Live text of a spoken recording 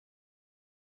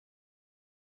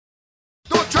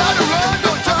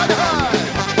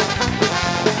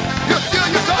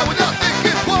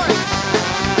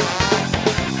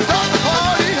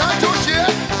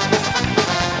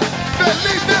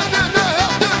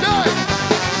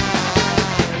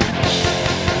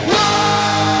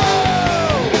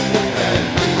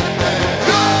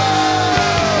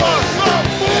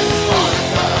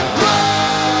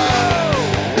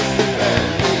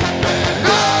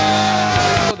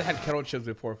had kettle chips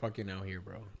before fucking out here,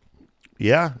 bro.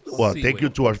 Yeah. Well, thank you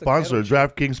to our sponsor,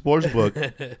 DraftKings Sportsbook.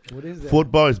 What is that?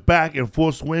 Football is back in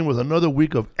full swing with another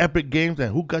week of epic games.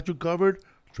 And who got you covered?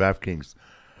 DraftKings.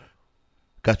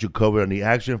 Got you covered on the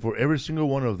action for every single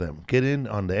one of them. Get in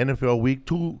on the NFL Week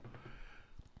 2.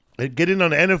 Get in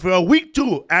on the NFL Week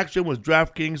 2 action with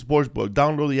DraftKings Sportsbook.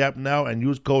 Download the app now and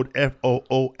use code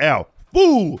FOOL,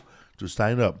 FOOL, to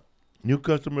sign up. New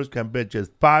customers can bet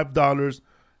just $5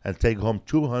 and take home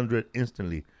 $200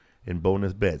 instantly in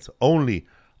bonus bets. Only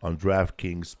on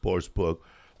DraftKings Sportsbook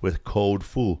with code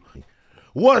FOOL.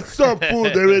 What's up, fool?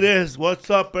 There it is. What's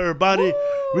up, everybody? Woo!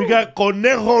 We got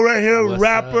Conejo right here, what's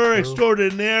rapper up,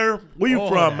 extraordinaire. Where you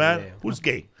from, man? Yeah. Who's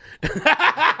gay?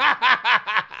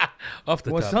 Off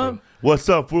the What's top, up? What's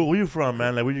up, fool? Where you from,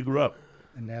 man? Like, where you grew up?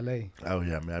 In L.A. Oh,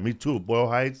 yeah, man. Me too. Boyle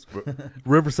Heights.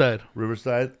 Riverside.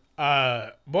 Riverside.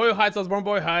 Boyle Heights. I was born in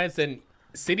Boyle Heights and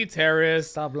City Terrace.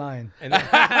 Stop lying. And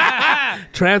then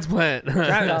Transplant.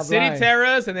 City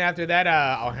Terrace, and then after that,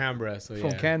 Alhambra. So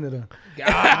From Canada.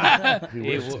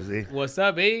 What's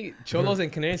up, eh? Cholos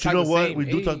and Canadians. You know what? We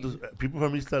do talk to people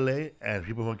from East LA and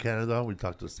people from Canada. We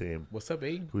talk the same. What's up,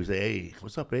 eh? We say, "Hey,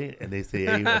 what's up, eh?" And they say,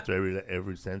 "Hey," after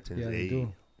every sentence. Yeah, they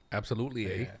do. Absolutely,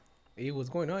 eh? Hey, what's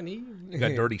going on, eh? You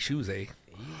got dirty shoes, eh?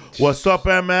 What's up,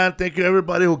 man? Thank you,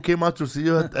 everybody who came out to see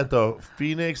you at the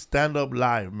Phoenix Stand Up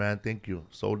Live, man. Thank you.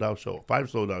 Sold out show. 5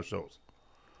 sold out shows.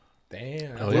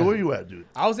 Damn. Where were you at, dude?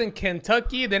 I was in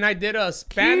Kentucky. Then I did a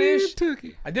Spanish.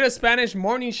 I did a Spanish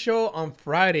morning show on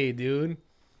Friday, dude.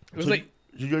 It was like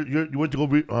you went to go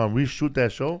reshoot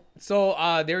that show.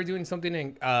 So they were doing something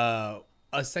in a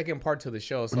second part to the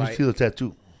show. So Let me see the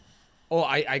tattoo. Oh,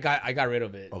 I got rid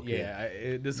of it. Okay.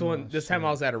 Yeah, this time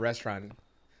I was at a restaurant.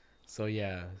 So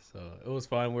yeah, so it was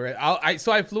fun.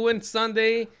 I flew in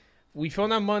Sunday. We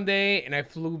filmed on Monday, and I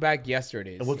flew back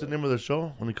yesterday. And what's the name of the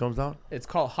show when it comes out? It's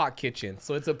called Hot Kitchen.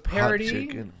 So it's a parody. Hot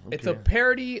Chicken. Okay. It's a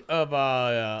parody of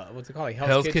what's it called? Like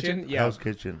Hell's Kitchen. Yeah. Hell's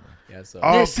Kitchen. Yeah. So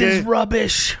this is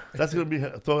rubbish. That's gonna be.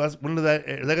 So that's when is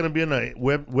that gonna be in a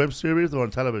web series or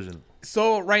on television?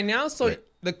 So right now,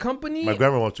 the company. My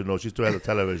grandma wants to know. She still has a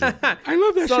television. I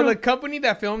love that show. So the company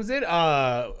that films it,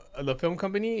 the film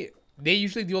company, they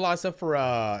usually do a lot of stuff for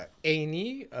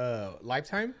A&E,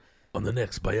 Lifetime. On the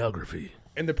next biography.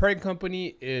 And the parent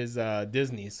company is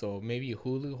Disney, so maybe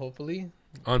Hulu, hopefully.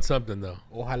 On something, though.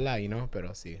 Ojalá,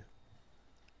 pero sí.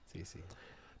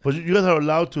 But you guys are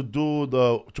allowed to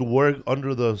to work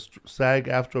under the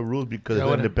SAG-AFTRA rules because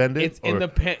it's independent?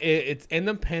 It's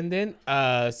independent.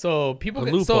 So people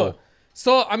can...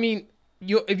 So, I mean,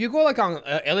 if you go like on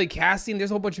LA Casting,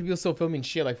 there's a whole bunch of people still filming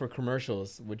shit like for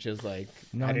commercials, which is like...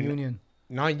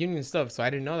 Non-union stuff, so I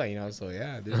didn't know that, so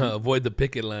yeah. Avoid the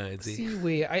picket lines. Sí,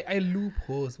 güey, hay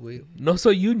loopholes, güey. No soy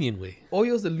union, güey.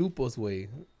 Hoyos de lupus, güey.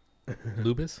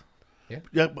 Lupus?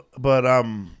 Yeah, but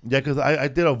because I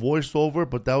did a voiceover,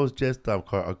 but that was just a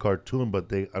cartoon, but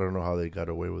I don't know how they got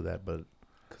away with that, but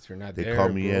because you're not they there,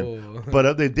 called me in.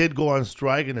 But they did go on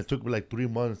strike, and it took me like 3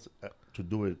 months to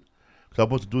do it. So I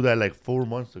was supposed to do that like 4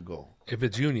 months ago. If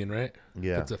it's union, right?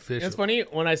 Yeah. If it's official. It's funny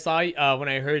when I saw when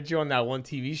I heard you on that one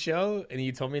TV show and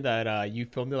you told me that you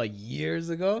filmed it like years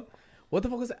ago. What the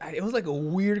fuck was that? It was like a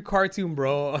weird cartoon,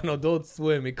 bro, on Adult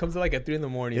Swim. It comes at like at 3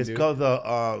 a.m. It's dude. called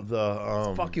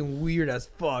It's fucking weird as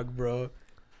fuck, bro.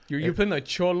 You're playing a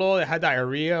cholo that had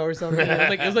diarrhea or something.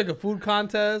 It was like a food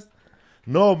contest.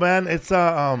 No, man, it's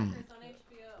the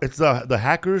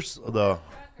hackers, the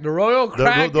Royal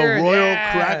Crackers. The Royal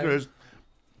Crackers.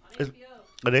 It's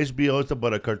an HBO. It's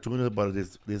about a cartoon. It's about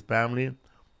this family.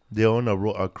 They own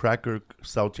a cracker,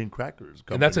 saltine crackers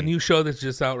company. And that's a new show that's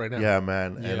just out right now. Yeah,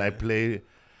 man. Yeah. And I play.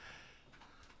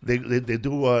 They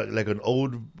do like an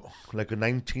old, like a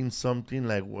 19-something,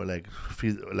 like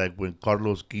when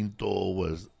Carlos Quinto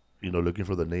was looking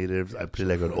for the natives. I play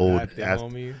like an old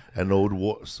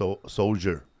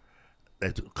soldier.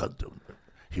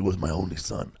 He was my only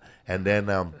son. And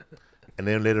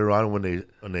then later on when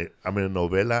I'm in a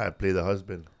novela, I play the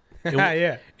husband.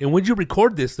 Yeah. And when did you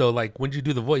record this though? Like when did you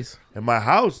do the voice? In my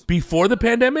house. Before the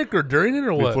pandemic or during it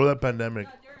or what? Before the pandemic.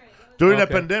 During the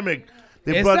pandemic.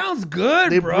 Sounds good,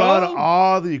 bro. They brought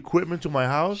all the equipment to my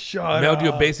house. Shut up.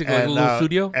 You basically like a little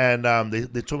studio? And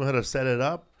they told me how to set it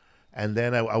up. And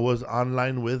then I was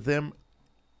online with them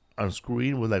on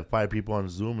screen with like 5 people on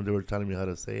Zoom, and they were telling me how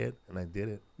to say it, and I did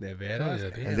it.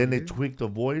 And then they tweaked the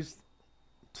voice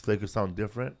so they could sound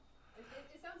different. It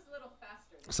sounds a little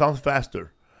faster. Sounds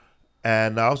faster.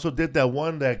 And I also did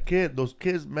those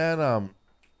kids, man.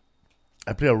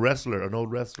 I play an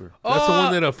old wrestler. That's the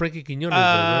one that Frankie Quinones did,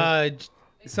 right?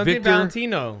 Something Victor.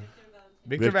 Valentino.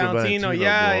 Victor Valentino.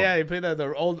 Yeah. He played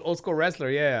the old school wrestler.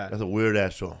 Yeah. That's a weird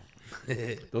ass show.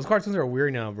 Those cartoons are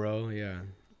weird now, bro. Yeah.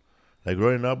 Like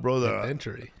growing up, bro, they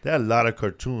had a lot of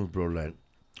cartoons, bro. Like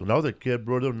when I was a kid,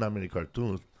 bro, there were not many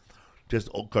cartoons. Just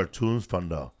old cartoons from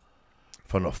the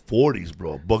 40s,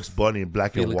 bro. Bugs Bunny in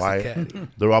black and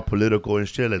white. They're all political and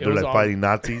shit. Like they're like fighting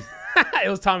Nazis. It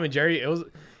was Tom and Jerry. It was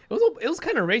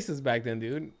kind of racist back then,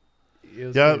 dude.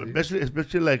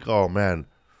 Especially like, oh man,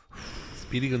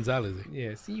 Speedy Gonzalez.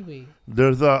 Yeah, Seaway.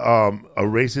 There's a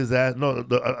racist ass. No,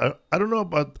 I don't know,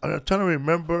 but I'm trying to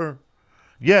remember.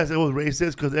 Yes, it was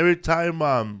racist because every time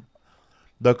when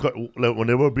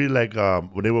they would be like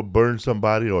when they would burn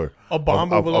somebody or a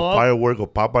bomb a firework or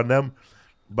pop on them.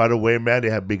 By the way, man, they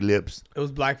had big lips. It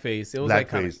was blackface. It was like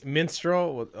kind of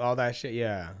minstrel with all that shit.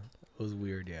 Yeah, it was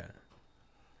weird. Yeah,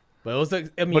 but it was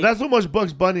like but not so much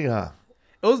Bugs Bunny, huh?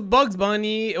 It was Bugs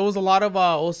Bunny. It was a lot of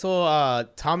also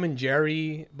Tom and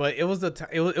Jerry, but it was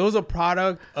a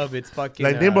product of its fucking.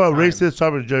 Like name a racist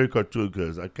Tom and Jerry cartoon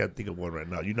because I can't think of one right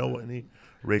now. You know any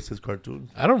racist cartoons?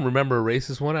 I don't remember a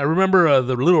racist one. I remember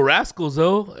the Little Rascals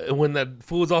though. When that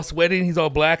fool's all sweating, he's all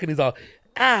black and he's all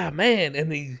man,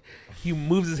 and he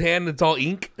moves his hand and it's all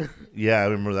ink. Yeah, I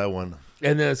remember that one.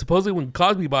 And then supposedly when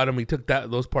Cosby bought him, he took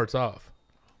those parts off.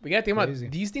 We gotta think about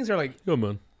these things are like. Yeah,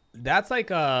 man. That's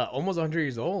like almost 100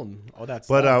 years old. All that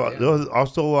stuff. But there was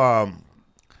also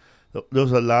there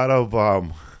was a lot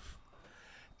of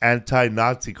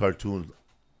anti-Nazi cartoons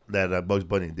that Bugs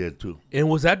Bunny did too. And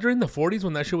was that during the 40s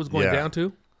when that shit was going down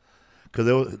too? Because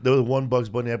there was one Bugs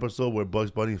Bunny episode where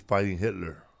Bugs Bunny fighting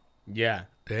Hitler. Yeah.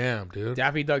 Damn, dude.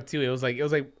 Daffy Duck too. It was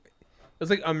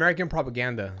like American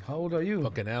propaganda. How old are you?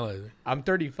 Fucking allies. I'm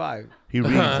 35. He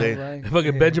reads right.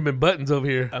 Fucking Benjamin Buttons over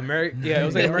here. Yeah, it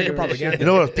was like American propaganda. You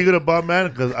know what I was thinking about,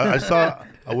 man? Because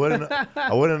I went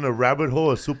in a rabbit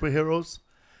hole of superheroes,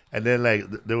 and then like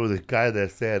there was a guy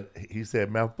that said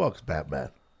man, fuck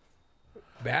Batman.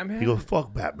 Batman? He goes,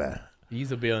 fuck Batman.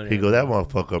 He's a billionaire. He goes, that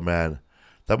motherfucker, man.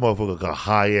 That motherfucker got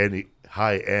high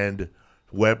end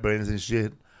weapons and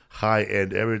shit, high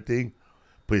end everything.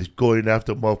 But he's going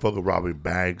after motherfuckers robbing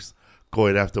banks,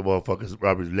 going after motherfuckers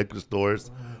robbing liquor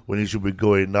stores, when he should be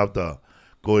going after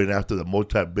the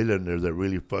multi-billionaires that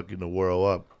really fucking the world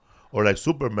up. Or like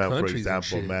Superman, for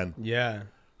example, man. Yeah.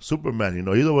 Superman,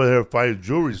 he's over there fighting a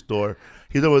jewelry store.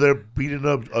 He's over there beating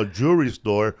up a jewelry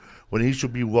store when he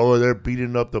should be over there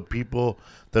beating up the people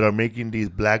that are making these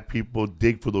black people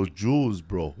dig for those jewels,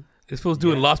 bro. This fool's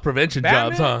doing loss prevention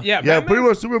jobs, huh? Yeah, pretty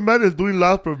much Superman is doing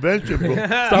loss prevention, bro.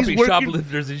 Stopping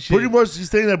shoplifters and shit. Pretty much he's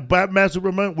saying that Batman,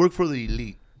 Superman work for the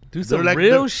elite. Do some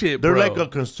real shit, bro. They're like a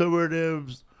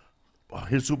conservatives,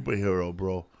 his superhero,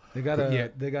 bro. They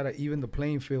gotta even the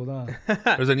playing field, huh?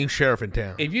 There's a new sheriff in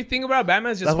town. If you think about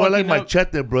Batman's just that's why I like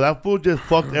Machete, bro. That fool just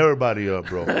fucked everybody up,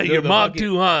 bro. Your mom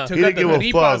too, huh? He didn't give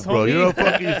a fuck, bro. You know,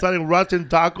 fucking selling rotten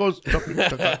tacos.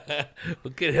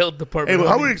 Look at health department. Hey,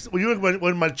 how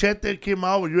when Machete came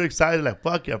out, were you excited? Like,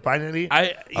 fuck yeah, finally,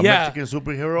 a Mexican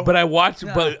superhero. But I watched,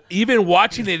 but even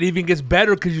watching it even gets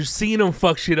better because you're seeing him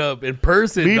fuck shit up in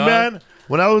person. Me, dog. Man.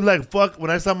 When I was like, fuck, when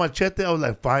I saw Machete, I was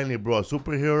like, finally, bro, a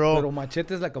superhero. But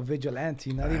Machete is like a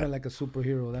vigilante, not even like a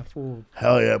superhe's that fool.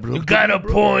 Hell yeah, bro. You got a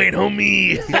point,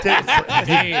 homie.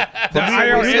 The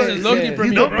IRS is looking for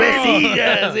me, bro.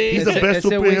 He's the best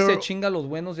superhero. Ese chinga a los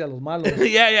buenos y a los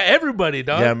malos. Yeah, everybody,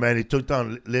 dog. Yeah, man, he took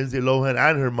down Lindsay Lohan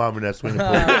and her mom in that swimming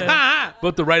pool.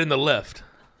 Both the right and the left.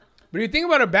 But you think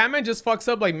about it, Batman just fucks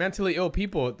up like mentally ill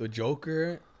people. The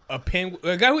Joker. A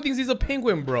guy who thinks he's a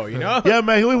penguin, bro, you know? Yeah,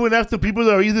 man, he went after people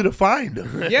that are easy to find.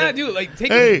 Yeah, dude, like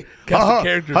take how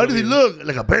does he look?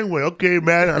 Like a penguin. Okay,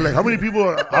 man. Like how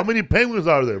many penguins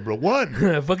are there, bro? One.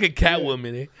 Fucking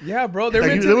Catwoman, eh? Yeah, bro. They're like,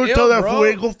 mentally ill, they would tell that bro. fool,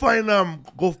 hey, go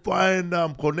find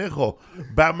Conejo.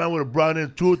 Batman would have brought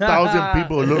in 2,000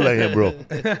 people who look like him, bro.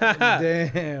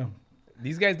 Damn.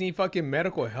 These guys need fucking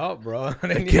medical help, bro.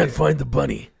 I can't find the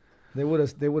bunny. They would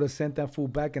have sent that fool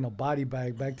back in a body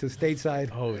bag back to stateside.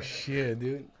 Oh shit,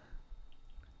 dude.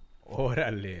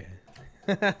 Órale.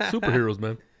 Superheroes,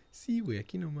 man. Sí, güey,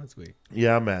 aquí nomás, güey.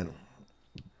 Yeah, man.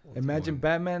 Imagine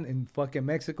Batman in fucking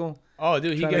Mexico. Oh,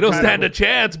 dude, he don't stand a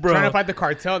chance, bro. Trying to fight the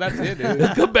cartel, that's it,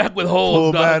 dude. Come back with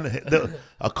holes, dog. Man,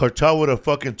 a cartel would have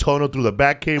fucking tunneled through the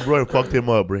Batcave, bro, and fucked him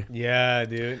up, bro. Yeah,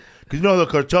 dude. Because you know the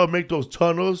cartel make those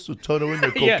tunnels to tunnel in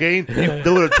their cocaine. They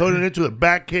would have tunneled into the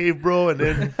Batcave, bro, and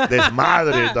then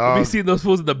desmadre, dog. We seen those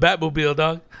fools in the Batmobile,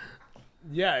 dog.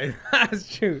 Yeah,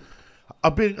 that's true. I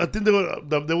think they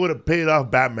would have paid off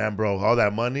Batman, bro, all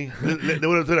that money. They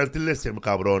would have said, listen,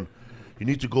 cabrón, you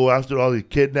need to go after all these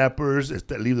kidnappers and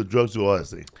leave the drugs to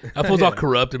us. That fool's all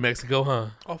corrupt in Mexico, huh?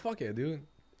 Oh, fuck yeah, dude.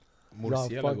 Y'all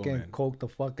fucking coked the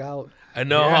fuck out. I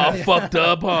know how fucked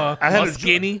up, huh? I had All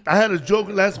skinny. I had a joke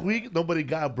last week. Nobody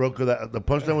got broke. The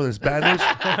punchline was in Spanish.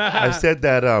 I said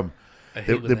that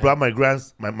they brought my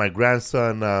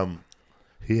grandson.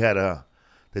 He had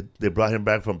they brought him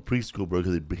back from preschool, bro,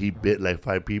 because he bit like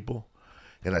 5 people.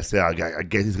 And I said, I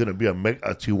guess he's gonna be a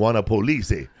Tijuana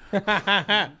police.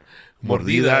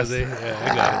 Mordidas.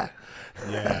 Yeah, I got it.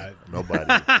 Yeah. Nobody.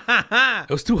 It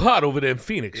was too hot over there in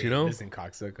Phoenix, you know? Listen,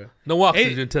 cocksucker. No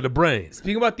oxygen to the brain.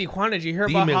 Speaking about Tijuana, did you hear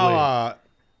about how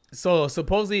so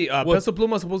supposedly Peso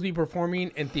Pluma is supposed to be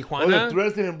performing in Tijuana? Oh, they're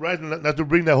threatening him, right? Not to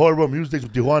bring that horrible music to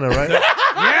Tijuana, right?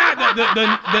 Yeah,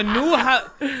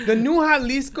 the new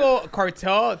Jalisco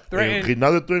cartel threatened. Okay,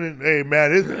 now they're threatening. Hey,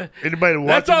 man, anybody watching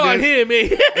That's all on this? him,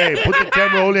 eh? Hey, put the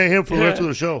camera only on him for the rest of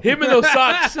the show. Him and those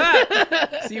socks.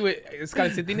 See, it's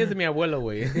calcetines de mi abuelo,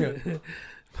 güey.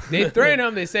 They threaten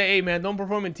him. They say, "Hey, man, don't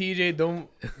perform in TJ. Don't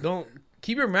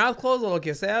keep your mouth closed or lo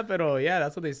que sea." Pero yeah,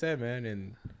 that's what they said, man.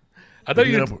 And I thought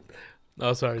you.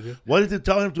 Oh, sorry, dude. What did they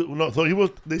tell him to? No, so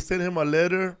they sent him a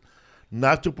letter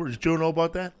not to. Did you know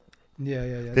about that?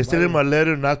 Yeah. They sent him a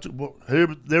letter not to.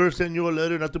 They ever send you a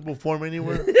letter not to perform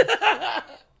anywhere?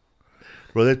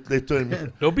 Bro, they told me.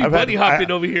 Don't be buddy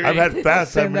hopping over here. I've had fans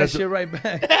Send that shit right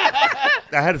back.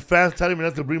 I had fans telling me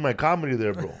not to bring my comedy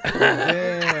there, bro.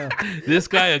 Yeah. This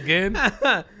guy again.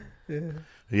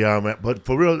 Yeah, man. But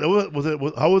for real,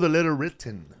 how was the letter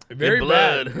written? very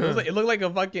blood. bad. It looked like a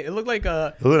fucking. It looked like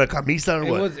a. It looked like camisa or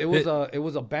what? It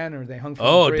was a banner they hung from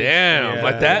Oh, the bridge. damn. Yeah.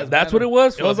 Like that? That's what it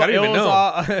was? It was. I didn't even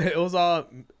know. It was all.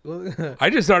 I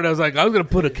just started. I was like, I was going to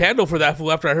put a candle for that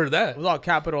fool after I heard that. It was all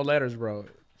capital letters, bro.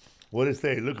 What did it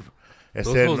say? Look. It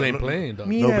Those said, fools ain't playing, dog.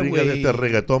 No bringas este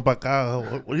reggaeton pa'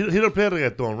 acá. He don't play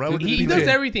reggaeton, right? What He does does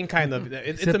everything kind of.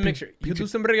 It's a mixture. He'll do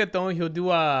some reggaeton. He'll do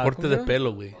Corte de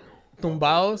pelo, güey.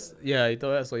 tumbados. Yeah, y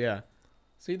todo eso. Yeah.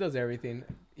 So he does everything.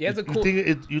 He has a cool.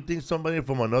 You think somebody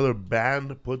from another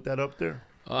band put that up there?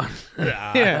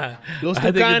 Yeah. Los I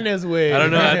think Tucanes, güey. I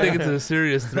don't know. I think it's a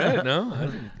serious threat, no?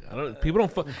 I don't. People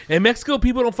don't fuck. In Mexico,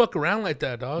 people don't fuck around like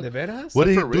that, dog. ¿De veras? What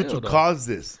did he for do real, to though. cause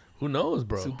this? Who knows,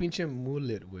 bro? Su pinche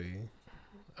mullet, güey.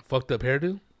 A fucked up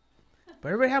hairdo?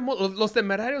 But everybody have Los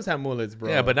Temerarios have mullets, bro.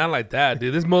 Yeah, but not like that,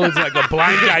 dude. This mullet's like a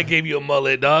blind guy gave you a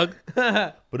mullet, dog.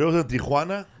 But it was in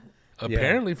Tijuana?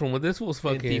 Apparently, from what this was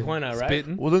fucking Tijuana, right?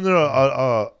 spitting. Wasn't there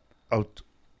a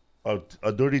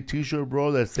dirty T-shirt,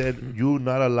 bro, that said "You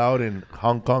not allowed in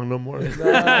Hong Kong no more"?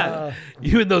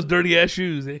 You in those dirty ass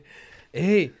shoes, eh?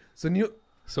 Hey, so who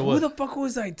what? the fuck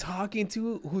was I talking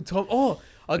to? Who told? Oh,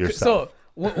 Yourself. so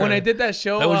when I did that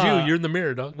show, That was you. You're in the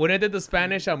mirror, dog. when I did the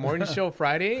Spanish morning show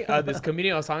Friday, this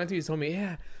comedian I was talking to, he told me,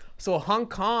 yeah. So Hong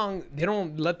Kong, they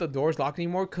don't let the doors lock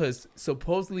anymore because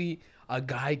supposedly a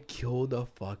guy killed a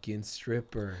fucking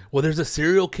stripper. Well, there's a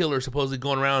serial killer supposedly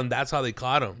going around. That's how they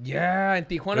caught him. Yeah, in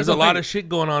Tijuana. There's a lot of shit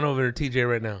going on over there, TJ,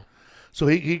 right now. So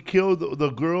he killed the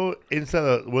girl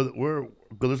inside where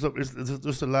there's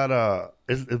a lot of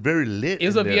it's very lit. It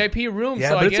was in a there. VIP room. Yeah,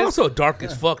 so but I it's guess, also dark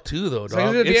as fuck too, though, So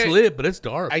dog. is it It's VIP lit, but it's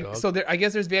dark, dog. I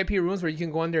guess there's VIP rooms where you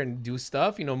can go in there and do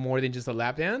stuff, more than just a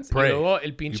lap dance. Pray. Y luego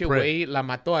el pinche You pray. güey la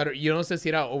mató. You don't sé si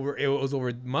it was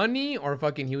over money or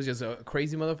fucking he was just a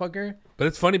crazy motherfucker. But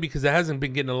it's funny because it hasn't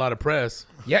been getting a lot of press.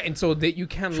 Yeah, and so that you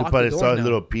can't She lock the probably door saw his now.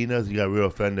 little penis. He got real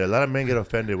offended. A lot of men get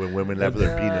offended when women laugh at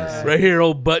their penis. Right here,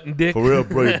 old button dick. For real,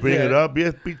 bro. You bring it up.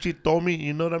 Yes, pinche Tommy.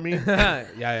 You know what I mean?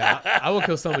 yeah. I will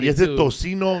kill somebody Yes, it too.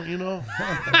 tocino. You know.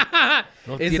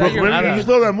 Is Bro, that your remember, you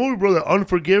saw that movie, bro, The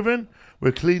Unforgiven,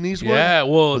 with Clint Eastwood? Yeah,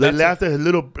 well, They that's laughed at his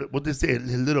little, what they say,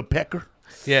 his little pecker.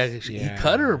 he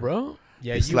cut her, bro.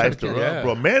 Yeah, He you sliced her gotta up, yeah.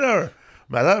 bro.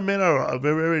 A lot of men are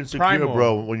very, very insecure, Primal.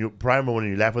 bro. When you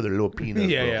laugh at their little penis,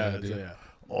 Yeah, bro. yeah.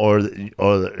 Or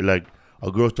like a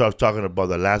girl starts talking about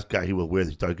the last guy he was with,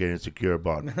 he starts getting insecure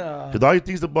about it. Because all he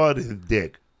thinks about is his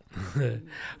dick.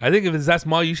 I think if it's that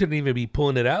small, you shouldn't even be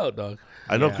pulling it out, dog.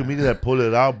 I know comedians that pull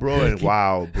it out, bro, and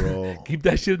wow, bro. Keep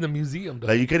that shit in the museum, dog.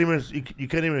 Like you can't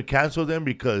even cancel them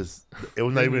because it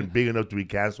was not even big enough to be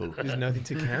canceled. There's nothing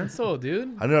to cancel,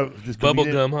 dude. I know this Bubble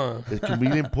comedian, gum, huh? this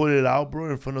comedian put it out, bro,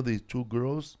 in front of these two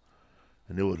girls,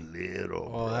 and it was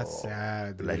little. Oh, bro. that's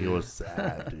sad, dude. Like it was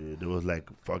sad, dude. It was like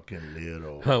fucking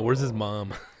little. Huh, where's his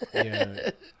mom? Yeah.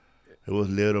 It was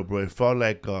little, bro. It felt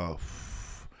like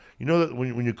you know that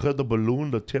when you cut the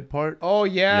balloon, the tip part. Oh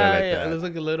yeah, like yeah. that. It looks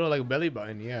like a little like belly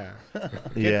button. Yeah.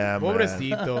 Yeah, man.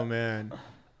 Pobrecito, man.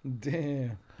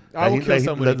 Damn. I will kill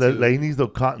somebody too. Like he needs the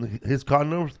his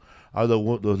condoms are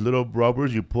those little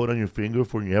rubbers you put on your finger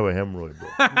for when you have a hemorrhoid, bro.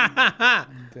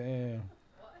 Damn.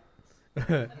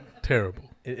 Terrible.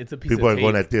 It's a piece People of are tape.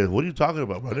 going like this. What are you talking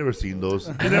about, bro? I've never seen those.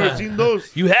 You never seen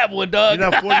those? You have one, dog. You're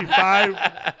not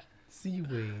 45.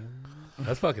 Seaway.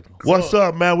 That's fucking. What's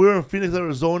up, man? We were in Phoenix,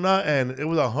 Arizona, and it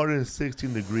was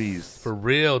 116 degrees. For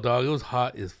real, dog. It was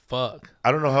hot as fuck.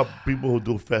 I don't know how people who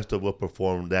do festival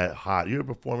perform that hot. You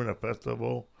ever perform in a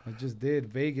festival? I just did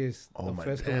Vegas. Oh the my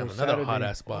festival Damn, was another Saturday. hot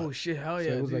ass spot. Oh shit! Hell So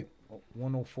yeah! it was dude. like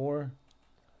 104.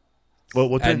 Well,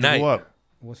 what time At did you night. go up?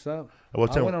 What's up? What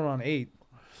I time? went around 8,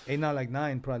 not like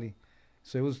 9 probably.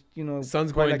 So it was,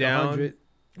 Sun's probably going like down. 100.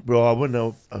 Bro, I went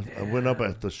up. I went up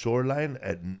at the shoreline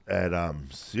at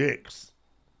 6.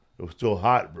 It was still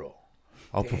hot, bro.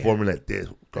 I was performing like this,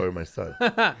 covering my son.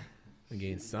 I'm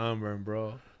getting sunburned,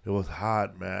 bro. It was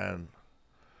hot, man.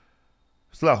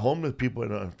 There's a lot of homeless people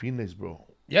in Phoenix, bro.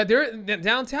 Yeah, they're in the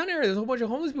downtown area. There's a whole bunch of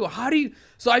homeless people. How do you?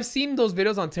 So I've seen those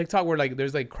videos on TikTok where like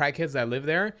there's like crackheads that live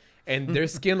there, and their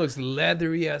skin looks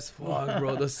leathery as fuck,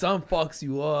 bro. The sun fucks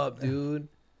you up, dude.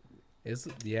 It's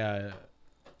yeah.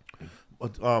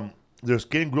 But their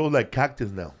skin grows like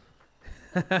cactus now.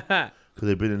 Because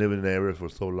they've been living in the area for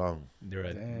so long.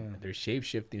 They're shape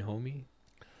shifting, homie.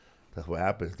 That's what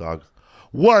happens, dog.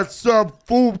 What's up,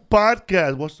 Food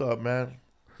Podcast? What's up, man?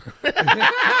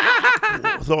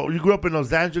 So you grew up in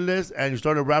Los Angeles and you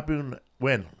started rapping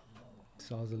when?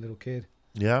 So I was a little kid.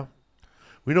 Yeah.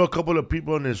 We know a couple of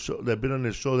people on this show that have been on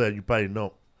this show that you probably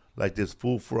know. Like this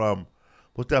fool from,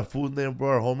 what's that food name, bro?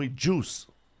 Our homie Juice.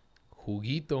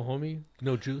 Juguito, homie.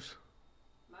 No juice.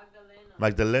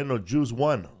 Magdaleno Juice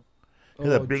 1. He's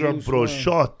a Oh, big Juice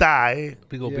broshota, eh?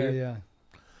 Big old Yeah, beer. yeah.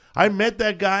 I met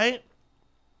that guy.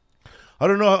 I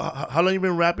don't know how long you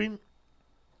been rapping?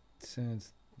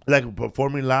 Since Like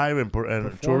performing live and touring?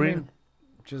 performing,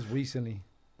 just recently.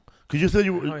 Because you said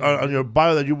you Oh, yeah. on your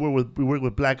bio that you work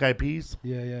with Black Eyed Peas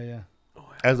Yeah, yeah, yeah.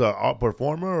 as a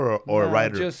performer or a Nah,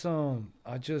 writer.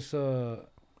 I just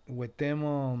with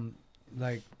them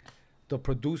like the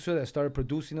producer that started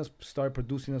producing us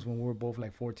when we were both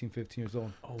like 14, 15 years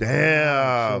old. Oh,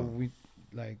 Damn. So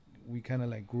we kind of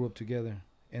like grew up together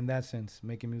in that sense,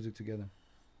 making music together.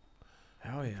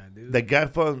 Hell yeah, dude.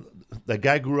 That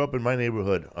guy grew up in my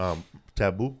neighborhood,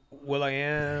 Taboo. Will I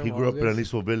am. He grew up in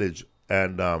Aliso Village,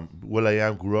 and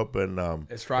Will.i.am grew up in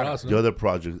Estrada. the other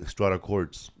project, Estrada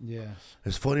Courts. Yeah.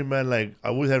 It's funny, man. Like I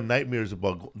always have nightmares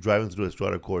about driving through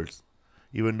Estrada Courts,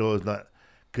 even though it's not,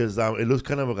 because it looks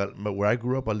kind of like where I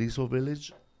grew up, Aliso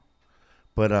Village.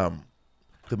 But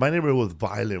cause my neighborhood was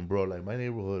violent, bro. Like my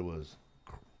neighborhood was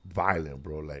violent,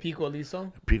 bro. Like Pico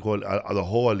Liso. Pico, the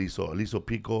whole Aliso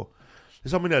Pico.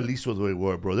 There's how many Alisos we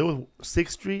were, bro. There was 6th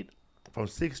Street, from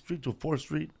 6th Street to 4th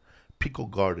Street, Pico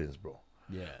Gardens, bro.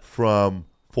 Yeah. From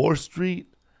 4th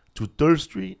Street to 3rd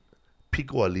Street,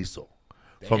 Pico Aliso.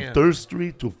 From Damn. 3rd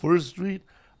Street to 1st Street,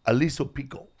 Aliso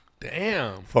Pico.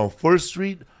 Damn. From 1st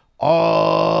Street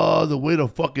all the way to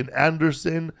fucking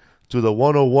Anderson to the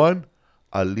 101,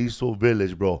 Aliso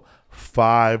Village, bro.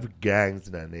 5 gangs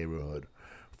in that neighborhood.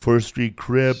 1st Street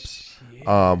Crips,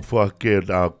 fucking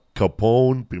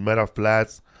Capone, Primera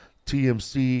Flats,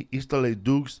 TMC, East LA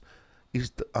Dukes,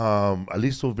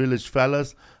 Aliso Village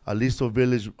Fellas, Aliso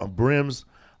Village Brims,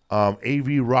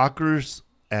 AV Rockers,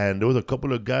 and there was a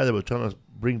couple of guys that were trying to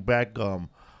bring back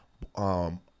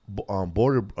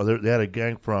border. They had a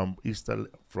gang from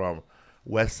from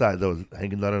West Side that was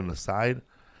hanging out on the side.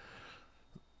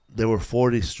 They were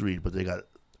 40th Street, but they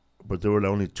were the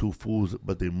only 2 fools,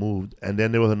 but they moved. And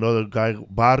then there was another guy,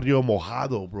 Barrio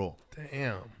Mojado, bro.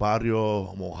 Damn.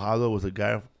 Barrio Mojado was a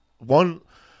guy, one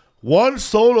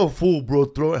solo fool, bro,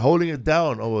 holding it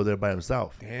down over there by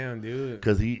himself. Damn, dude.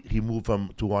 Because he moved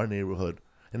to our neighborhood.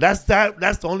 And that's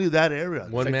only that area.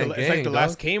 One It's man like gang, the dog.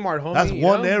 last Kmart, homie. That's you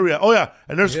one know? area. Oh, yeah.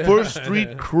 And there's 1st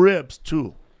Street Crips,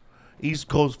 too. East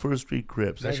Coast 1st Street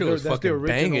Crips. That shit was That's the fucking original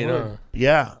banging, word. huh?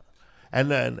 Yeah. And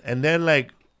then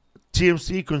like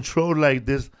TMC controlled like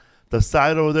the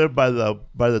side over there by the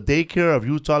daycare of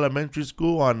Utah Elementary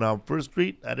School on 1st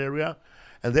Street, that area.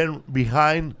 And then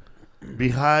behind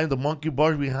the monkey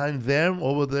bars, behind them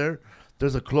over there,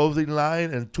 there's a clothing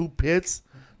line and 2 pits.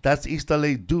 That's East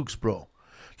LA Dukes, bro.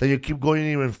 Then you keep going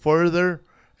even further,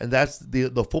 and that's the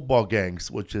football gangs,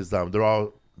 which is they're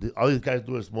all these guys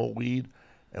do is smoke weed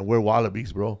and wear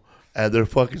wallabies, bro. And they're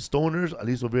fucking stoners,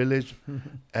 Aliso Village,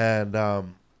 and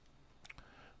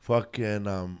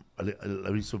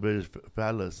Aliso Village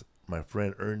fellas. My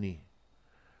friend Ernie,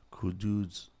 cool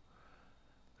dudes.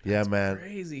 Yeah, man.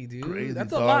 Crazy, dude. Crazy,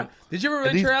 That's dog. a lot. Did you ever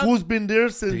And these venture out? fools been there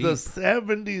since Deep. the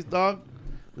 70s, dog.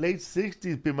 Late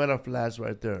 60s, Primera Flats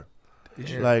right there.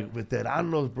 Yeah. Like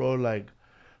veteranos, bro. Like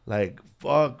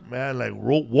fuck, man. Like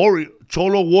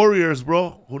cholo warriors,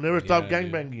 bro, who never stopped Yeah,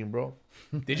 dude. gangbanging, bro.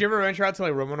 Did you ever venture out to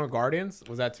like Romano Gardens?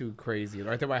 Was that too crazy?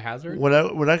 Right there by Hazard? When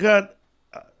I got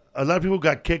a lot of people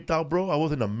got kicked out, bro. I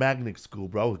was in a magnet school,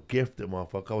 bro. I was gifted,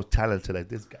 motherfucker. I was talented like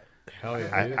this guy. Hell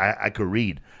yeah. I could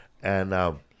read, and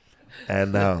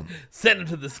Send him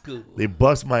to the school. they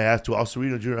bust my ass to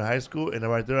Osarito Junior High School, and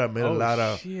right there I met a lot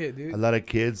of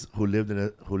kids who lived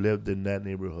in that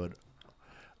neighborhood.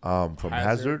 From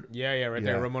Hazard. Yeah, right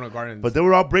there, Ramona Gardens. But they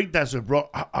were all breakdancers, bro.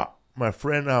 My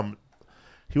friend,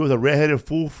 he was a redheaded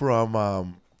fool from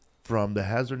the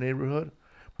Hazard neighborhood,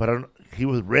 but he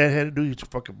was redheaded dude. He used to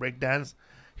fucking breakdance.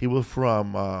 He was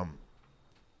from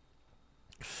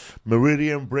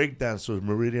Meridian Breakdancers,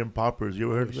 Meridian Poppers. You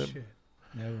ever heard of them? Shit.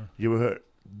 Never. You ever heard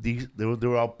these? They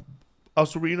were all.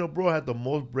 Osarito, bro, had the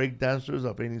most breakdancers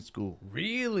of any school.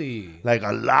 Really? Like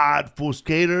a lot, full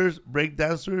skaters,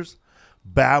 breakdancers.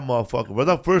 Bad motherfucker. But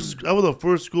that was the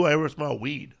first school I ever smelled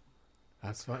weed.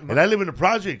 That's fun. And I live in the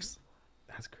projects.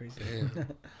 That's crazy.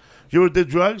 You ever did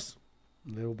drugs?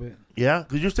 A little bit. Yeah,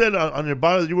 because you said on your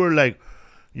bio you were like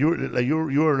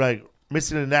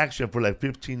missing in action for like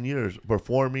 15 years,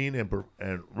 performing and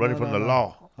running from the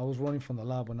law. I was running from the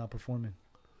law, but not performing.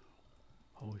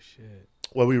 Oh shit.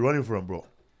 What were you running from, bro?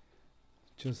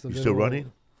 Just You still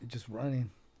running? Just running.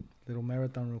 Little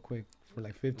marathon real quick for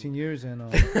like 15 years, and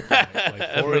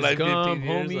Forrest like Gump,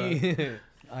 15 years, homie.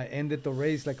 I ended the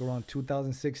race like around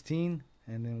 2016,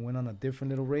 and then went on a different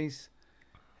little race,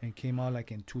 and came out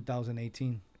like in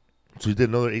 2018. So you did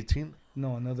another 18?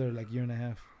 No, another like year and a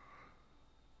half.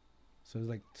 So it was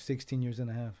like 16 years and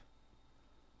a half,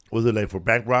 Was it like for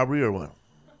bank robbery or what?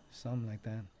 something like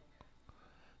that.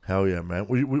 Hell yeah, man.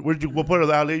 What part of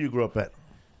the LA you grew up at?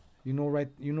 You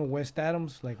know West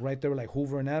Adams, like right there, like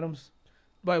Hoover and Adams.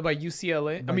 By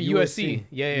UCLA? By USC.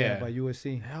 Yeah. by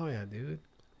USC. Hell yeah, dude.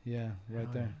 Yeah,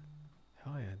 right there.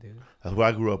 Hell yeah, dude. That's where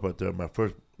I grew up right there.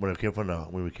 When we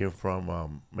came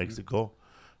from Mexico,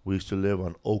 we used to live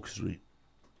on Oak Street.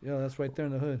 Yeah, that's right there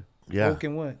in the hood. Yeah. Oak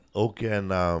and what? Oak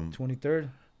and 23rd.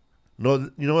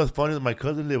 no, you know what's funny? My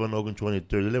cousin live on Oak and 23rd.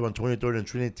 They live on 23rd and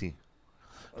Trinity.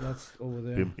 Oh, that's over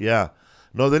there. Yeah.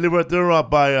 No, they live right there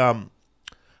by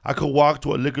I could walk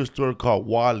to a liquor store called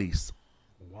Wally's.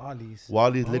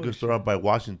 Wally's liquor store out by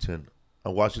Washington.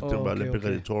 On Washington by Olympic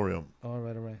Auditorium. All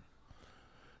right.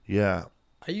 Yeah.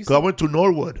 I went to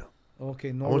Norwood. Okay,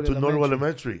 I went to Norwood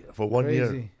Elementary for 1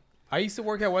 year. I used to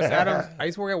work at West Adams. I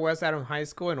used to work at West Adams High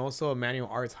School and also Manual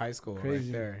Arts High School. Crazy.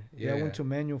 Right there. Yeah, I went to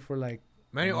Manual for like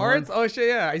Manual Arts. Oh shit,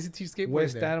 yeah. I used to teach skateboarding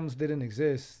West there. Adams didn't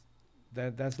exist.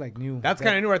 That's like new. That's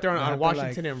kind of new right there on happened,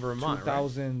 Washington like, and Vermont.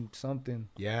 2000 something.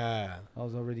 Yeah. I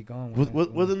was already gone.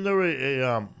 Wasn't there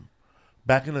a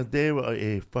back in the day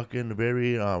a fucking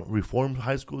very reformed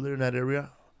high school there in that area?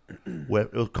 It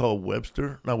was called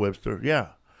Webster, not Webster. Yeah,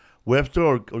 Webster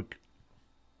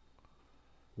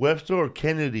or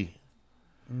Kennedy.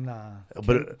 Nah,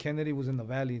 But Kennedy was in the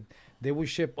valley. They would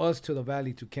ship us to the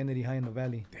valley, to Kennedy High in the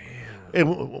valley. Hey,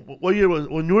 what year was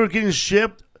when you were getting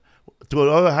shipped to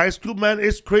another high school? Man,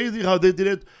 it's crazy how they did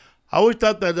it. I always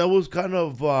thought that was kind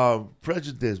of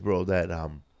prejudice, bro.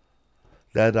 That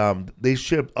they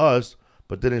shipped us,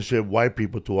 but didn't ship white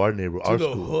people to our neighborhood, our To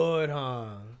school. the hood, huh?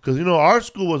 Because our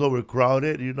school was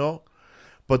overcrowded,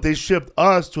 but they shipped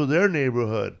us to their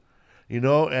neighborhood,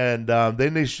 and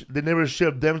then they never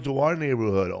shipped them to our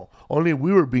neighborhood. Only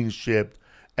we were being shipped.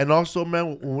 And also,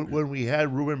 man, when we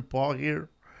had Ruben Paul here,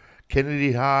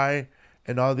 Kennedy High,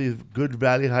 and all these good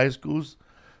Valley high schools,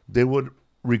 they would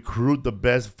recruit the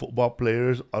best football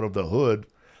players out of the hood,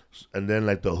 and then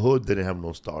like the hood didn't have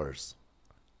no stars.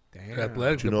 Damn.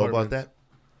 Athletic Do you know about that?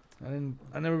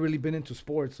 I never really been into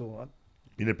sports, so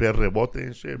You didn't play rebote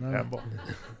and shit, No. handball.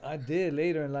 I did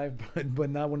later in life, but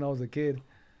not when I was a kid.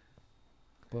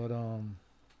 But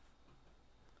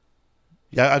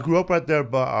Yeah, I grew up right there,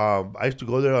 but I used to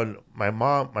go there on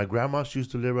my grandma, she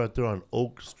used to live right there on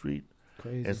Oak Street.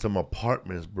 crazy. And some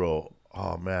apartments, bro.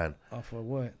 Oh, man. For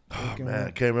what? Oh, man,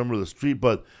 I can't remember the street,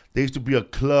 but there used to be a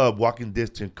club walking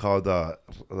distance called La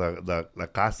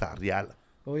Casa Real.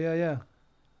 Oh yeah.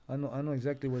 I know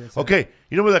exactly where it's Okay,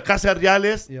 you know where the Casa Real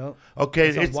is? at. Yeah. Okay,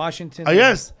 It's on Washington.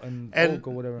 yes. And And Oak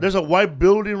or whatever. there's a white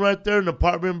building right there, an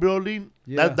apartment building.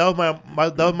 Yeah. That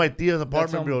was my tia's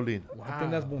apartment building. I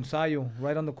think that's Bonsayo,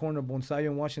 right on the corner of Bonsayo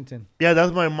and Washington. Yeah,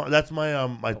 that's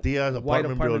my tia's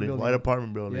apartment building. White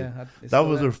apartment building. Yeah, that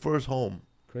was their first home.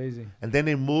 Crazy. And then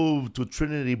they moved to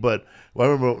Trinity. But I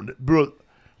remember, bro,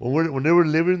 when they were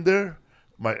living there,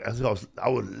 I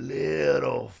was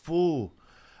little fool.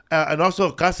 And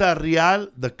also Casa Real,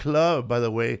 the club, by the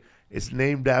way, is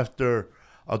named after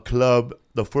a club,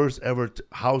 the first ever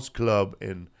house club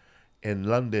in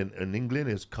London, in England.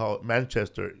 It's called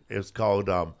Manchester. It's called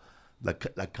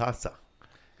La Casa,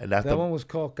 and that's That one was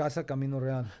called Casa Camino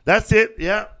Real. That's it.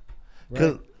 Yeah,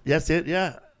 because That's it.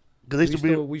 Yeah. Because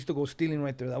We used to go stealing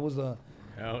right there. That was Oh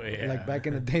yeah. like back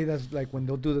in the day. That's like when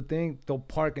they'll do the thing. They'll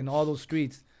park in all those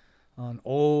streets, on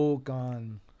Oak,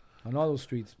 on all those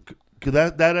streets. Cause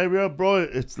that area, bro,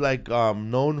 it's like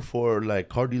known for like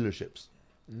car dealerships.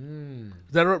 Is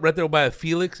that right there by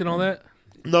Felix and all that?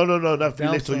 No, not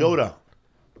Felix. Toyota.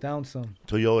 Down some.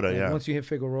 Toyota, Like, yeah. once you hit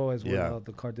Figueroa is where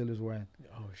the car dealers were at.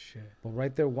 Oh shit. But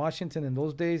right there, Washington, in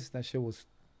those days, that shit was.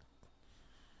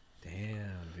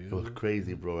 Damn, dude. It was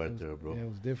crazy, bro, right there, bro. Yeah, it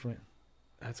was different.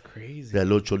 That's crazy. That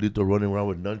little cholito running around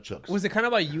with nunchucks. Was it kind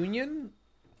of like Union?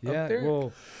 Yeah, Up there?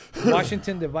 well,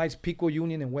 Washington divides Pico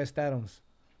Union and West Adams.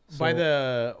 By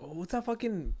the what's that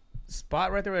fucking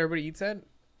spot right there where everybody eats at?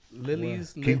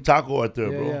 Lily's. King Taco right there,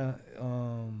 bro. Yeah.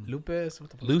 Lupus. What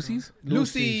the fuck? Lucy's?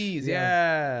 Lucy's.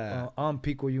 Yeah. On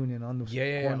Pico Union on the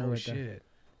Yeah. corner Oh right shit. there.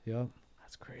 Yep.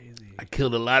 That's crazy. I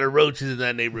killed a lot of roaches in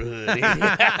that neighborhood.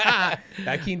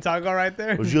 That King Taco right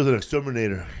there. Well, she was an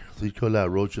exterminator. So he killed a lot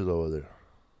of roaches over there.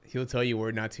 He'll tell you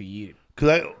where not to eat.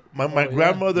 Cause my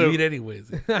grandmother, You eat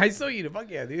anyways. I still eat it. Fuck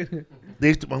yeah, dude.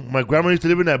 my grandma used to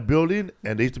live in that building,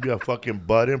 and there used to be a fucking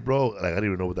button, bro. Like I didn't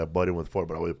even know what that button was for,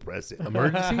 but I would press it.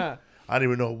 Emergency? I didn't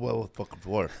even know what it was fucking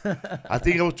for. I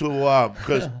think it was to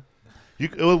because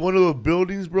it was one of those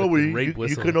buildings, bro, Like where the you rape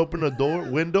whistle. can open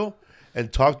a window,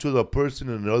 and talk to the person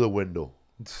in the other window.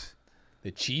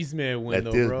 The cheese man Like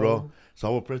window, this, bro. bro. So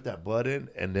I would press that button,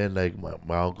 and then like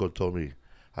my uncle told me,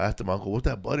 I asked my uncle, "What's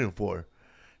that button for?"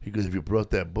 He goes, "If you press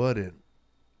that button,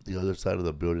 the other side of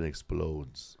the building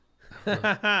explodes."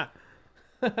 Bro,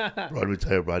 let me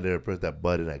tell you, bro, I never pressed that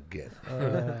button again. Oh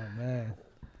man.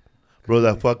 Bro,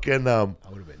 that fucking I would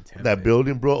have been tempted. that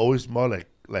building, bro, always smelled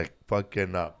like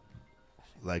fucking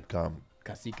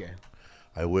Cacique.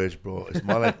 I wish, bro. It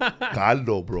smelled like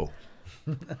caldo, bro.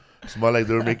 It smelled like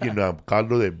they were making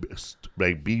caldo,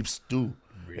 like beef stew.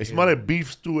 It smelled like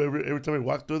beef stew every time I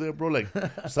walk through there, bro. Like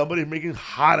somebody making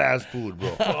hot ass food, bro.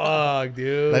 Fuck,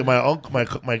 dude. Like my uncle,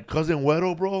 my cousin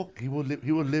Güero, bro.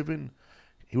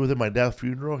 He was at my dad's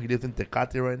funeral. He lives in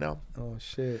Tecate right now. Oh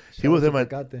shit. He was at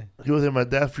Tecate. my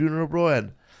dad's funeral, bro,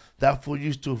 and that fool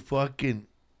used to fucking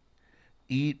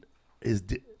eat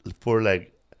for like.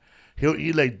 He'll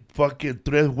eat like fucking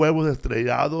 3 huevos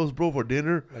estrellados, bro, for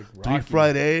dinner. Like 3 Rocky.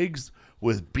 fried eggs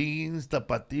with beans,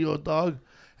 tapatio, dog.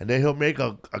 And then he'll make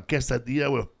a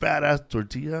quesadilla with fat ass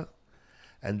tortilla.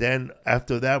 And then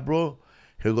after that, bro,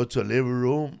 he'll go to the living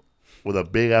room with a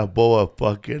big ass bowl of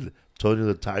fucking Tony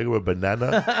the Tiger with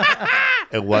banana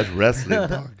and watch wrestling,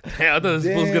 dog. Hey, I thought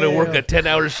this fool's going to work a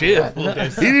 10-hour shift. He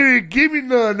didn't even give me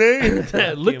none,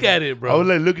 eh? Look at it, I bro. was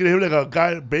like looking at him like a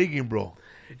guy begging, bro.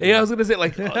 Hey, I was gonna say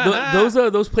like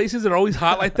those places that are always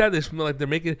hot like that. They smell like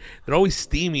they're always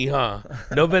steamy, huh?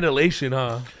 No ventilation,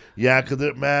 huh? Yeah,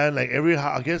 because, man, like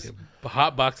I guess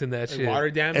Hot boxing that Like shit.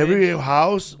 water damage. every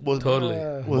house was Totally.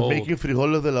 was Mold. making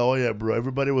frijoles de la olla, bro.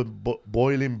 Everybody was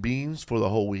boiling beans for the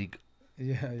whole week.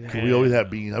 Yeah. 'Cause we always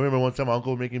had beans. I remember one time my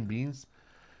uncle was making beans,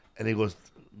 and he was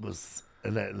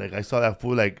and I saw that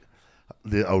food like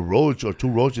a roach or 2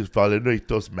 roaches fell in there. He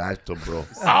still smashed them, bro.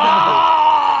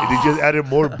 And they just added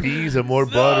more beans and more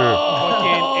butter.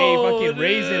 Fucking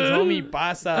raisins, homie,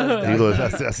 pasa. He goes,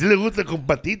 así le gusta con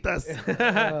patitas.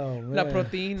 Oh, La man.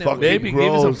 proteína. Fuck. Baby, give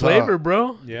it some Gross, huh? flavor,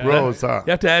 bro. Yeah. Gross, huh?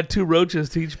 You have to add 2 roaches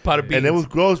to each pot of beans. And it was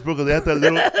gross, bro, because they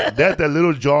had that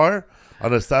little jar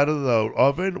on the side of the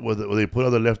oven where they put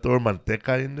all the leftover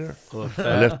manteca in there, the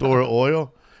leftover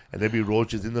oil, and there'd be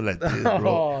roaches in there like this, bro.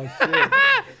 Oh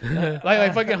shit.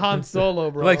 like fucking Han Solo,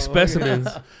 bro. like specimens.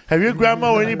 Have your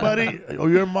grandma or anybody, or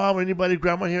your mom or anybody,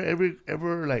 grandma here,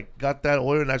 ever like got that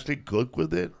oil and actually cooked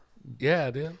with it? Yeah,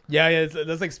 dude. Yeah,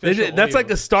 that's like special. That's oil. like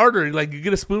a starter. Like you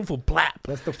get a spoonful, plap,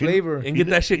 That's the flavor. and get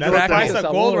that shit That's the price cracking.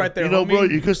 of gold right there, You know, homie. bro,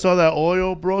 you can sell that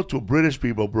oil, bro, to British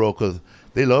people, bro, because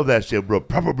they love that shit, bro.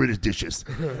 Proper British dishes.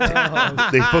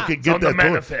 They fucking get on the that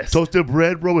manifest. toasted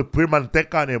bread, bro, with pure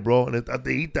manteca on it, bro, and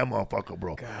they eat that motherfucker,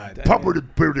 bro. God, Proper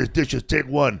British dishes, take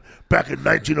one. Back in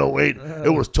 1908, it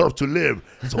was tough to live,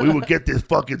 so we would get this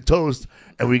fucking toast,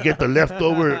 and we get the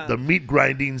leftover, the meat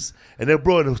grindings, and then,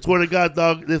 bro, and I swear to God,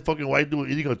 dog, this fucking white dude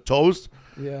eating a toast,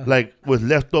 Yeah. like with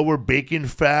leftover bacon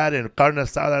fat and carne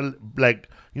asada, like,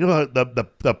 you know how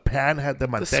the pan had the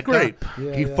manteca? scrape.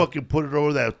 Yeah, He yeah. fucking put it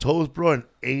over that toast, bro, and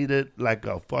ate it like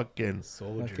a fucking,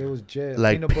 Like it was jelly.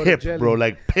 like peanut butter Pip, jelly. bro,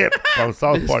 like Pip from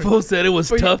South This Park. fool said it was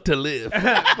tough to live.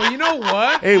 But you know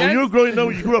what? Hey, when you were growing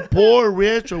up, you grew up poor,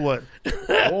 rich, or what?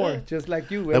 Or just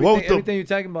like you. Like, what was Everything you're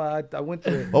talking about, I went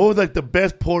through it. What was like the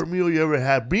best pork meal you ever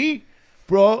had? Me,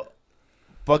 bro,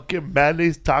 fucking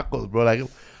mayonnaise tacos, bro. Like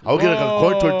I would get like a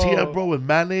corn tortilla, bro, with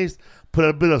mayonnaise, put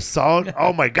a bit of salt.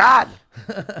 Oh my God.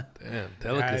 Damn, That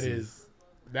delicacy. is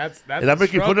That's and I'm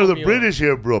making fun of the British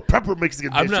here, bro. Proper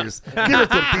Mexican dishes. Get a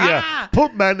tortilla,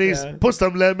 put mayonnaise, put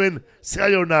some lemon,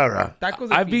 sayonara.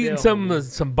 I've eaten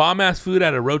some bomb ass food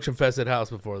at a roach infested house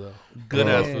before though. Good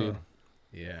ass food.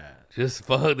 Yeah. Just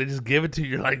fuck. They just give it to you.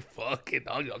 You're like, fuck it.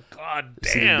 Oh, god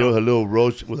See, damn. a little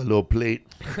roach with a little plate.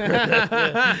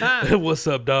 What's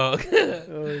up, dog?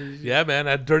 Yeah, man.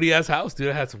 That dirty ass house, dude.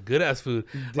 I had some good ass food.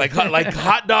 Like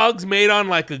hot dogs made on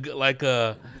like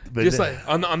a just like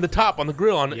on the top on the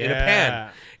grill in a pan.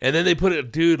 And then they put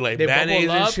it, dude, like mayonnaise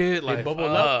and shit. Like bubble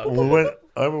up.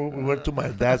 We went to my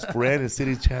dad's friend in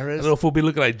City Terrace. That little fool be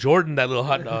looking like Jordan, that little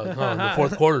hot dog, in the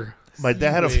fourth quarter. My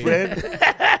dad had a friend.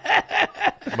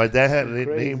 My dad had a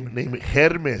name named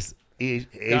Hermes.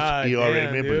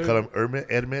 H-E-R-M-S, but we call him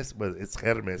Hermes, but it's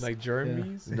Hermes. Like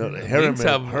Hermes? No, Hermes.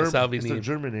 It's the a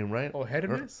German name, right? Oh,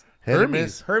 Hermes?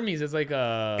 Hermes is like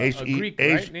a Greek,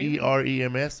 right?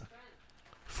 H-E-R-E-M-S.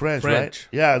 French, right?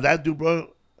 Yeah, that dude,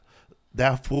 bro.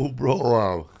 That fool,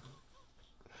 bro.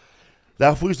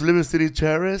 That fool used to live in City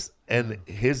Terrace, and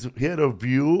he had a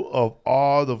view of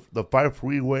all the 5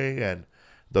 freeway and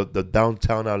the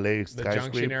downtown LA the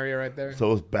junction area right there. So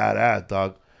it was badass,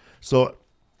 dog. So,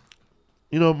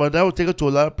 my dad would take us to a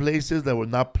lot of places that were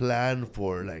not planned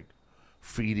for, like,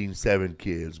 feeding 7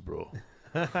 kids, bro.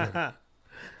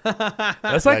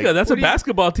 That's a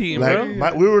basketball team,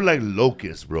 bro. We were like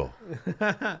locusts, bro.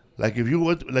 Like if you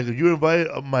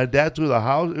invited my dad to the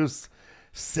house, it was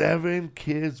 7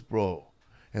 kids, bro,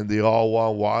 and they all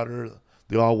want water.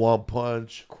 They all want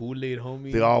punch. Kool-Aid,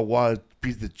 homie. They all want a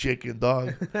piece of chicken,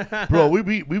 dog. Bro, we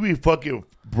be fucking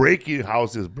breaking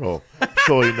houses, bro,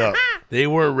 showing up. They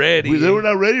were ready. They were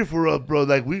not ready for us, bro.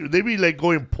 Like they be like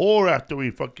going poor after we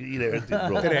fucking eat everything,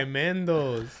 bro.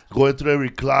 Tremendos. Going through every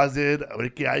closet, every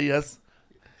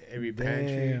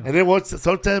pantry. And then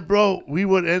sometimes, bro, we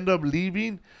would end up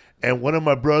leaving, and one of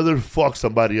my brothers fucked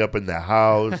somebody up in the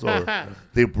house, or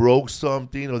they broke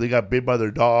something, or they got bit by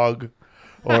their dog,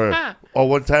 or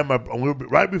one time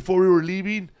right before we were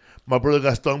leaving, my brother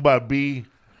got stung by a bee.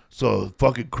 So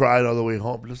fucking cried all the way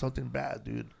home. There's something bad,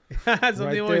 dude. right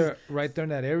there in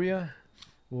that area.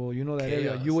 Well, you know that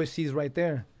area. USC's right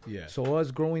there. Yeah. So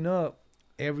us growing up,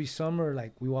 every summer,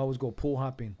 like we would always go pool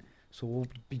hopping. So we'll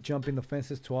be jumping the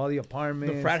fences to all the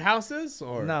apartments. The frat houses,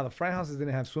 or the frat houses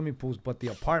didn't have swimming pools, but the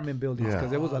apartment buildings, because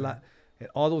there was a lot.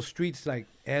 All those streets like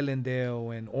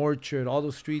Ellendale and Orchard, all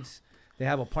those streets, they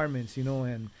have apartments,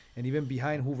 and even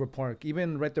behind Hoover Park,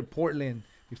 even right there Portland,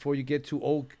 before you get to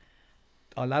Oak.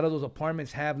 A lot of those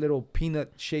apartments have little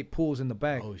peanut-shaped pools in the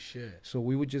back. Oh, shit. So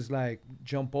we would just, like,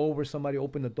 jump over. Somebody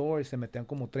open the door. Se metían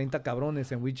como 30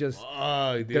 cabrones. And we just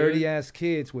dirty-ass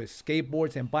kids with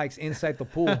skateboards and bikes inside the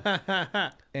pool.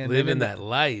 And living that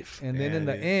life. And then in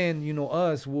the end,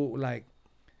 us, we'll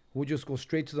just go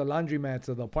straight to the laundromats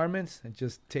of the apartments and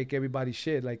just take everybody's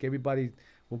shit. Like, everybody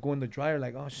will go in the dryer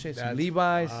like, oh, shit, some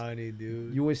Levi's. Funny,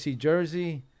 dude. USC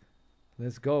jersey.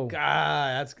 Let's go.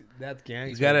 God, that's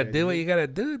gangster. You gotta do what you gotta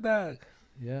do, dog.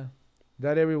 Yeah,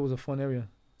 that area was a fun area,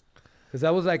 cause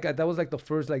that was like the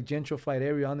first like gentrified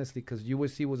area, honestly. Cause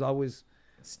USC was always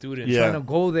students trying to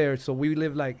go there, so we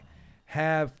lived like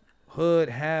half hood,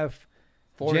 half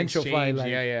foreign gentrified.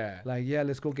 Exchange. Like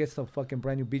let's go get some fucking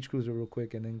brand new beach cruiser real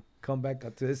quick, and then come back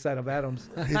up to this side of Adams.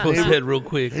 Post it real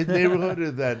quick. His neighborhood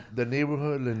is the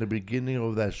neighborhood in the beginning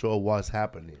of that show was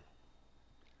happening.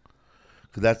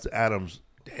 Cause that's Adams.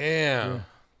 Damn. Yeah.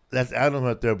 That's Adams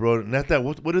out there, bro. And that's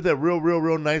what is that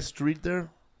real nice street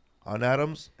there on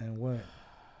Adams? And what?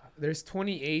 There's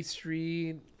 28th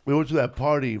Street. We went to that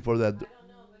party for that. I don't know,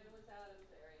 but it was Adams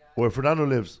area. Where Fernando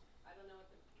lives. I don't know what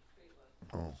the street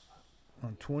was. Oh.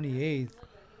 On 28th.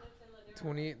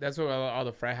 20. That's where all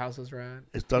the frat houses are at.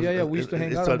 We used to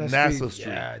hang out on that street.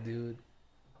 Yeah, dude.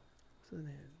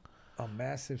 A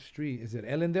massive street. Is it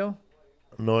Ellendale?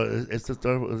 No, it's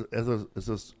the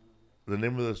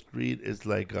name of the street is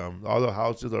like all the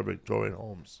houses are Victorian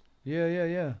homes.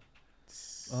 Yeah.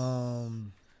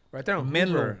 Right there on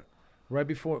Menlo. Hoover. Right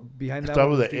behind that. Start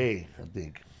with an A, I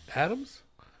think. Adams?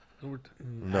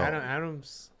 No.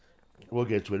 Adams. We'll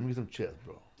get to it. Let me get some chips,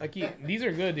 bro. These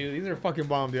are good, dude. These are fucking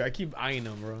bomb, dude. I keep eyeing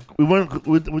them, bro. I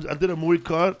did a movie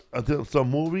cut. I did some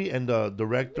movie, and the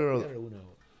director,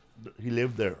 he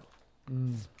lived there.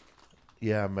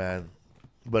 Yeah, man.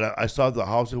 But I saw the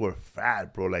houses were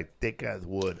fat, bro, like thick as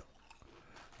wood.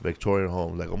 Victorian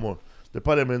homes, like almost. They're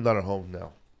probably $1 million homes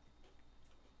now.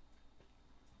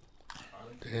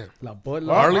 Damn. La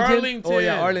Butler. Arlington. Oh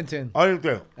yeah, Arlington.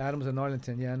 Arlington. Adams and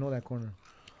Arlington. Yeah, I know that corner.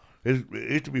 It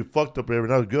used to be fucked up there, but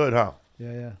that was good, huh?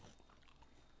 Yeah.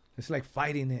 It's like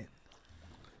fighting it.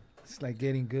 It's like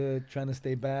getting good, trying to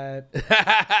stay bad.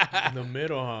 In the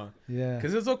middle, huh? Yeah.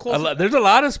 Because it's so close. There's a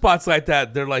lot of spots like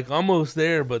that. They're like almost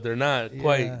there, but they're not Yeah.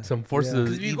 quite. Some forces. Yeah. Of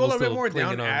Because if you evil go a little bit still more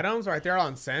down clinging on. Adams, right there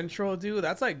on Central, dude,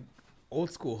 that's like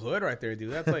old school hood right there,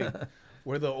 dude. That's like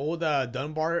where the old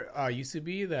Dunbar used to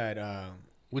be. That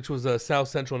Which was South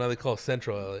Central. Now they call it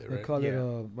Central LA, They right? call Yeah.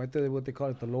 it right there. What they call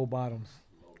it, the low bottoms.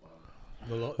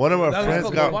 One of our that was friends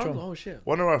called got- Bottom? Oh shit.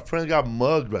 One of our friends got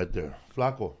mugged right there.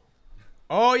 Flaco.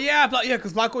 Oh yeah, yeah.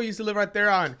 Because Flacco used to live right there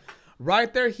on.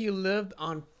 Right there, he lived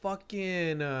on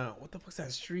fucking what the fuck's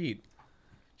that street?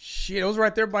 Shit, it was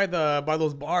right there by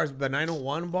those bars, the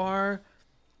 901 bar,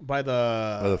 by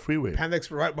the freeway. Pandex,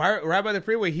 right by the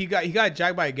freeway. He got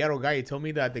jacked by a ghetto guy. He told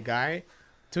me that the guy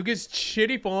took his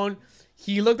shitty phone.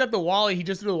 He looked at the wallet. He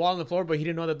just threw the wallet on the floor, but he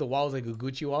didn't know that the wallet was like a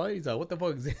Gucci wallet. He's like, "What the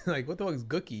fuck is like? What the fuck is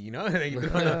Gookie?" You know? And then he threw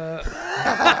it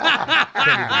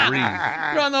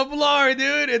on the floor,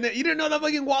 dude. And then, you didn't know that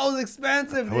fucking wallet was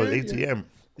expensive, That was dude. ATM.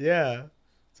 Yeah.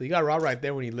 So he got robbed right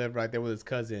there when he lived right there with his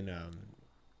cousin,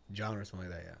 John or something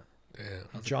like that. Yeah.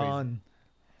 Yeah. John.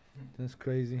 That's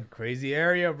crazy. Crazy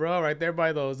area, bro. Right there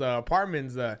by those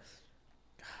apartments.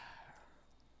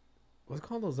 What's it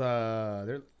called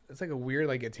those? It's like a weird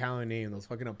like Italian name. Those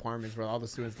fucking apartments where all the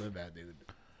students live at, dude.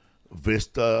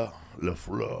 Vista La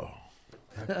Flor.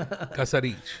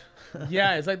 Casarich.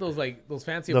 Yeah, it's like those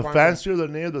fancy The apartments. fancier the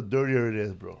name, the dirtier it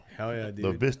is, bro. Hell yeah, The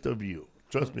dude. Vista view.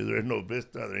 Trust me, there is no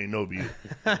Vista. There ain't no view.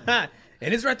 And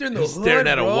it's right there in the He's hood, staring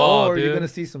at a bro. wall. Or you're dude. gonna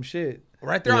see some shit.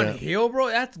 Right there Yeah. on Hill, bro.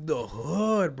 That's the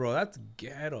hood, bro. That's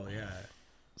ghetto, yeah.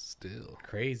 Still.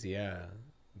 Crazy, yeah.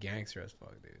 Gangster as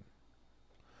fuck, dude.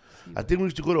 I think we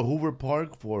used to go to Hoover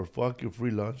Park for fucking free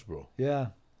lunch, bro. Yeah.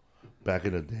 Back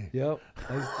in the day. Yep.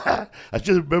 I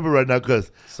just remember right now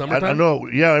because I Summertime? know.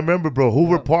 Yeah, I remember, bro.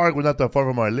 Hoover Park was not that far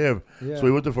from where I live. Yeah. So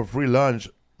we went there for free lunch,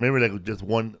 maybe like just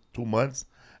 1-2 months,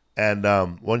 and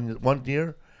one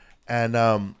year, and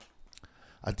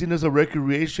I think there's a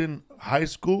recreation high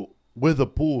school with a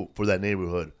pool for that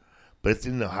neighborhood, but it's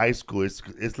in the high school.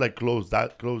 It's like closed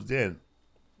in.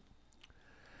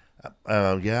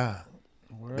 Yeah,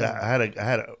 I had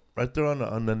a right there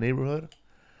on the neighborhood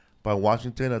by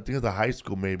Washington. I think it's a high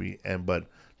school maybe, but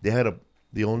they had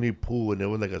the only pool, and it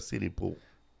was like a city pool.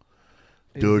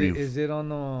 Dirty. Is it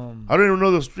on I don't even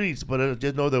know the streets, but I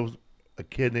just know there was a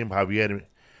kid named Javier,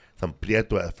 some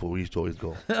prieto ass fool. We used to always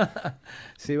go.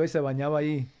 Sí, güey, se bañaba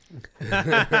ahí.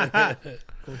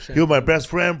 He was my best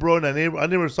friend, bro, and I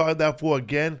never saw that fool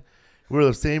again. We were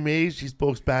the same age. He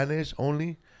spoke Spanish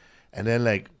only, and then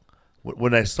like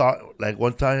when I saw like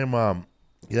one time,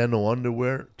 he had no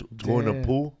underwear to go in the Damn.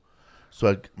 pool,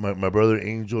 so my brother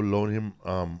Angel loaned him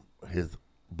his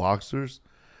boxers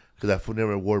because that fool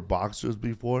never wore boxers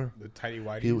before. The tidy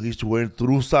whitey. He used to wear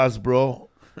trusas, bro.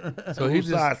 So he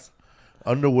just Trusas.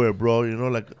 Underwear, bro. You know,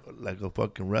 like a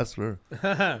fucking wrestler.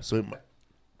 So,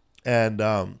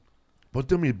 put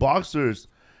them in boxers,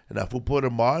 and that fool put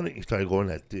them on. And he started going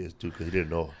like this, dude, because he didn't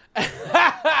know.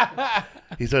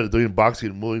 He started doing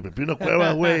boxing moves. Me pino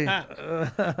cueva, güey.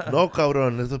 No,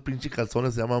 cabrón. Esos pinche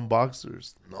calzones se llaman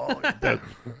boxers. No.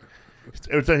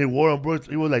 Every time he wore them, bro,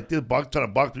 he was like this, trying to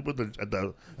box people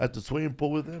at the swimming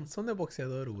pool with him. Son de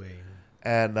boxeador, güey.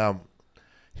 And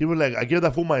he was like, I gave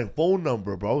that fool my phone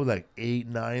number, bro. I was like 8,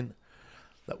 9.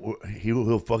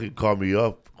 He'll fucking call me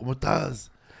up. ¿Cómo estás?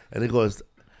 And he goes,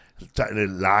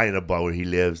 lying about where he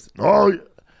lives. No,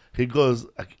 he goes,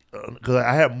 because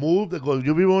I have moved. He goes,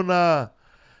 you live on,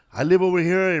 I live over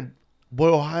here in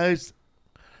Boyle Heights,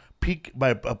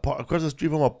 across the street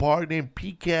from a park named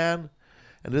Pecan.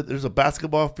 And there's a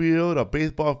basketball field, a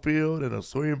baseball field, and a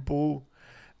swimming pool.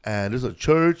 And there's a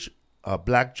church, a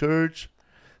black church.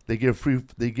 They give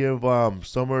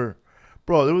summer,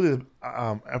 bro. There was an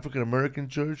African American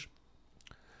church.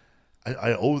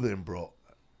 I owe them, bro.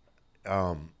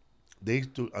 They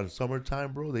used to on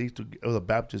summertime, bro. It was a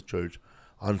Baptist church.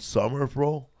 On summer,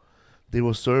 bro, they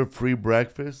will serve free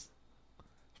breakfast,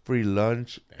 free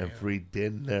lunch, and free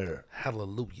dinner.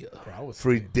 hallelujah. Bro, I was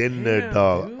Free dinner,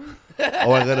 dog. dude.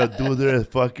 All I gotta do there is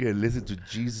fucking listen to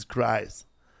Jesus Christ.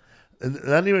 And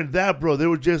not even that, bro. They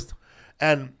were just,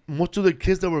 and most of the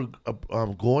kids that were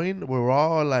going were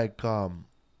all like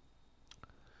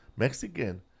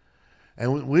Mexican,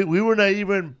 and we were not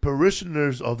even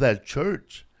parishioners of that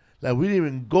church. Like we didn't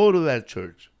even go to that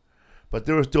church, but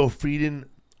they were still feeding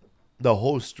the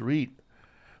whole street.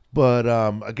 But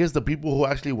I guess the people who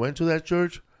actually went to that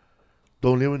church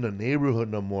don't live in the neighborhood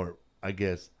no more, I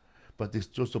guess. But they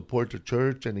still support the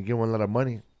church and they give them a lot of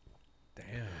money.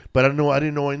 Damn. But I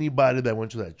didn't know anybody that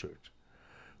went to that church,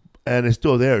 and it's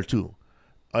still there too.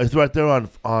 It's right there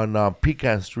on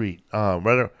Pecan Street.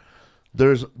 Right,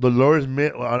 There's Dolores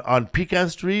on Pecan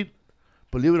Street.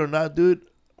 Believe it or not, dude,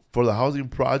 for the housing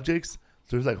projects,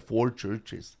 there's like 4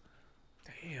 churches.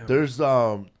 Damn.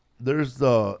 There's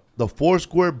the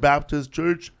Foursquare Baptist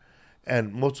Church,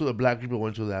 and most of the black people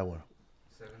went to that one.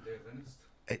 Seventh-day Adventist.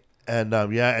 And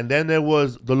and then there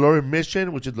was Dolores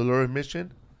Mission,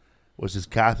 which is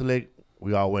Catholic.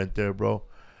 We all went there, bro.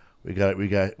 We got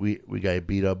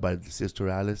beat up by Sister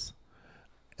Alice.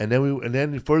 And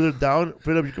then further down,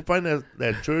 Philip, you can find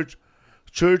that church,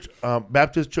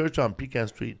 Baptist church on Pecan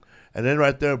Street. And then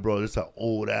right there, bro, there's an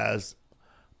old ass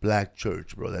black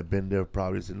church, bro, that been there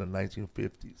probably since the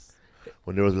 1950s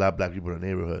when there was a lot of black people in the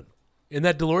neighborhood. In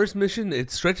that Dolores Mission, it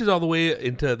stretches all the way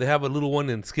into. They have a little one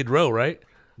in Skid Row, right?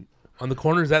 On the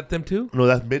corner, is that them too? No,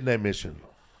 that's Midnight Mission.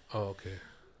 Oh, okay.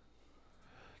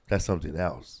 That's something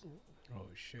else, Oh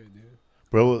shit, dude.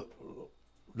 bro.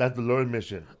 That's the Dolores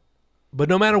Mission. But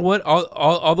no matter what,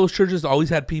 all those churches always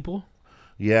had people.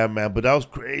 Yeah, man, but that was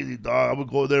crazy, dog. I would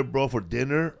go there, bro, for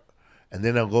dinner, and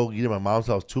then I'll go eat at my mom's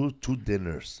house two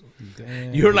dinners.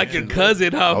 Damn. You're like your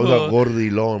cousin, huh? I was a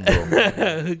gordilon,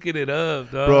 bro. Hooking it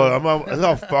up, dog. Bro, that's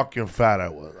how fucking fat I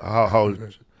was. How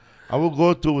I would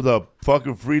go to the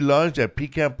fucking free lunch at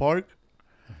Pecan Park,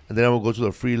 and then I would go to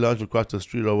the free lunch across the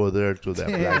street over there to that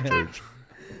black church.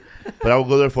 But I would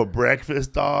go there for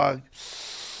breakfast, dog.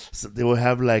 So they would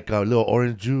have like a little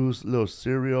orange juice, little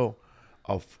cereal,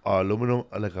 of aluminum,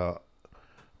 like a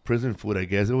prison food, I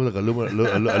guess. It was like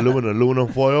aluminum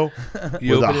foil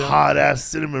with a hot ass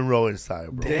cinnamon roll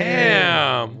inside, bro.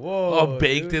 Damn. Whoa, All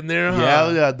baked in there,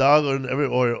 huh? Yeah, dog.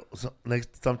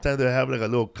 Sometimes they have like a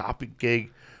little coffee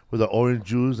cake with the orange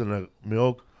juice and a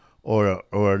milk, or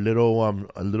a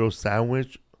little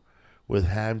sandwich with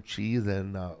ham, cheese,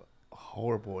 and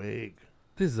horrible egg.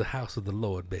 This is the house of the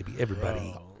Lord, baby.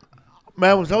 Everybody.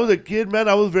 Man, when I was a kid, man,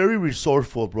 I was very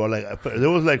resourceful, bro. Like, if there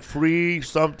was like free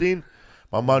something,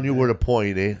 my mom knew where to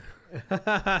point, eh?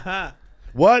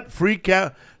 What? Free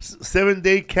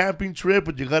 7-day camping trip,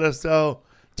 but you gotta sell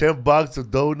 $10 a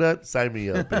donut? Sign me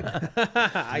up, eh?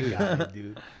 I got it,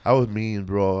 dude. I was mean,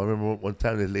 bro. I remember one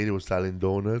time this lady was selling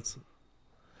donuts,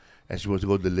 and she wanted to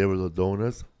go deliver the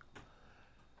donuts,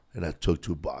 and I took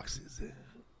 2 boxes, eh?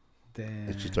 Damn.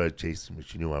 And she started chasing me.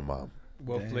 She knew my mom.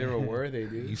 What flavor were they,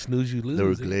 dude? You snooze, you lose. They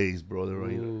were eh? glazed, bro.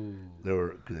 Ooh. They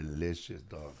were delicious,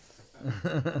 dog.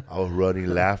 I was running,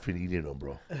 laughing, eating them,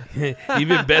 bro.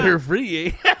 Even better free,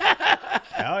 eh?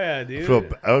 Hell yeah,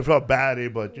 dude. I felt bad, eh?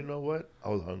 But you know what? I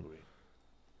was hungry.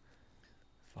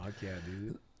 Fuck yeah,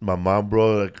 dude. My mom,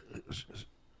 bro, like,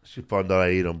 she found out I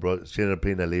ate them, bro. She ended up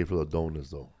paying that lady for the donuts,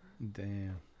 though.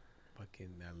 Damn.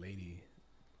 Fucking that lady.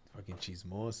 Fucking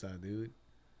chismosa, dude.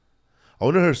 I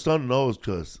wonder her son knows,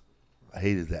 because I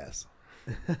hate his ass.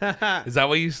 Is that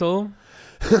why you sold him?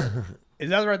 Is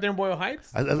that right there in Boyle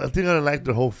Heights? I think I liked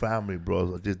the whole family, bro.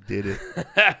 So I just did it.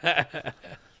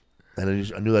 And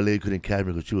I knew that lady couldn't catch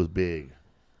me because she was big.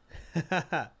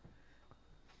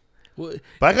 Well,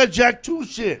 But I got jacked too,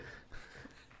 shit.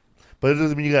 But it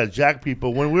doesn't mean you got to jack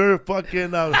people. When we're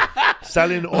fucking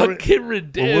selling fucking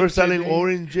redemption.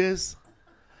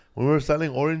 when we're selling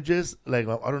oranges, like,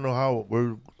 I don't know how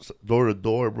we're door to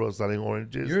door, bro, selling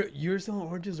oranges. You're selling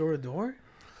oranges door to door?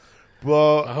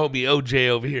 Bro, My homie OJ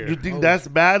over here. you think that's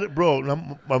bad? Bro,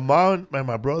 my mom and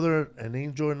my brother and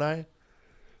Angel and I,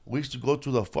 we used to go to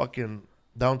the fucking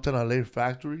downtown LA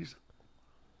factories,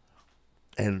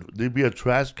 and there'd be a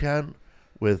trash can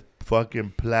with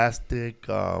fucking plastic,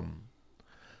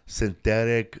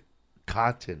 synthetic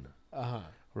cotton,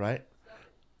 right?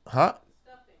 Huh?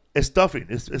 It's stuffing.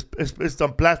 It's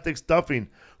some plastic stuffing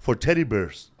for teddy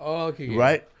bears, Oh, okay.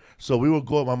 right? So we would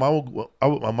go. My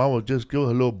mom would just give us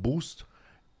a little boost.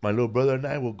 My little brother and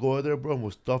I would go there, bro, and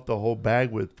we'll stuff the whole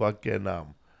bag with fucking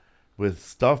with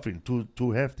stuffing,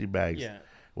 two hefty bags. Yeah.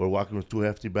 We're walking with 2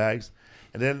 hefty bags,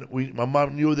 and then my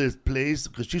mom knew this place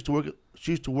because she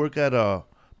used to work at a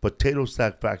potato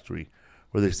sack factory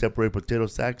where they separate potato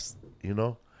sacks, you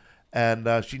know, and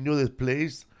she knew this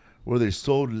place where they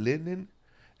sold linen,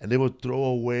 and they would throw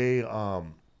away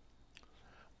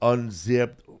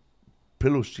unzipped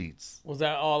pillow sheets. Was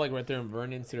that all like right there in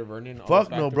Vernon, Cedar Vernon? all Fuck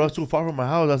those no, bro. It's factories? too far from my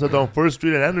house. That's on 1st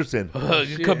Street and Anderson.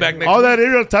 You come back next All week. that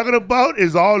area I'm talking about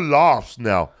is all lofts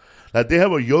now. Like, they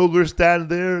have a yogurt stand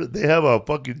there. They have a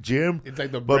fucking gym. It's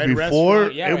like the But bread before,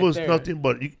 restaurant. Yeah, it right was there. nothing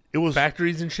but... It was...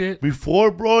 Factories and shit. Before,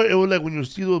 bro, it was like when you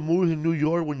see those movies in New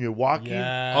York when you're walking.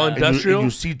 Yeah. On And you- industrial? and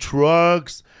you see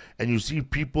trucks. And you see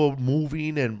people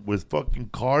moving and with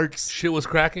fucking carts. Shit was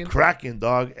cracking. Cracking,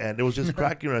 dog. And it was just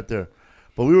cracking right there.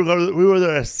 But we were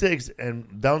there at 6,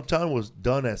 and downtown was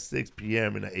done at 6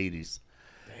 p.m. in the 80s.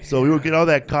 So we would get all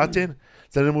that cotton.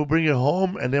 So then we'll bring it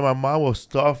home, and then my mom will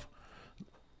stuff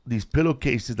these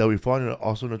pillowcases that we found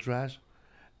also in the trash,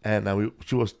 and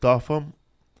she will stuff them,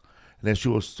 and then she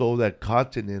will sew that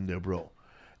cotton in there, bro.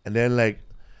 And then like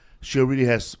she already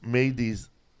has made these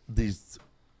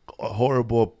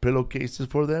horrible pillowcases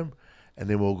for them, and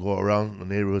then we'll go around the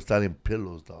neighborhood selling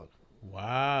pillows, dog.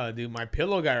 Wow, dude, my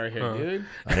pillow guy right here, dude.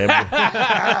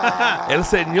 El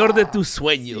señor de tus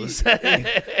sueños.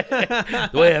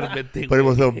 Duérmete. But it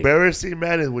was embarrassing,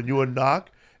 man, is when you would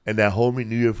knock and that homie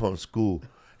knew you from school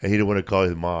and he didn't want to call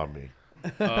his mom, man.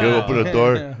 You open the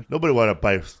door, nobody want to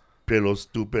buy pillows,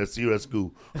 stupid. See you at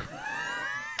school.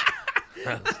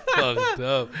 That's fucked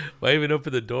up. Why even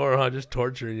open the door, huh? Just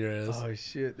torturing your ass. Oh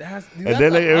shit, that's and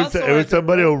then like every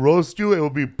somebody will roast you, it will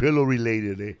be pillow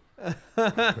related,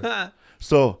 eh?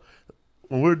 So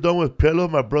when we were done with pillow,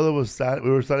 my brother we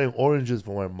were selling oranges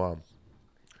for my mom.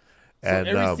 So and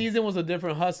every season was a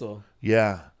different hustle.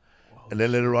 Yeah. And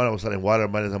then later on I was selling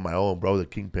watermelons on my own, bro, the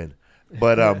kingpin.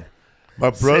 But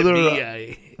my brother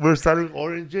we were selling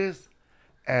oranges,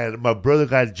 and my brother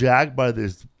got jacked by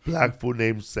this black fool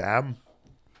named Sam.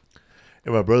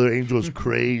 And my brother Angel was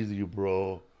crazy,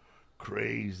 bro.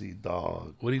 Crazy,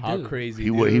 dog. What did he do? How crazy,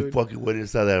 He fucking went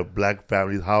inside that black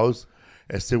family's house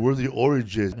and said, "Where's the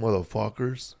oranges,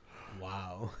 motherfuckers?"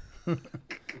 Wow.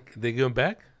 They give him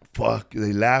back? Fuck,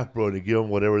 they laughed, bro. They give them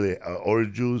whatever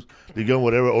orange juice. They give them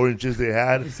whatever oranges they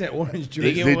had. He said orange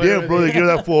juice. They did, bro. They give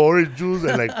that for orange juice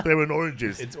and like 7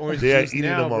 oranges. It's orange they juice had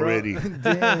eaten now, them bro. already.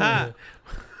 Damn.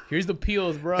 Here's the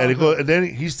peels, bro. And then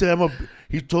he said,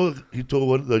 he told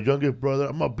the youngest brother,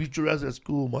 "I'm gonna beat your ass at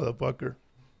school, motherfucker."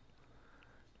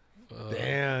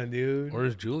 Damn, dude.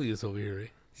 Where's Julius over here? Eh?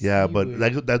 Yeah, but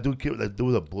that dude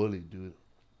was a bully, dude.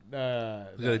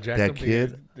 That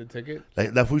kid, the ticket.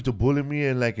 like that fool used to bully me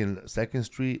in 2nd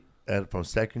Street from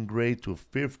 2nd grade to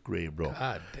 5th grade, bro.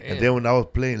 God damn. And then when I was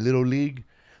playing Little League,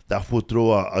 that fool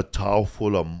threw a towel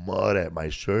full of mud at my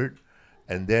shirt,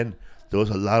 and then there was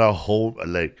a lot of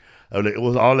it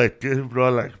was all like this, bro.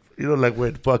 Like like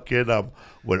when fucking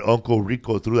when Uncle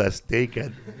Rico threw that steak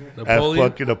at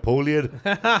fucking Napoleon.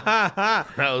 That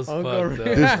was fucked up.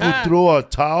 This fool threw a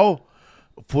towel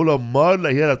full of mud.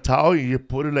 Like he had a towel, and he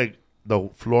put it like the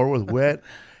floor was wet,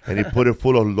 and he put it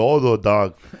full of lodo,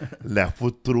 dog. And that fool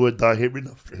threw it, dog, hit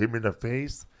him in the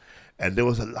face. And there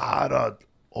was a lot of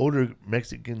older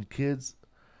Mexican kids.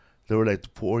 They were like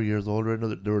 4 years older.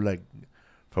 They were like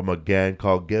from a gang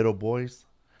called Ghetto Boys.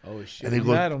 Oh shit! And they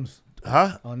On Adams.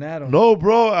 Huh? On Adams. No,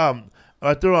 bro.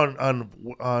 Right there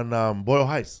on Boyle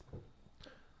Heights.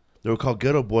 They were called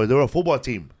Ghetto Boys. They were a football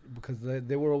team. Because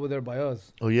they were over there by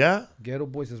us. Oh yeah. Ghetto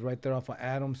Boys is right there off of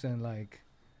Adams and like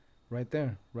right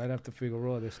there, right after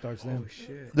Figueroa. That starts them. Oh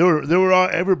shit! They were all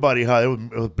everybody, huh?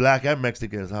 It was black and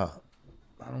Mexicans, huh?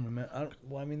 I don't remember.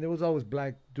 Well, I mean, there was always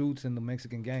black dudes in the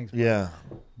Mexican gangs. Yeah.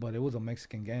 But it was a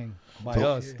Mexican gang by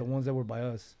us. The ones that were by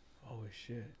us. Oh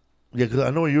shit! Yeah, because I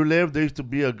know where you live, there used to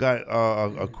be a guy,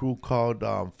 a crew called,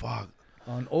 On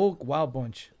Oak, Wild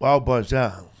Bunch. Wild Bunch,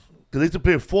 yeah. Because they used to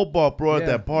play football, bro, at Yeah.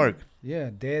 that park.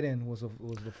 Yeah, Dead End was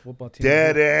the football team.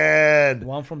 Dead End.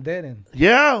 Well, I'm from Dead End.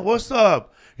 Yeah, what's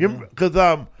up? Because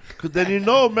then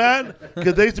man,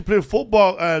 because they used to play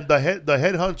football, and the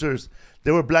headhunters,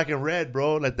 they were black and red,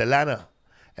 bro, like the Lana.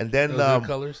 And then Those are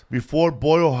colors? before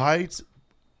Boyle Heights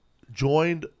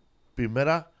joined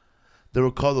Primera, they were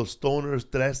called the Stoners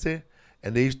 13,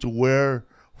 and they used to wear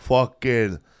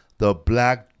fucking the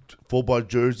black football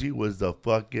jersey was the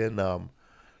fucking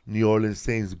New Orleans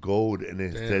Saints gold, and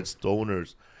it said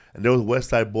Stoners. And there was West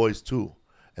Side Boys too,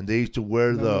 and they used to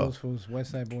wear Those fools,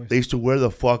 West Side Boys. they used to wear the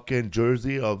fucking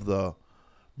jersey of the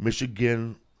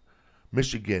Michigan.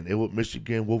 It was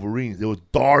Michigan Wolverines. It was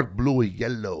dark blue and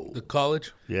yellow. The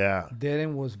college? Yeah, Dead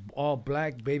End was all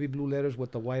black, baby blue letters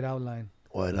with the white outline.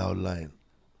 white outline.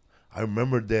 I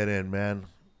remember Dead End, man.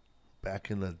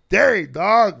 Back in the day,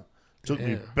 dog. Took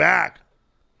me back.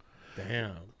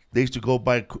 Damn. They used to go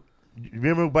buy. You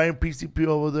remember buying PCP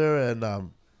over there and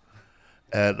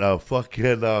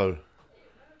fucking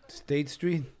State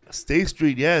Street. State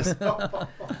Street? Yes,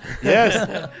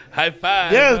 yes, High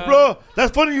five. yes, bro.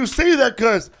 That's funny you say that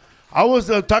because I was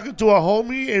talking to a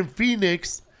homie in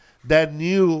Phoenix that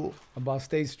knew. About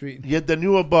State Street. Yeah, that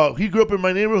knew about. He grew up in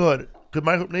my neighborhood because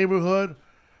my neighborhood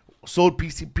sold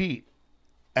PCP,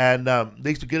 and they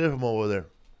used to get it from over there,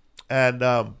 and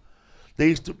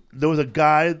there was a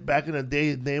guy back in the day.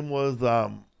 His name was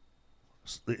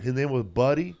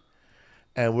Buddy,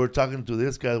 and we are talking to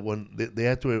this guy when they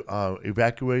had to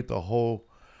evacuate the whole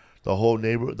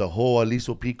neighbor, the whole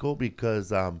Aliso Pico,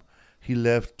 because he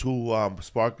left 2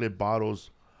 sparklet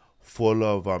bottles full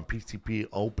of PCP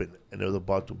open, and it was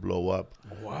about to blow up.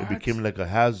 What? It became like a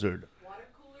hazard. Water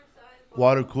cooler size.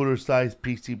 Water cooler size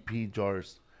PCP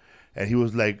jars, and he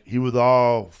was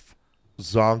all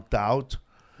zonked out,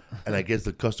 and I guess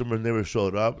the customer never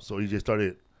showed up, so he just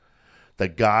started. The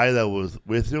guy that was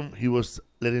with him, he was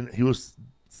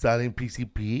selling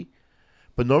PCP,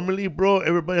 but normally, bro,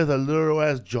 everybody has a little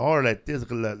ass jar like this,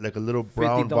 like a little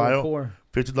brown vial, pour.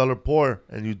 $50 pour,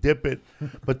 and you dip it.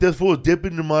 But this fool was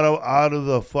dipping them out of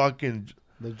the fucking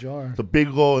The jar. the big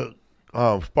old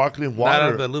sparkling water. Not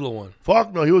out of the little one.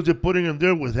 Fuck no, he was just putting them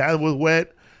there with hands was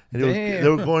wet, and they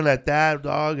were going like that,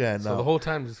 dog. And So the whole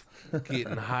time just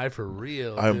getting high for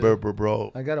real. I dude. remember,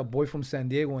 bro. I got a boy from San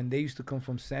Diego, and they used to come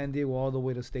from San Diego all the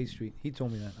way to State Street. He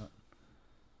told me that.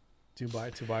 To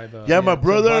buy the Yeah, my To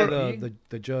brother, buy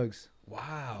the jugs.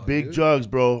 wow big dude. jugs,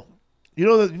 bro. You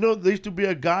know, there used to be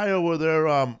a guy over there.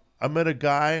 I met a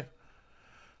guy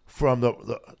from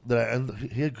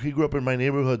he grew up in my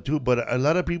neighborhood too. But a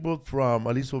lot of people from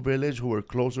Aliso Village who were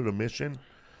closer to Mission,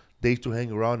 they used to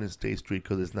hang around in State Street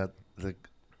because it's not it's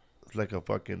like a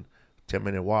fucking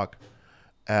 10-minute walk.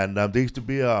 And there used to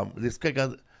be there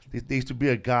used to be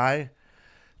a guy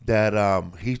that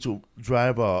he used to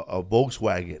drive a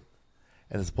Volkswagen,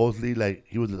 and supposedly like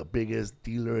he was the biggest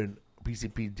dealer in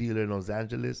PCP dealer in Los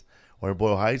Angeles or in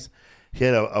Boyle Heights. He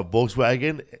had a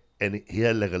Volkswagen, and he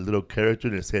had like a little character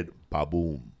that said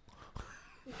 "Baboom."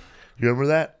 You remember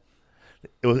that?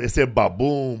 It said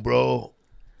 "Baboom," bro.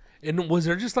 And was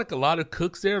there just like a lot of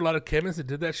cooks there, a lot of chemists that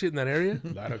did that shit in that area?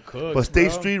 A lot of cooks. But State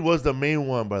bro. Street was the main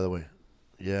one, by the way.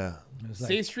 Yeah,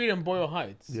 State Street and Boyle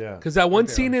Heights. yeah, Because that one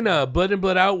scene in Blood and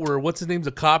Blood Out where what's his name's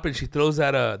a cop and she throws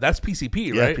that that's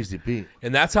PCP, yeah. right? PCP.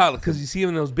 And that's how, because you see them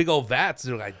in those big old vats,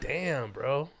 they're like, damn,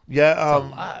 bro. Yeah, That's a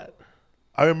lot.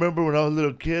 I remember when I was a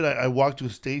little kid, I walked to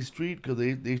State Street because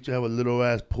they used to have a little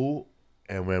ass pool.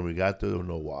 And when we got there was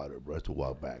no water, bro. I had to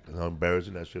walk back. And how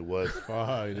embarrassing that shit was.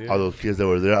 Fuck, dude. All those kids that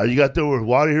were there. You got there with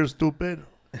water here, stupid?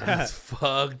 That's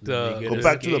fucked up. Go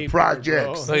back to the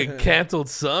projects. It's like canceled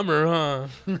summer, huh?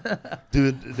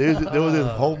 Dude, there was this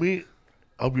homie.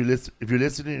 I hope if you're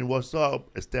listening, what's up,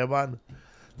 Esteban?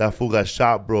 That fool got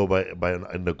shot, bro, by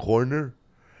in the corner.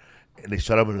 And they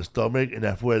shot him in the stomach. And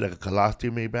that fool had like a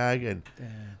colostomy bag. And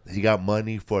he got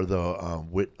money for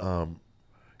the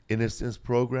innocence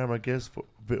program, I guess, for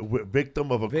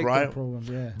victim of a crime. Program,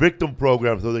 yeah. Victim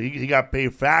program. So he got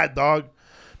paid fat, dog.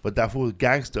 But that fool was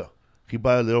gangster. He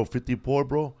bought a little 54,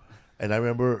 bro. And I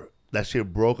remember that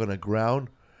shit broke on the ground.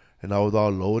 And I was all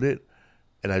loaded.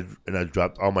 And I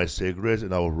dropped all my cigarettes.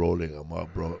 And I was rolling them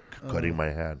up, bro. Cutting my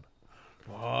hand.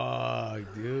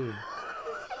 Fuck, dude.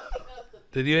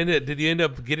 Did you end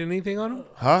up getting anything on them?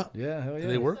 Huh? Yeah, hell yeah. Did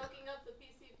they work? Soaking up the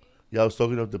PCP. Yeah, I was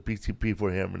soaking up the PCP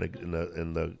for him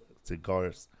in the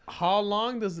cigars. How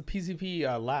long does the PCP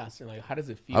last? And like, how does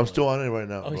it feel? I'm still on it right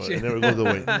now. Oh, Bro. shit. It never goes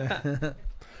away.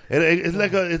 It's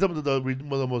like it's one of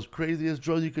the most craziest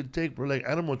drugs you could take, bro. Like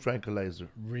animal tranquilizer.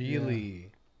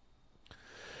 Really?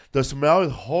 The smell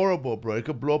is horrible, bro. It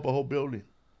could blow up a whole building.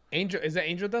 Angel, is that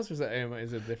angel dust or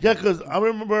is it different? Yeah, because I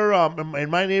remember in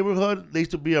my neighborhood, there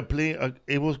used to be a plane.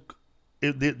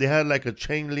 They had like a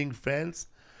chain link fence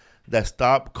that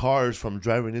stopped cars from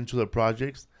driving into the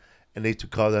projects, and they used to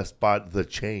call that spot the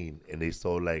chain. And they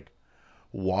sold like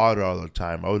water all the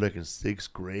time. I was like in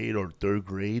 6th grade or 3rd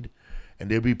grade,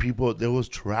 and there'd be people. There was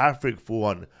traffic full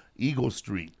on Eagle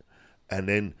Street, and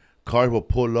then cars would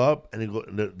pull up, and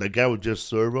the guy would just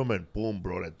serve them, and boom,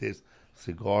 bro, like this.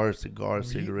 Cigar,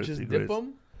 cigarettes, Just cigarettes.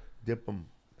 dip them?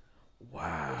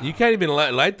 Wow. You can't even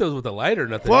light those with a lighter or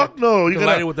nothing. Fuck no. You can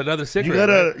light it with another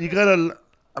cigarette. You gotta.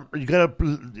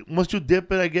 Once you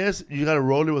dip it, I guess you gotta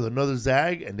roll it with another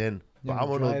zag, and then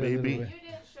vámonos, baby. You did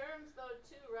Sherms though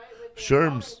too, right? With the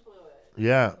Sherms. embalming fluid.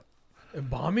 Yeah,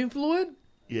 Embalming fluid?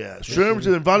 yeah. Sherms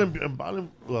and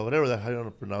volume. Well, whatever that. How you want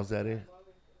to pronounce that?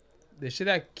 The shit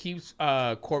that keeps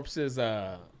corpses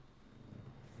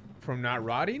from not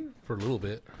rotting, for a little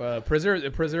bit. it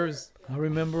preserves. I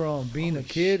remember being a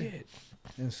kid Shit.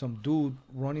 and some dude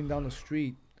running down the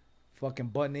street, fucking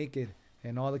butt naked,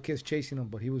 and all the kids chasing him,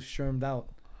 but he was shermed out,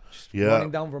 just Yeah. running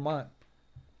down Vermont,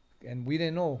 and we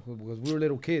didn't know because we were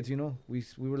little kids, you know. We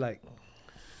were like,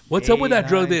 What's up with that 8,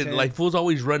 drug 9, that 10. like fools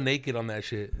always run naked on that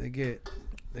shit? they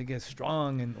get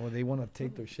strong or they want to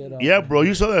take their shit out. Yeah, bro.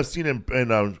 You saw that scene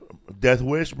in Death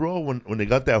Wish, bro, when they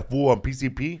got that fool on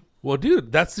PCP. Well,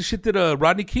 dude, that's the shit that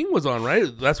Rodney King was on, right?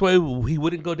 That's why he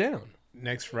wouldn't go down.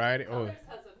 Next Friday. Oh, Colors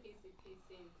has a PCP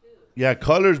scene too. Yeah,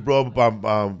 Colors,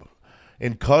 bro.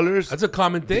 In Colors, That's a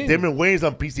common thing. Damon Wayne's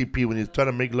on PCP when he's trying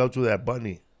to make love to that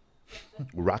bunny.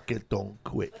 Rocket don't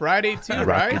quit. Friday too, Rocket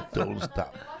right? don't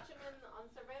stop. They watch him on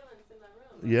surveillance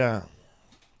Yeah.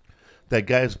 That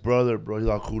guy's brother, bro, he's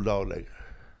all cooled out. Like,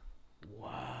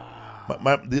 wow.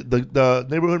 The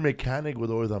neighborhood mechanic was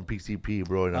always on PCP,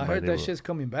 bro. I heard that shit's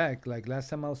coming back. Like, last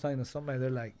time I was talking to somebody, they're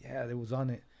like, yeah, they was on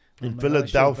it. In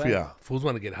Philadelphia. Fools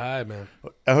want to get high, man.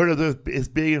 I heard it's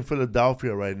big in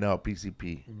Philadelphia right now,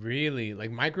 PCP. Really? Like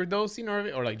microdosing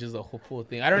or like just the whole full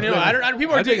thing? I don't know. I don't.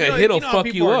 People are I think a hit will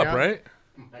fuck you up, right?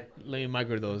 Let me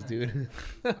microdose, dude.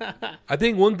 I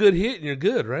think one good hit and you're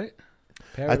good, right?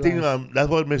 Paralyzed. I think that's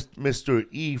what Mr.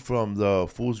 E from the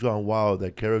Fools Gone Wild,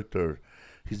 that character,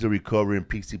 he's a recovering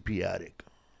PCP addict.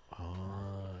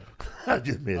 Oh. I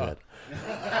just made that.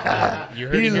 You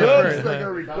heard it here first. Like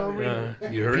a recovering.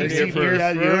 You heard it here first.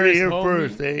 Yeah, you heard it here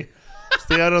first, eh?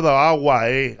 Stay out of the agua,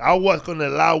 eh? Aguas con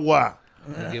el agua.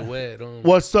 Get wet.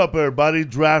 What's up, everybody?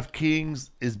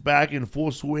 DraftKings is back in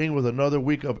full swing with another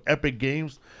week of epic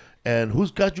games. And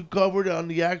who's got you covered on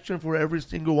the action for every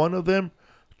single one of them?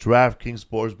 DraftKings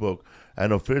Sportsbook,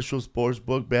 an official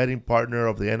sportsbook betting partner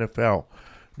of the NFL.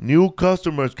 New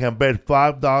customers can bet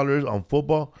 $5 on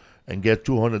football and get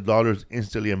 $200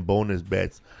 instantly in bonus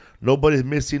bets. Nobody's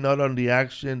missing out on the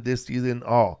action this season.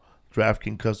 All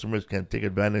DraftKings customers can take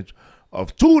advantage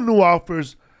of 2 new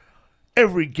offers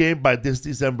every game by this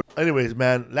December. Anyways,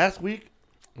 man, last week,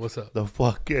 what's up? The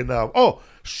fucking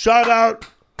shout out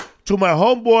to my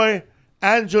homeboy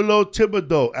Angelo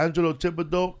Thibodeau. Angelo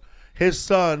Thibodeau, his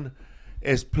son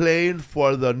is playing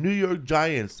for the New York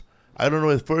Giants. I don't know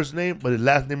his first name, but his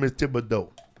last name is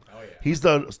Thibodeau. He's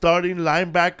the starting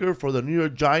linebacker for the New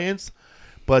York Giants,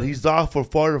 but he's off for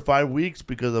 4 to 5 weeks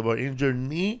because of an injured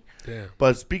knee. Damn.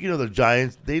 But speaking of the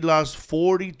Giants, they lost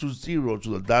 40-0 to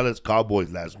the Dallas Cowboys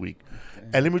last week.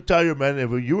 Damn. And let me tell you, man, if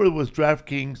you were with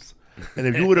DraftKings, and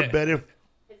if you would have bet it.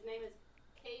 His name is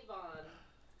Kayvon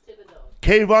Thibodeau.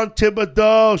 Kayvon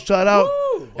Thibodeau, shout out.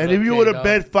 Woo! And if you would have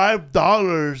bet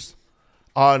 $5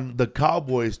 on the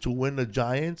Cowboys to win the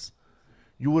Giants,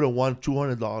 you would have won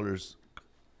 $200.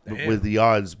 Damn. With the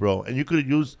odds, bro. And you could have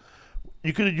used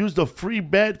the free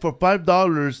bet for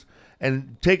 $5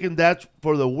 and taken that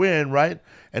for the win, right?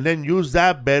 And then use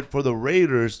that bet for the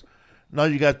Raiders. Now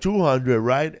you got 200,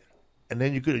 right? And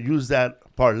then you could have used that,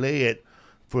 parlay it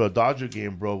for a Dodger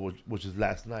game, bro, which is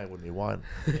last night when they won.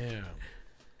 Yeah.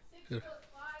 6'5",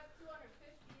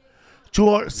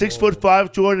 258.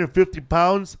 6'5", 250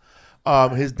 pounds.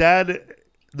 His dad,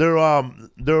 they're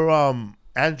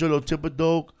Angelo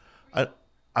Thibodeau.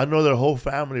 I know their whole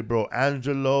family, bro.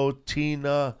 Angelo,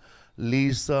 Tina,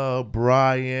 Lisa,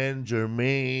 Brian,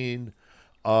 Jermaine.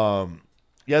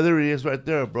 Yeah, there he is right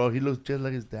there, bro. He looks just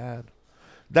like his dad.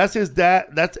 That's his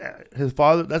dad. That's his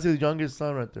father. That's his youngest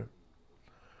son right there.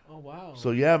 Oh, wow.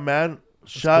 So, yeah, man.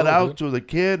 Shout out to the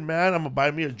kid, man. I'm going to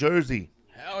buy me a jersey.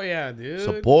 Hell yeah, dude.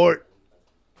 Support.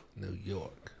 New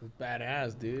York.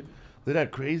 Badass, dude. Isn't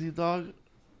that crazy, dog?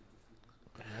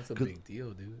 Man, that's a big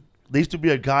deal, dude. There used to be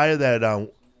a guy that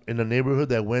in the neighborhood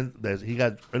that he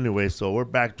got anyway. So we're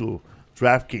back to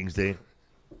DraftKings Day.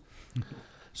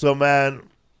 So man,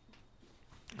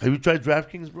 have you tried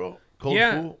DraftKings, bro? Cold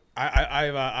fool?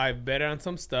 I've bet on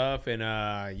some stuff and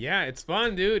yeah, it's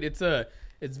fun, dude.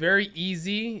 It's very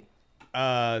easy,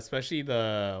 especially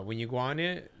when you go on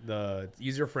it. It's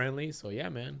user friendly. So yeah,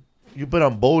 man. You bet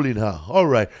on bowling, huh? All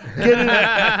right, get in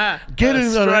on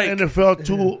the NFL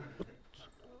 2.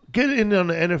 Get in on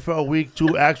the NFL Week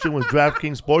 2 action with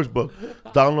DraftKings Sportsbook.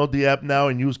 Download the app now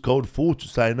and use code FOOL to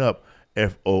sign up.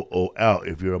 FOOL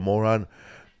if you're a moron.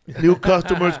 New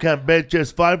customers can bet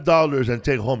just $5 and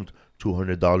take home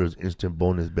 $200 instant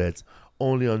bonus bets.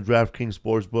 Only on DraftKings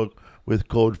Sportsbook with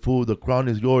code FOOL. The crown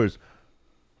is yours.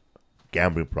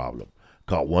 Gambling problem.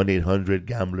 Call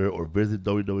 1-800-GAMBLER or visit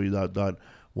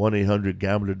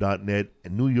www.1800gambler.net.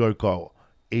 In New York, call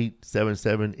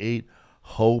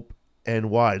 8778-HOPE.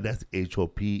 NY, that's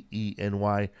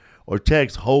HOPENY, or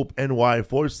text HOPE NY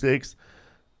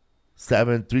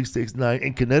 467-369.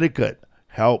 In Connecticut,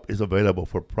 help is available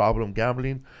for problem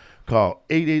gambling. Call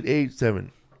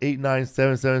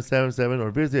 888-789-7777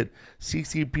 or visit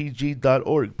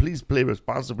ccpg.org. Please play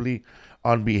responsibly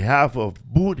on behalf of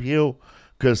Boot Hill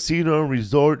Casino and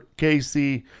Resort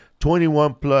KC.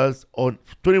 21 plus or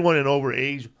 21 and over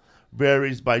age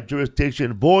varies by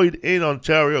jurisdiction. Void in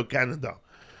Ontario, Canada.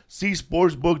 See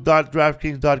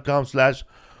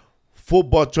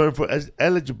sportsbook.draftkings.com/football term for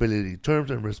eligibility,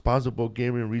 terms, and responsible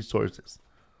gaming resources.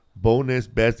 Bonus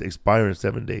bets expire in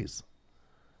 7 days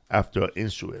after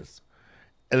issuance.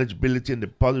 Eligibility and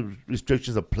deposit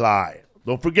restrictions apply.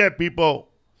 Don't forget, people.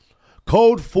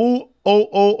 Code FOOL,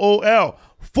 OOOL.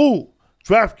 FOOL.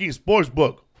 DraftKings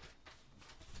Sportsbook.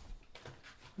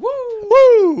 Woo!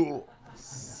 Woo!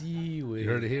 See, you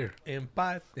heard it here.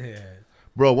 Empate.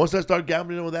 Bro, once I start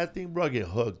gambling with that thing, bro, I get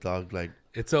hooked, dog. Like,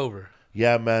 It's over.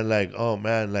 yeah, man. Like, oh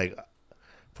man, like,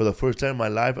 for the first time in my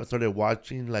life, I started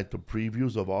watching like the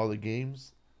previews of all the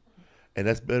games, and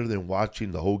that's better than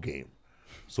watching the whole game.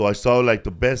 So I saw like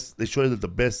the best. They showed the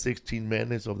best 16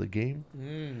 minutes of the game,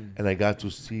 and I got to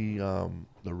see the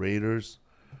Raiders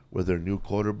with their new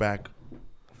quarterback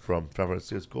from San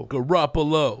Francisco.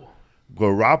 Garoppolo.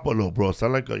 Garoppolo, bro.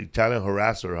 Sound like an Italian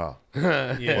harasser,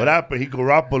 huh? Yeah. What happened? He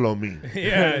Garoppolo me.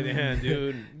 Yeah,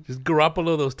 dude. Just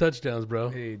Garoppolo those touchdowns, bro.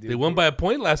 Hey, dude. They won by a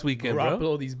point last weekend, bro.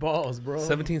 Garoppolo these balls, bro.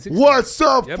 17-16. What's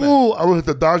up, Yeah, fool? I was at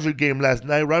the Dodger game last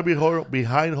night, right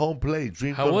behind home plate.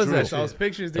 Dream How come was true. that I saw those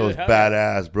pictures, It dude. was Hell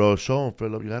badass, bro. Show him,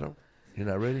 Philip. You got him? You're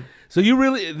not ready? So you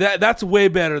really that's way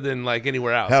better than like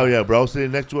anywhere else. Hell yeah, bro. I was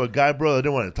sitting next to a guy, bro. I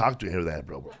didn't want to talk to him that,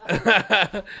 bro.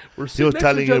 We're He sitting was next to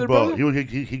telling each you, other, bro. brother.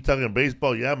 He talking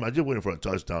baseball. Yeah, man. I just waiting for a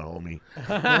touchdown, homie.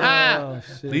 Oh,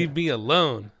 shit. Leave me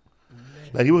alone.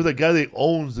 Like, he was the guy that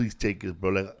owns these tickets, bro.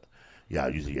 Like, yeah, I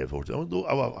usually get for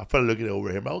I felt looking over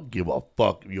him. I don't give a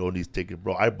fuck if you own these tickets,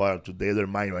 bro. I bought them today. They're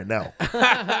mine right now.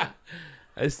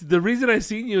 The reason I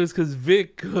seen you is because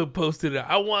Vic posted it.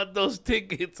 I want those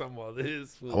tickets. I'm all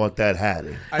this. I want that hat.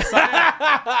 I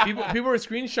saw it. People were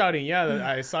screenshotting. Yeah,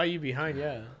 I saw you behind.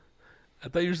 Yeah. I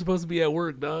thought you were supposed to be at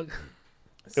work, dog.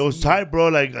 It was tight, bro.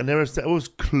 Like, I never said it was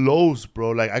close,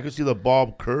 bro. Like, I could see the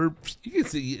ball curve. You can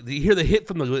see, you hear the hit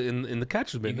from the in the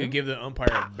catcher's You mitt. could give the umpire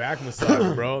a back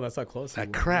massage, bro. That's how close. That he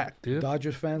was. crack, dude.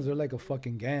 Dodgers fans, they're like a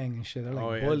fucking gang and shit. They're like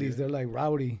Oh, yeah, bullies. dude. They're like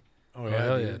rowdy. Oh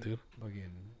Hell yeah, dude.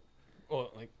 Fucking. Oh,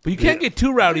 like. But you can't get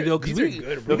too rowdy though, because These we,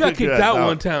 are good, we bro. got They'll kick kicked your out ass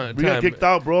one time. We got kicked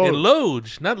out, bro. In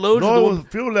Loge, not Loge. No, the it one- was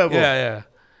field level. yeah.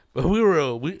 But we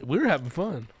were having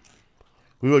fun.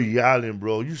 We were yelling,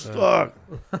 bro. You suck.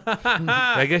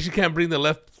 I guess you can't bring the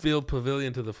left field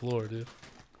pavilion to the floor, dude.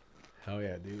 Hell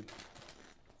yeah, dude.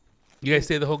 You guys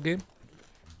stay the whole game?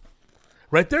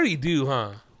 Right there, you do,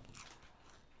 huh?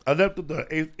 I left at the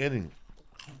 8th inning.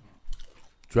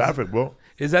 Traffic, bro.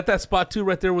 Is that spot too,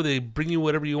 right there, where they bring you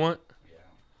whatever you want?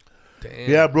 Damn.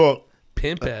 Yeah, bro.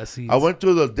 Pimp ass seats. I went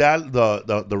to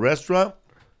the restaurant.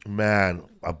 Man,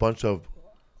 a bunch of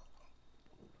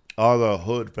all the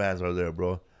hood fans are there,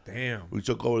 bro. Damn. We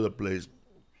took over the place.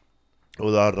 It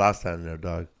was all Raza in there,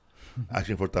 dog.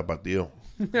 Asking for tapatio.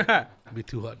 Be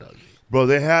too hot, dog. Bro,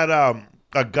 they had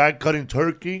a guy cutting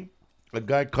turkey, a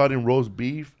guy cutting roast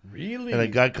beef, Really? and a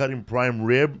guy cutting prime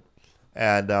rib.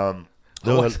 And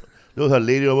there was a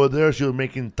lady over there. She was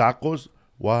making tacos.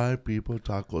 White people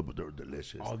tacos, but they were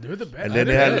delicious. Oh, they're the best. And then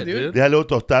They're they had good, dude. they had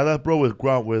little tostadas, bro,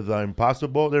 with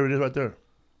Impossible. There it is, right there.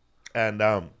 And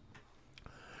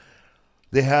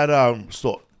they had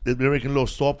they're making little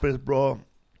sopes, bro.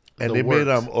 And The they made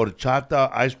works. horchata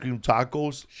ice cream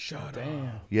tacos. Shut Damn.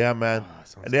 up. Yeah, man.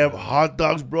 sounds And they have good. hot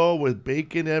dogs, bro, with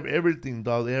bacon. They have everything,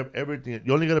 dog. They have everything.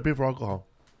 You only gotta pay for alcohol.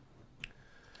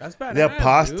 That's bad. They have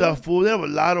pasta, food. They have a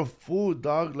lot of food,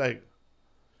 dog. Like,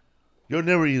 you'll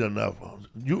never eat enough.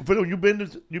 You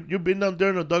been down there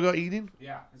in the dugout eating?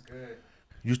 Yeah, it's good.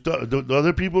 You the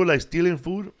other people like stealing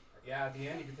food? Yeah, at the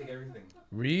end you can take everything.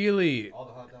 Really? All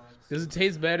the hot dogs. Does it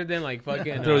taste better than like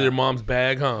fucking? Throw your mom's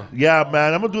bag, huh? Yeah,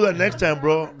 man. I'm gonna do that next time,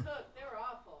 bro. Cooked.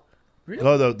 They were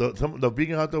awful. No, the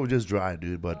vegan hot dog was just dry,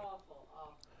 dude. But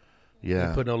Awful.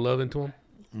 yeah, Put no love into them.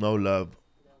 no love.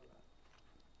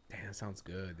 Damn, that sounds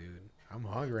good, dude. I'm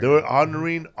hungry. They were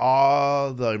honoring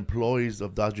all the employees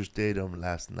of Dodger Stadium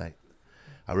last night.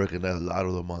 I recognize a lot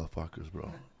of the motherfuckers,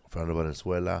 bro. From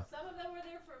Venezuela. Some of them were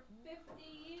there for 50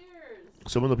 years.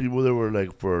 Some of the people that were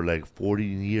like for like 40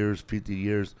 years, 50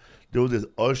 years. There was this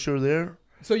usher there.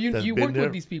 So you that's been worked there.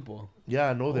 with these people? Yeah,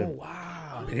 I know them. Oh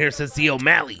wow. Been here since the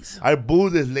O'Malley's. I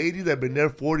booed this lady that been there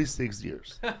 46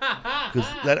 years. Because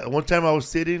one time I was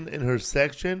sitting in her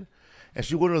section, and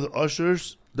she one of the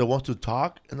ushers that wants to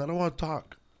talk, and I don't want to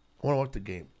talk. I want to watch the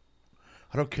game.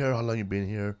 I don't care how long you've been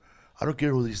here. I don't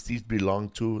care who these seats belong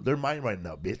to. They're mine right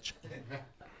now, bitch.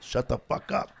 Shut the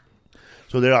fuck up.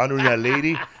 So they're honoring that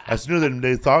lady. As soon as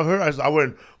they saw her, I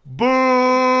went,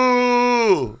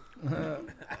 boo!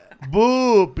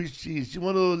 Boo! Bitch. She's one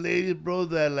of those ladies, bro,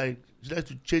 that like, she likes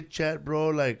to chit-chat, bro.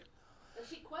 Like, But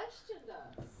she questioned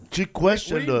us. she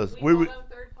questioned us. We We bought them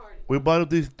third party. we bought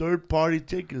these third-party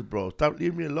tickets, bro. Stop,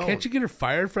 leave me alone. Can't you get her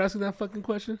fired for asking that fucking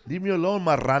question? Leave me alone,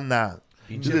 marrana.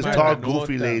 Pinche She's this madre tall, nota.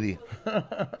 goofy lady.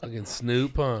 Fucking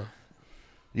Snoop, huh?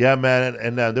 Yeah, man.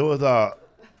 And there was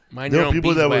Mind there your were own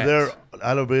people that were beeswax. there,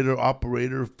 elevator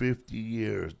operator, 50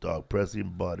 years, dog, pressing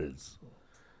buttons.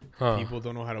 Huh. People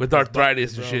don't know how to With press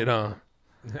arthritis and buttons, shit, bro.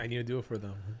 huh? I need to do it for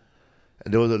them.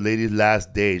 And there was a lady's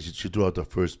last day. She threw out the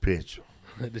first pitch.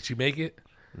 Did she make it?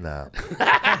 Nah.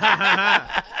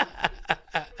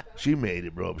 She made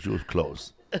it, bro. But she was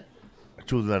close.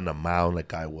 She was on the mound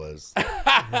like I was.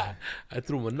 I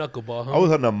threw him a knuckleball. Huh? I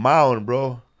was on the mound,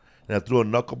 bro, and I threw a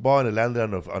knuckleball and it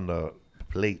landed on the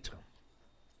plate.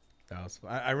 That was.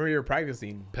 I remember you were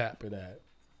practicing Pat for that.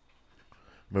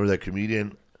 Remember that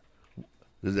comedian?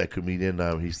 This is that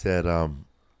comedian. He said,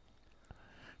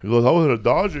 he goes, I was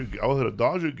at a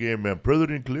Dodger game, man.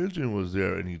 President Clinton was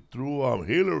there, and he threw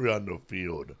Hillary on the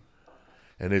field,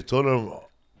 and they told him,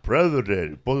 President, you're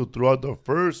supposed to throw out the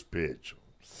first pitch.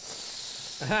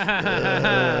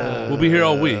 We'll be here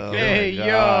all week. Hey,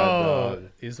 God,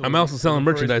 yo. I'm also selling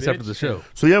merchandise after the show.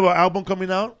 So you have an album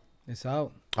coming out? It's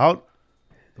out. Out?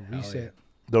 The reset.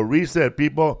 The Reset,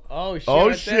 people. Oh shit! Oh,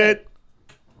 right shit. there.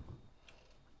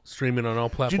 Streaming on all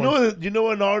Do platforms. you know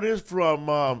an artist from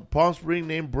Palm Springs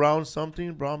named Brown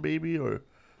something? Brown Baby or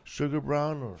Sugar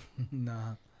Brown? Or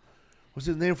Nah. what's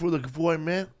his name for the fool I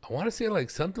met? I want to say like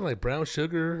something like brown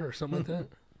sugar or something like that.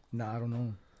 Nah, I don't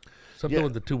know. Something Yeah.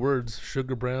 with the two words,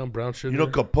 sugar brown, brown sugar. You know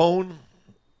Capone?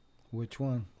 Which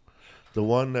one? The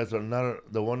one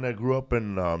the one that grew up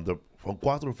in from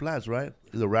Cuatro Flats, right?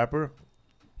 He's a rapper.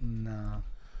 Nah.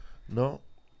 No.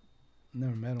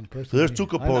 Never met him So personally. there's two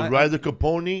Capones, right? The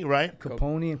Capone, right?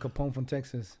 Capone and Capone from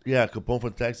Texas. Yeah, Capone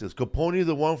from Texas. Capone,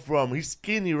 the one from he's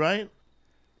skinny, right?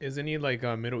 Isn't he like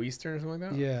Middle Eastern or something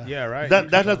like that? Yeah. Yeah, right.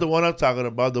 That's not the one I'm talking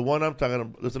about. The one I'm talking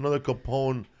about, there's another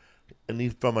Capone, and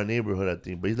he's from my neighborhood, I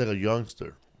think, but he's like a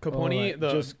youngster. Capone,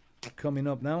 the just coming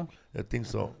up now. I think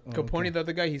so. Oh, Capone, okay. the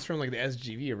other guy, he's from like the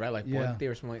SGV, right? Like Yeah. Puente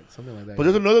or something like that. But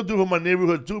there's another dude from my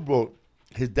neighborhood too, bro.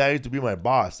 His dad used to be my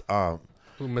boss.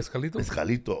 Ooh, Mezcalito?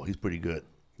 Mezcalito. He's pretty good.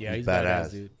 yeah, he's badass,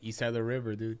 dude. East side of the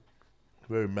river, dude.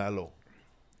 Very mellow.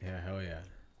 Yeah, hell yeah.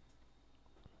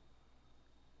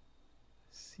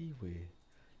 Seaweed.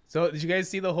 So did you guys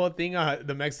see the whole thing?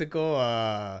 The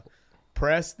Mexico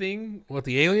press thing. What,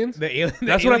 the aliens? The alien.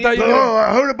 That's what I thought you Oh,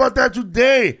 I heard about that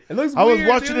today. It looks I was weird,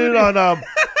 watching dude. it on.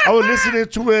 I was listening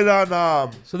to it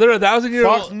on So they're 1,000 years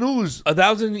Fox old. News.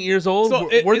 1,000 years old? So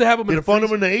Where'd they have them in They the found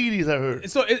freezer? them in the 80s, I heard.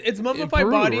 So it's mummified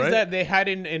Peru, bodies right? that they had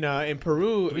in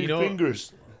Peru. Three you know,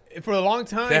 fingers. for a long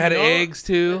time. They had you know? eggs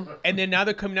too. And then now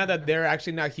they're coming out that they're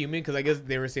actually not human because I guess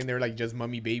they were saying they were like just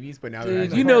mummy babies, but now they're Dude,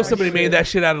 actually you know somebody made that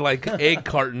shit out of like egg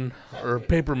carton or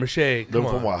paper mache. They're Come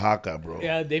from on. Oaxaca, bro.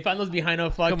 Yeah, they found those behind a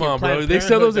fucking. Come on, bro. Planned They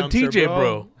sell those at Parenthood TJ, dumpster,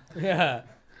 bro. Yeah.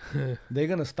 They're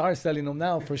gonna start selling them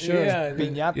now for sure. Yeah,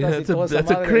 Piñatas Yeah, y that's a- toda esa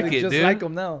that's a madre, cricket, they just dude. like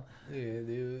them now. Yeah,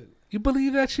 dude. You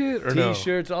believe that shit or no?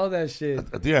 T-shirts, all that shit.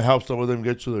 I think I helped some of them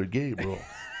get to their gate, bro.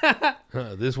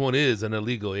 This one is an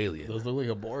illegal alien. Those look like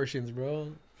abortions,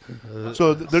 bro.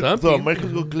 So Something.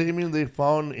 Mexico claiming they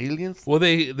found aliens? Well,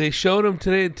 they showed them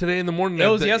today in the morning. It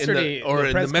was in the- yesterday, or the in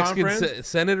the press Mexican conference.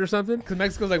 Senate or something. Because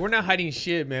Mexico's like, we're not hiding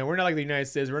shit, man. We're not like the United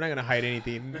States. We're not gonna hide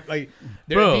anything. Like,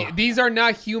 Bro. these are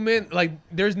not human. Like,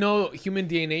 there's no human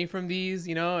DNA from these,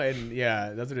 you know. And yeah,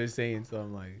 that's what they're saying. So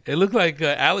I'm like, It looked like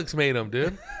Alex made them,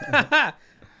 dude.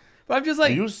 but I'm just Are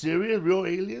like, you serious? Real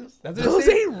aliens? that's what Those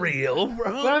they're saying. ain't real, But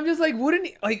bro. I'm just like,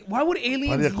 why would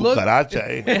aliens Parece look? cucaracha,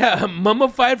 eh? Yeah,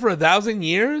 mummified for 1,000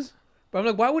 years. But I'm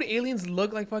like, why would aliens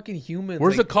look like fucking humans?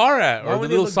 Where's like, the car at, why or the would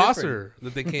they little look saucer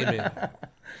that they came in?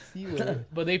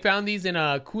 But they found these in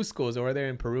Cusco's over there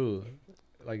in Peru,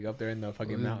 like up there in the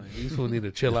fucking mountains. These fools need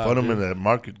to chill out. Found them dude. in the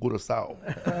market Curacao.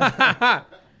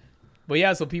 But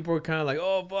yeah, so people were kind of like,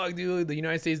 "Oh fuck, dude, the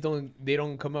United States don't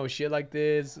come out with shit like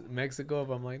this." Mexico,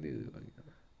 but I'm like, dude, like,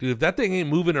 Dude, if that thing ain't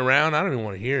moving around, I don't even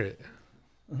want to hear it.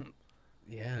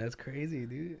 yeah, that's crazy,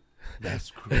 dude. That's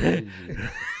crazy.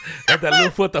 Got that little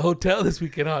foot at the hotel this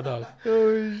weekend, hot dog.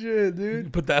 Oh shit,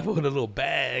 dude. Put that foot in a little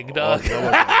bag, dog.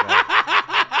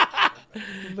 Oh,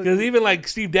 Because even like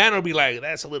Steve Danner will be like,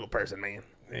 "That's a little person, man."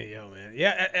 Hey, yo, man.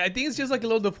 Yeah, I think it's just like a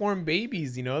little deformed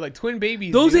babies, you know, like twin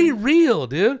babies. Those dude. ain't real,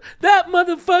 dude. That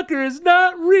motherfucker is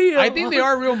not real. I think they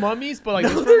are real mummies, but like,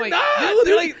 No, it's they're from, like, not. they're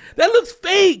Dude, like, that looks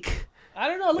fake. I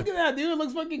don't know. Look at that, dude. It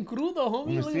looks fucking crudo, homie.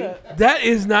 me Look see. at that. That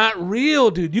is not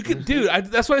real, dude. You can, dude.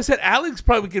 That's why I said Alex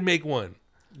probably can make one,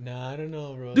 Nah, I don't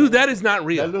know, bro. dude. That is not that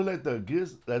real. look like the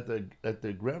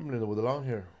gremlin with the long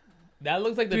hair. That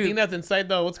looks like the Dude. thing that's inside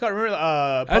the what's it called?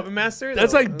 Remember Puppet Master?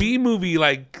 That's The- like B movie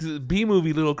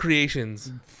little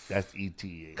creations. That's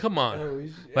E.T. Come on, Oh,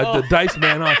 shit. like Oh, the Dice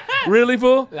Man on. Really,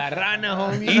 fool? La Rana,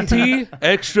 homie. E.T.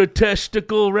 extra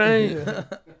testicle, right?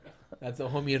 That's a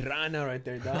homie Rana right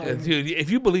there, dog. Dude, if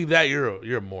you believe that,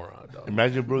 you're a moron, dog.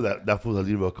 Imagine, bro, that fool's a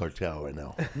leader of a cartel right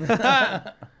now.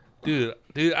 Dude,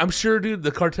 I'm sure, dude,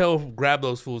 the cartel would grab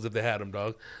those fools if they had them,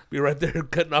 dog. Be right there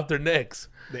cutting off their necks.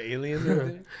 The aliens right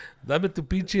there. Dame tu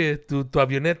pinche, tu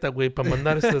avioneta, güey, para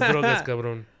mandar estas drogas,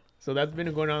 cabrón. So that's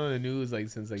been going on in the news like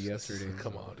since like yesterday.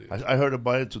 Come on, dude. I heard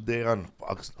about it today on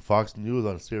Fox News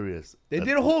on Sirius. They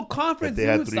did a whole conference, they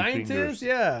had dude. 3 Scientists, fingers.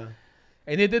 yeah.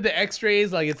 And they did the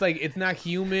X-rays. Like it's not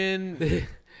human.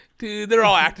 Dude, they're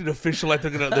all acting official like they're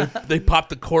gonna. They popped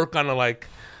the cork on a like,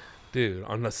 dude,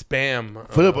 on a spam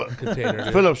container.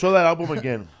 Dude. Philip, show that album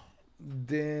again.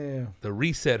 Damn. The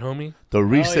Reset, homie. The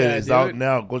Reset yeah, is dude. out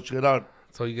now. Go check it out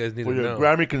That's all you guys need for to your know.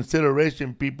 Grammy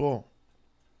consideration, people.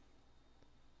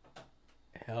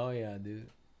 Hell yeah, dude.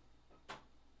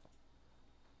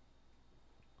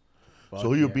 So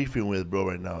who you beefing with, bro,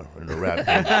 right now in the rap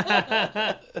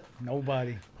game?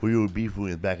 Nobody. Who you were beefing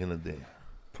with back in the day?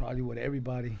 Probably with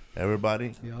everybody.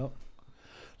 Everybody? Yup.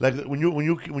 Like when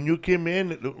you came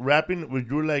in rapping, would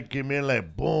you like came in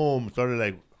like boom, started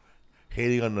like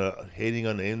hating on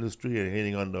the industry and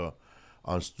hating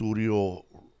on studio?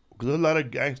 Because there's a lot of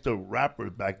gangster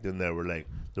rappers back then that were like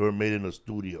they were made in a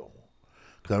studio.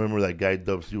 Because I remember that guy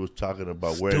Dubs, he was talking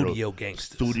about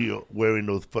wearing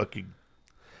those fucking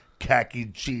khaki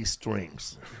G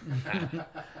strings.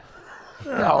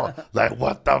 No, like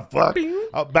what the fuck?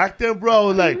 Back then, bro,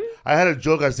 like I had a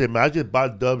joke. I said, man, I just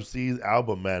bought Dub C's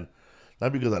album, man.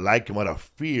 Not because I like him out of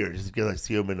fear, just because I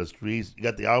see him in the streets. You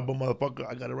got the album, motherfucker?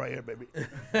 I got it right here, baby.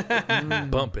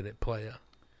 Bumping it, playa.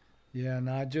 Yeah,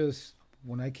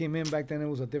 when I came in back then, it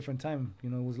was a different time. You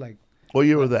know, it was like What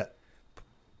year was that?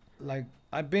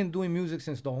 I've been doing music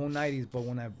since the whole 90s, but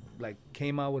when I like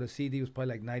came out with a CD, it was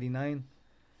probably like 99.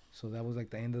 So that was like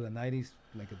the end of the 90s,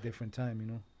 like a different time, you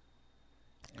know.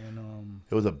 And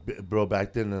It was bro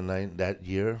back then in that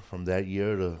year, from that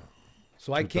year to.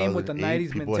 So I came with the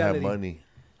 90s people mentality. had money.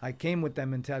 I came with that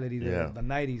mentality there, Yeah. the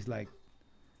 90s, like,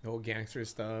 The whole gangster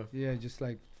stuff. yeah, just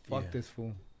like, fuck Yeah. this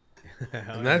fool.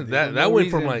 And that no went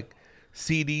from reason. like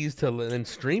CDs to then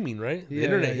streaming, right? The Yeah,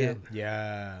 internet yeah, hit.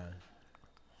 Yeah.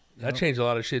 That changed a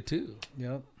lot of shit too.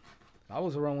 Yep. I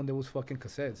was around when there was fucking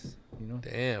cassettes, you know?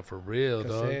 Damn, for real,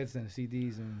 dog. Cassettes and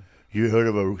CDs and... You heard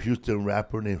of a Houston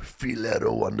rapper named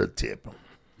Filetto on the tip?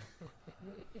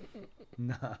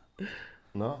 Nah.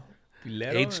 No.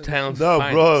 H-Town's No,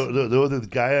 finest. bro. There was this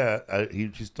guy.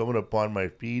 He stumbled upon my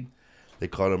feed. They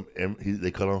call him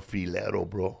Filetto,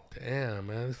 bro. Damn,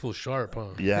 man, this fool's sharp, huh?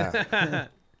 Yeah.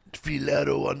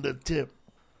 Filetto on the tip.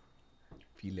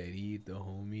 Filerito,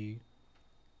 homie.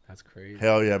 That's crazy.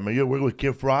 Hell yeah, man. You working with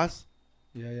Kid Frost?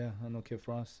 Yeah, I know Kid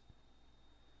Frost.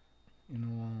 You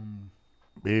know,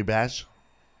 Baby Bash?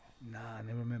 nah, I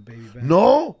never met Baby Bash.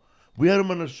 No? We had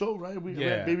him on the show, right? We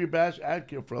Yeah. had Baby Bash and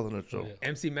Kid Frost on the show. Yeah.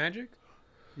 MC Magic?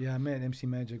 Yeah, I met MC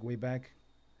Magic way back.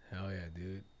 Hell yeah,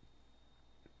 dude.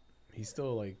 He's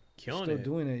still like killing Still it.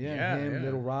 doing it, yeah. Him,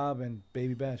 Little Rob, and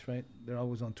Baby Bash, right? They're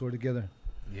always on tour together.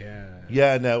 Yeah.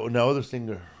 Yeah, now other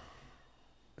singer.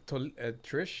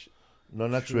 Trish? No,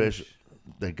 not Trish.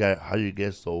 The guy, How You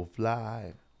Get So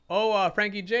Fly. Oh,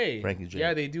 Frankie J. Frankie J.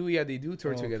 Yeah, they do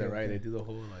tour together, okay, right? okay. They do the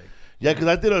whole like. Yeah, because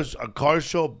I did a car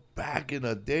show back in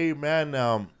the day, man.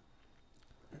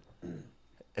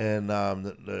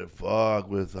 The fuck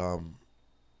with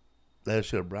that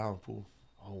shit Brown, fool.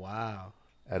 Oh wow.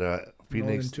 At a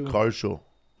Phoenix two. car show.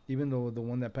 Even though the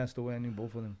one that passed away, I knew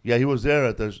both of them. Yeah, he was there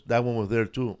at that one was there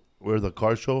too. Where the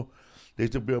car show, they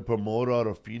used to be a promoter out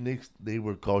of Phoenix. They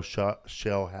were called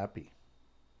Shell Happy,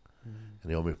 and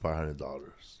they owe me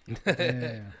 $500.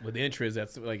 Yeah. With the interest,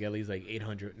 that's like at least like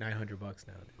 $800, $900 now.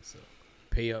 Dude, so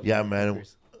pay up. Yeah, for man.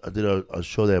 interest. I did a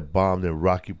show that bombed in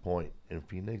Rocky Point in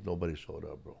Phoenix. Nobody showed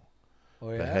up, bro. Oh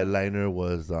The yeah. headliner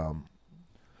was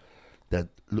that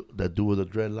dude with the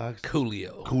dreadlocks,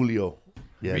 Coolio.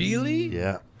 Yeah. Really?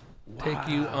 Yeah. Take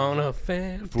you on a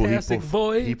Fool, fantastic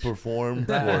voyage. He performed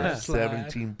for Slide.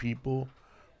 17 people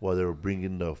while they were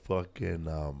bringing the fucking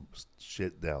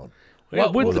shit down.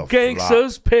 Well, was with the a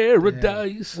gangsters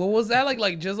paradise. Well, was that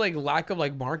like just like lack of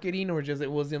like marketing, or just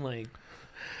it wasn't like?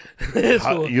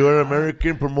 You're an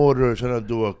American promoter trying to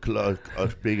do a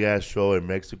big ass show in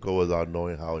Mexico without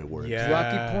knowing how it works. Yeah.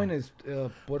 Rocky Point is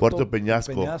Puerto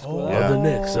Peñasco. Oh, Yeah. The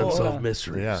next oh, unsolved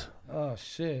mysteries. Yeah. oh,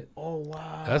 shit. Oh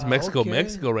wow. That's Mexico, Okay.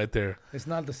 Mexico right there. It's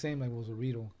not the same like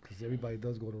Rosarito, because everybody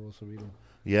does go to Rosarito.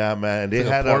 Yeah, man. They It's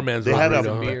like had a poor man's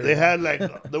Rosarito. they had like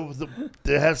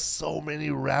they had so many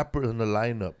rappers in the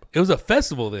lineup. It was a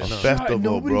festival then. A huh? festival,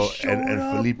 nobody bro. showed And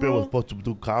up, Felipe bro. was supposed to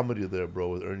do comedy there, bro,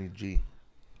 with Ernie G.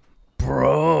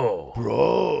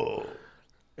 Bro.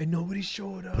 And nobody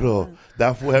showed up. Bro,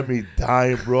 that fool had me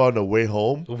dying, bro, on the way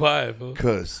home. Why, fool?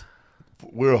 Because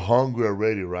we were hungry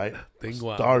already, right? Think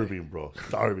why. Starving, bro.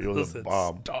 Starving. It was a Listen,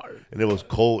 bomb. starving. And it was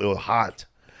cold. It was hot.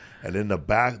 And in the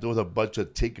back, there was a bunch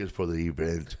of tickets for the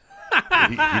event.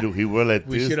 he went like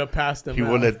We this. should have passed him. He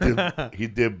went like this. He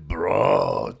did,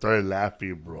 bro. Started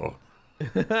laughing, bro.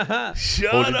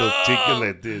 Shut Holding those up. chicken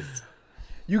like this.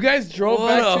 You guys drove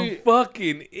back What to. a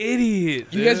fucking idiot.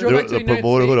 You guys dude. drove back to The the United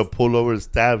promoter would States? have pulled over and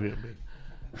stabbed him.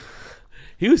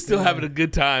 He was still having a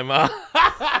good time, huh?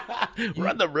 We're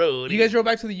on the road. You guys drove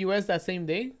back to the U.S. that same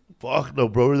day? Fuck no,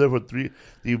 bro. We were there for 3.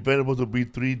 The event was supposed to be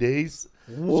 3 days.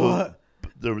 What?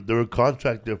 So they were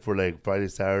contracted for like Friday,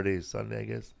 Saturday, Sunday, I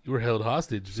guess. You were held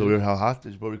hostage. So we were held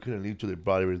hostage, but we couldn't leave till they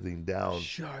brought everything down.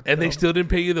 And they still didn't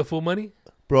pay you the full money?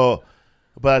 Bro,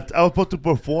 but I was supposed to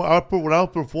perform. When I was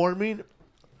performing,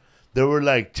 they were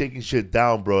like taking shit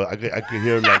down, bro. I could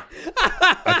hear like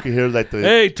the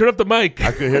Hey, turn up the mic.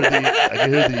 I could hear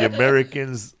the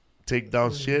Americans take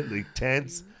down shit, like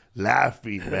tense,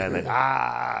 laughing, man,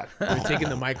 like We're taking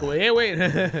the mic away. Hey, wait.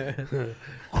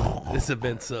 This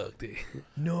event sucked, eh?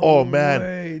 No. Oh man,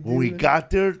 way, when we dude. got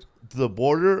there to the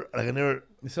border, like I never,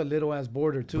 It's a little ass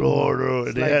border too. bro,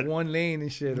 It's they like had one lane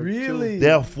and shit. or Really? two. they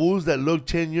have fools that look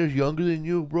 10 years younger than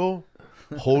you, bro,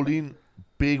 holding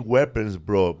big weapons,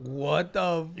 bro. What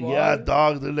the fuck? Yeah,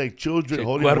 dog, they're like children Che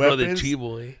holding cuerno de weapons,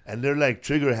 chivo, eh? and they're like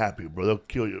trigger happy, bro. They'll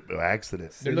kill you by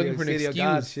accident. They're looking for an City of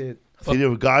God excuse. shit. City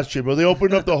of God shit, bro. They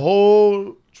opened up the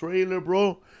whole trailer,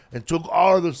 bro, and took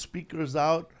all the speakers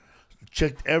out,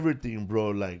 checked everything, bro.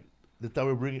 Like they thought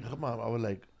we were bringing. Come on, I was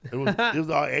like, it was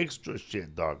all extra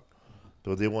shit, dog.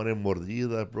 So they wanted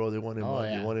mordida, bro. They wanted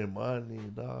money. yeah. They wanted money,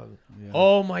 dog.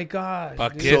 Oh my gosh. ¿Pa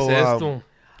dude. qué So, es esto?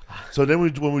 So then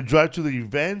when we drive to the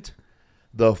event,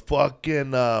 the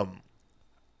fucking the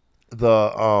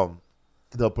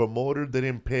promoter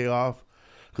didn't pay off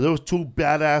because there was 2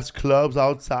 badass clubs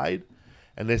outside,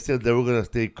 and they said they were gonna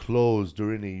stay closed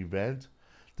during the event.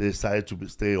 They decided to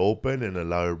stay open and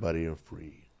allow everybody in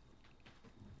free.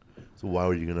 So why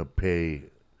were you gonna pay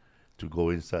to go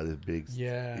inside this big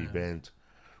Yeah. event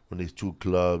when these 2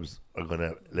 clubs are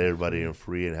gonna let everybody in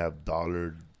free and have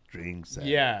dollar drinks? And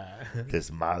Yeah.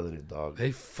 this madre, dog.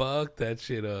 They fucked that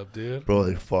shit up, dude. Bro,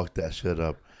 they fucked that shit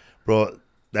up. Bro,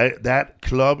 that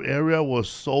club area was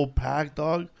so packed,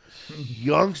 dog.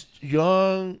 young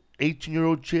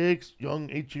 18-year-old chicks, young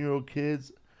 18-year-old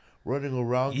kids running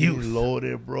around Youth. getting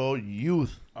loaded, bro.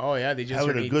 Youth. Oh yeah, they just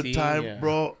Having turned a good 18, time, yeah.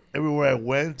 bro. Everywhere I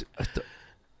went,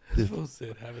 People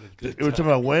said having a good every time.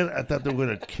 time I went, I thought they were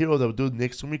going to kill the dude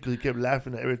next to me because he kept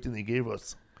laughing at everything they gave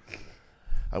us.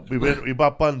 We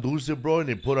bought pan dulce, bro, and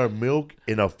they put our milk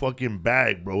in a fucking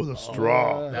bag, bro, with a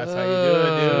straw. That's how you do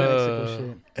it, dude. Mexico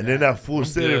shit. And then that fool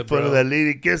said in good, front of bro. that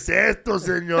lady, ¿qué es esto,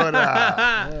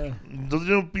 señora? No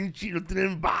tiene un pinche, no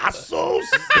tienen vasos.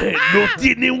 No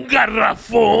tiene un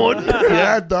garrafón.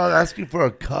 Yeah, dog, asking for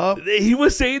a cup. He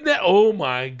was saying that? Oh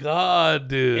my God,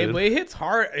 dude. Hey, but it hits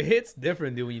hard. It hits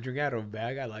different, dude. When you drink out of a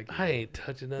bag, I like it. I ain't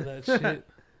touching none of that shit.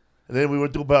 And then we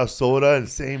went to about soda and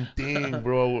same thing,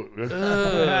 bro.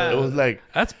 It was like,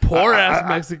 That's poor ass I-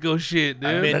 Mexico shit, dude.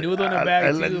 Menudo in a I-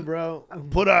 bag I- too, bro.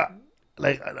 put a,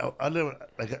 like, I don't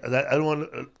want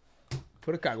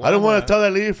Put a caguama. I don't want to tell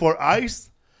that lady for ice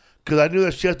because I knew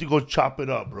that she had to go chop it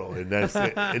up, bro. And that's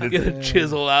it. And Get a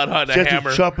chisel out on she a had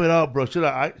hammer. to chop it up, bro. Should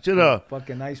have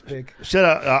Fucking ice pick.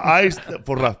 ice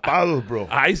for raspados, bro.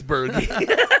 Iceberg.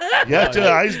 Yeah, should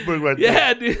have iceberg right there.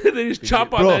 Yeah, dude. They just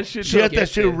chop on Bro, that shit. she had till- that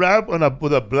shit wrapped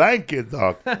with a blanket,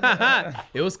 dog.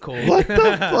 It was cold. What the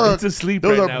fuck? It's asleep There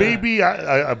was right a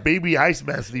now. a baby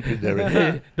Iceman sleeping there.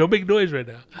 Right? Don't make noise right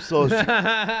now. So,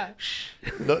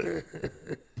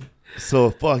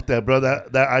 so fuck that, bro.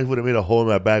 That ice would have made a hole in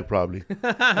my bag probably.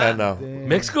 And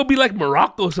Mexico be like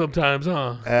Morocco sometimes,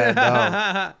 huh?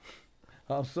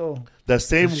 How so? the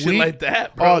same Shit week, like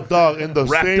that, bro. oh dog, in the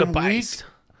Wrapped same up week, ice.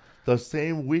 the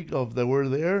same week of that we're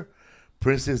there,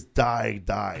 Princess Di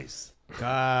dies.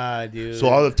 God, dude. So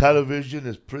all the television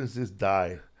is Princess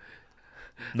Di.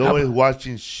 Nobody's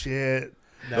watching shit.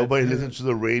 Nobody listens to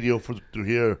the radio to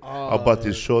hear about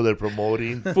this show they're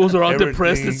promoting. Fools are all Everything-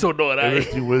 depressed in Sonora. eh?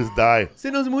 Everything was die. Se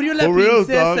nos murió la For real,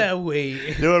 princesa, dog.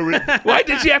 güey. They were, Why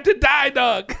did she have to die,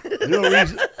 dog?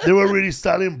 they were really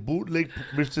selling bootleg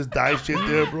Princess Di shit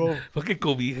there, bro. Fucking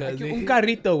cobijas. Un eh.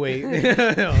 carrito, güey.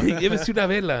 Llévese una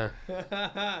vela.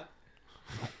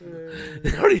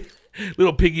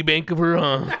 Little piggy bank of her,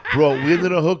 huh? Bro, we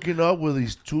ended up hooking up with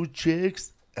these 2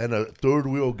 chicks and a third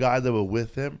wheel guy that were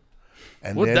with him.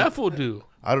 And What'd then, that fool do?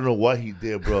 I don't know what he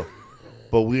did, bro.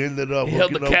 But we ended up He held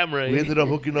hooking the up. camera, We eh? ended up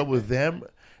hooking up with them,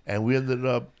 and we ended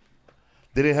up.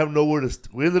 They didn't have nowhere to.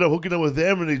 We ended up hooking up with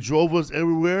them, and they drove us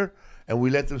everywhere, and we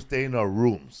let them stay in our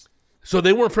rooms. So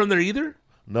they weren't from there either?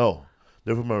 No,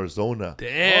 they're from Arizona.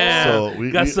 Damn. So we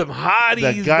Got we- some hotties,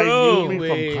 That guy bro. knew me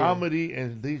Wait. from comedy,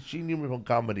 and she knew me from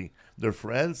comedy. They're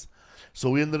friends. So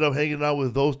we ended up hanging out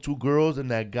with those two girls and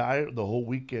that guy the whole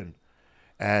weekend.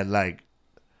 And like,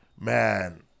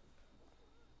 man,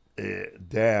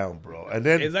 damn, bro. And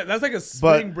then that's like a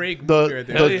spring break movie right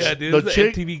there. Hell yeah, dude. The It's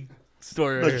chick, an MTV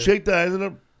story right the here. chick that ended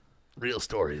up, Real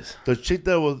stories. the chick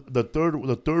that was the third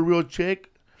real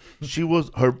chick, she was,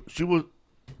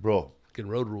 bro. Fucking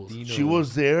road rules. She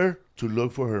was there to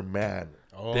look for her man.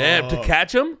 Oh. Damn, to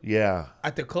catch him? Yeah.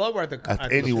 At the club or at the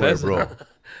Anywhere, bro.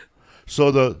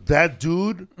 So that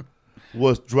dude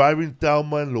was driving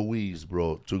Thelma and Louise,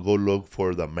 bro, to go look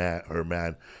for her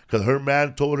man. Because her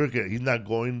man told her he's not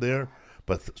going there,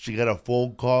 but she got a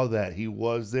phone call that he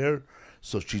was there.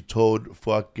 So she told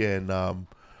fucking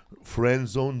friend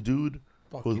zone dude,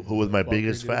 who was my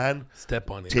biggest fan, Step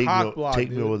on it. take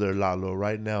me over there, Lalo,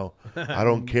 right now. I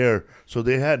don't care. So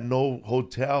they had no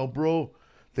hotel, bro.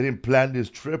 They didn't plan this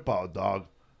trip out, dog.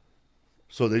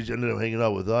 So they just ended up hanging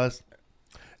out with us.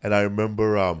 And I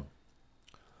remember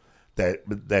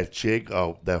that chick,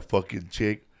 that fucking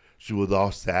chick, she was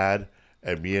all sad.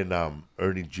 And me and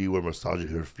Ernie G were massaging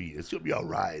her feet. It's going to be all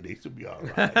right. It's going to be all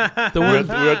right.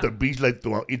 we're at the beach like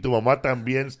Y tu mamá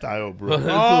también style, bro.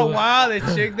 Oh, wow. The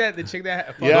chick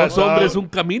that. Yeah, Dos hombres un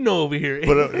camino over here.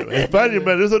 But it's funny,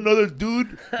 man. There's another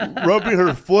dude rubbing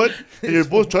her foot, and you're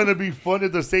both trying to be funny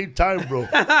at the same time, bro.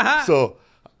 So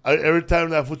every time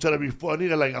that foot trying to be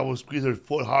funny, I would squeeze her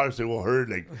foot hard so it won't hurt,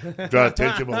 like draw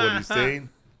attention about what he's saying.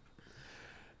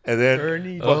 And then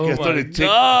Ernie, started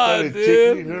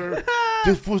tickling her.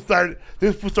 This fool started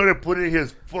putting her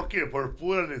foot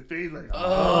on his face like,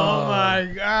 oh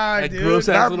my god, That dude. gross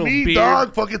ass not little me, beard.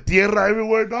 dog. Fucking tierra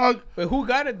everywhere, dog. But who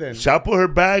got it then? So I put her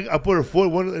bag. I put her foot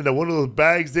in one of those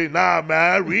bags. Say, nah,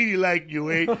 man, I really like you,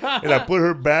 eh? And I put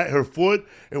her foot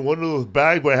in one of those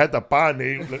bags where I had the pan,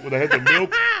 eh? Like when I had the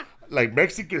milk, like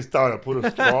Mexican style. I put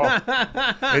a straw.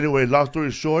 Anyway, long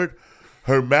story short,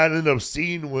 her man ended up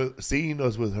seeing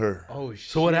us with her. Oh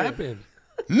shit. So what happened?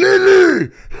 Lily,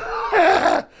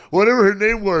 whatever her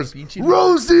name was,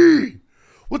 Rosie.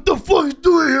 What the fuck you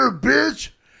doing here, bitch?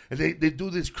 And they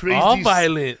do this crazy, All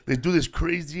violent. They do this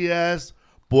crazy ass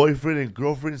boyfriend and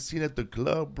girlfriend scene at the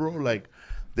club, bro. Like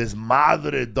this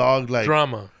madre dog, like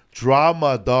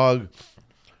Drama, dog.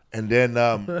 And then,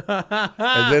 and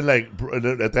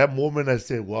then at that moment, I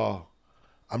said, "Wow,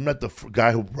 I'm not the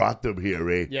guy who brought them here,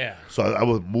 eh?" Yeah. So I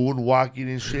was moonwalking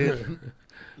and shit.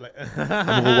 I'm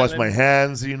gonna go wash my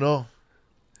hands, you know.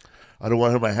 I don't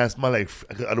want my hands smell like.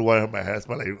 I don't want my hands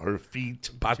smell like her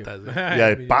feet. patas.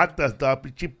 Yeah, patas, dog,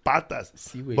 pinche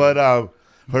patas. But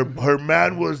her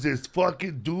man was this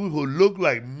fucking dude who looked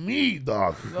like me,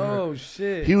 dog. Oh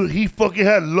shit. He fucking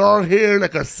had long hair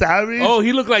like a savage. Oh,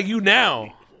 he looked like you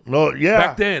now. No, yeah.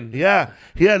 Back then. Yeah.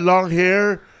 He had long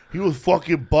hair. He was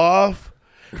fucking buff.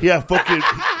 He had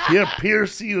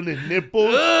piercing on his nipples.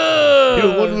 He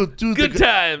was one of the dudes. Good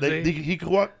times. He could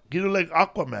walk, like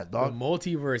Aquaman, The dog.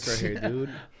 multiverse right here, dude.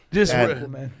 Just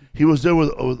And he was there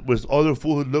with other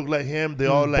fools who looked like him. They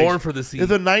all like born for the scene. It's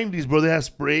the 90s, bro. They had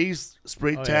spray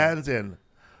tans and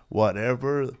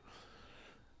whatever.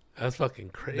 That's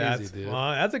fucking crazy, dude.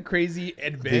 That's a crazy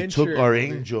adventure. They took our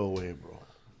angel away, bro.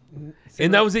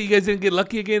 And that was it. You guys didn't get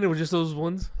lucky again. It was just those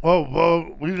ones. Oh,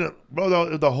 well, we didn't,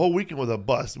 bro. The whole weekend was a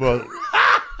bust, bro.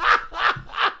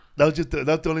 That's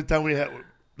the only time we had.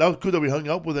 That was cool that we hung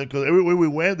out with them because everywhere we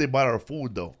went, they bought our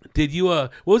food though. Did you?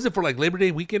 What was it for? Like Labor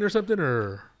Day weekend or something,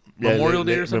 or Memorial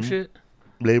Day or some shit?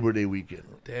 Labor Day weekend.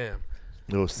 Damn.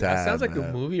 It was sad. That sounds like man.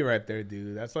 a movie right there,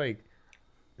 dude. That's like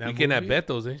Weekend at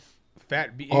Beto's, eh?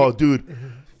 Fat B. Oh, dude.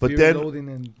 But Fear then, loading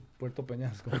in Puerto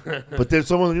Peñasco. but then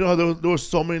someone, you know, there were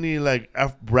so many like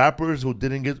rappers who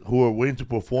were waiting to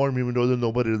perform, even though there's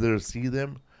nobody there to see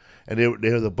them, and they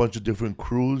had a bunch of different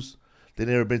crews. They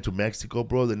never been to Mexico,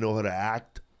 bro. They know how to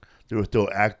act. They were still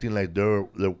acting like they're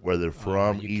where they're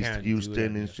from, East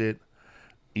Houston and shit,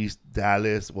 East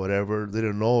Dallas, whatever. They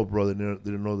didn't know, bro. They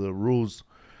didn't know the rules.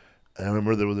 And I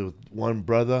remember there was one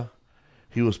brother.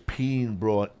 He was peeing,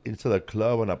 bro, into the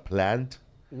club on a plant,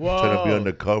 trying to be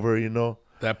undercover, you know.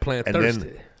 That plant And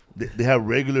thirsty. then they have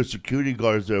regular security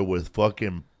guards there with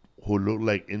fucking who look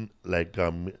like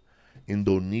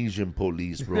Indonesian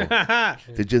police, bro.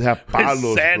 They just have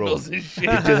palos, sandals bro. and shit.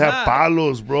 They just have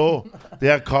palos, bro. They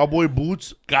have cowboy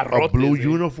boots, a Garrotes, blue eh?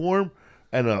 uniform,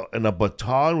 and a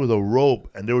baton with a rope,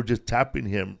 and they were just tapping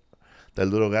him. That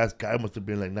little ass guy must have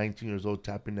been like 19 years old,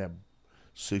 tapping that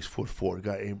 6'4"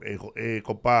 guy. Hey,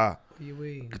 compa.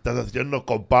 ¿Qué estás haciendo,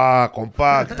 compa?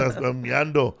 ¿Qué estás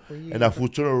meando? And that fool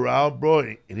turned around, bro,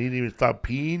 and he didn't even stop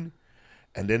peeing.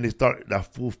 And then that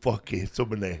fool fucking hits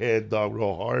him in the head, dog,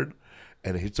 real hard.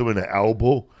 And it hits him in the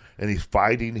elbow. and he's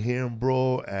fighting him,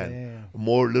 bro. And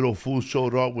more little fools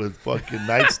showed up with fucking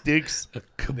nightsticks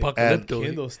and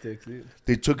candle sticks, dude.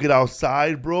 They took it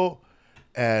outside, bro.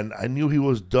 And I knew he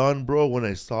was done, bro, when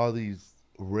I saw these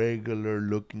regular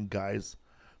looking guys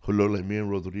who look like me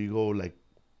and Rodrigo, like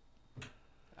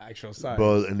actual size,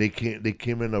 bro. And they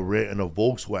came in a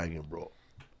Volkswagen, bro,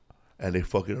 and they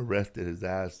fucking arrested his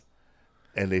ass.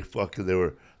 And they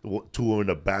were two in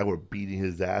the back were beating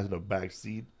his ass in the back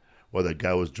seat while the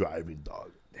guy was driving,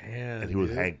 dog. Damn, and he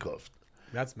was handcuffed.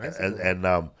 That's Mexico.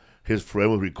 And his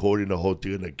friend was recording the whole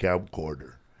thing in the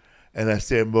camcorder. And I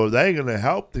said, bro, that ain't gonna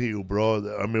help you,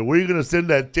 bro. I mean, where are you gonna send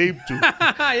that tape to?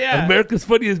 Yeah. America's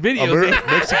funniest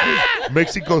videos.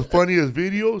 Mexico's funniest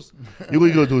videos. You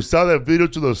gonna go sell that video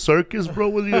to the circus, bro?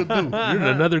 What are you gonna do? You're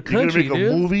in another country, You're gonna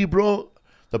make a movie, bro.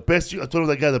 I told him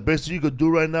that guy, the best thing you could do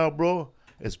right now, bro,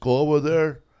 is go over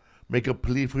there, make a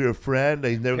plea for your friend that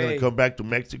he's never gonna come back to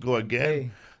Mexico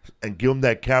again. And give him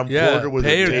that camcorder with the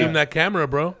tape. Give him that camera,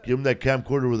 bro. Give him that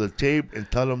camcorder with a tape and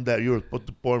tell him that you were supposed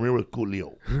to perform here with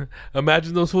Coolio.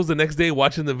 Imagine those fools the next day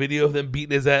watching the video of them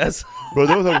beating his ass. Bro,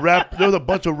 there was a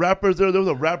bunch of rappers there. There was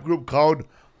a rap group called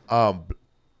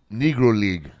Negro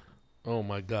League. Oh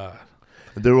my God.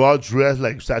 And they were all dressed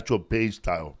like Satchel Paige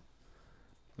style.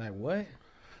 Like what?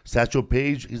 Satchel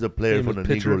Paige, he's a player from the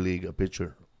pitcher. Negro League, a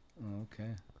pitcher. Oh,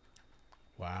 okay.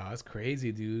 Wow, that's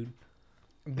crazy, dude.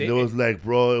 It was like,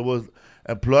 bro, it was,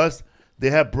 and plus they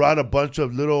had brought a bunch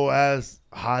of little ass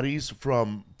hotties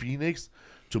from Phoenix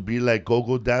to be like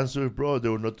go-go dancers, bro.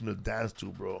 There was nothing to dance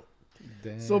to, bro.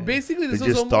 Damn. So basically, this They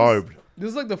was just starved. This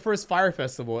is like the first fire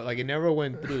festival. Like it never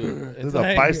went through. This is a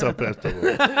Paisa festival.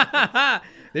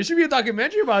 There should be a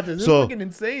documentary about this. This is fucking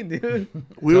insane, dude.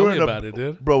 Tell me about it,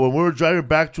 dude. Bro, when we were driving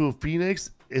back to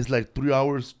Phoenix, it's like 3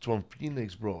 hours from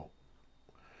Phoenix, bro.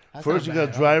 That's First, you not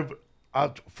gotta bad, drive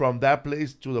out from that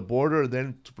place to the border,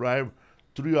 then drive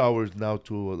 3 hours now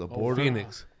to the border.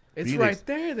 Phoenix. It's Phoenix. right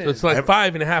there. Then So it's like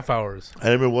 5.5 hours. I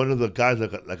remember one of the guys,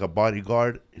 like a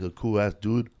bodyguard, he's a cool ass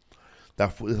dude.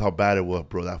 This is how bad it was,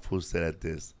 bro. That fool said at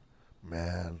this,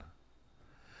 man,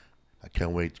 I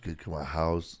can't wait to get to my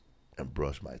house and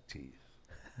brush my teeth.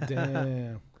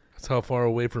 Damn. That's how far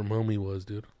away from home he was,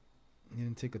 dude. You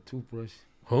didn't take a toothbrush.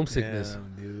 Homesickness.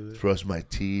 Damn, dude. Brush my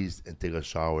teeth and take a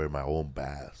shower in my own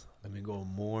bath. Let me go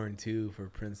mourn too for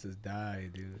Princess Di,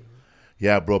 dude.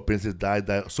 Yeah, bro, Princess died.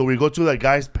 So we go to that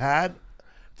guy's pad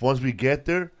once we get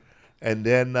there, and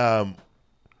then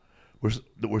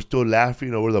we're still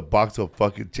laughing over the box of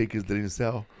fucking chickens they didn't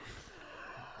sell.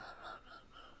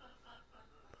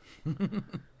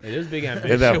 Hey, there's big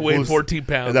ambition. And that Shit weighed fool's- 14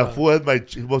 pounds. And that fool had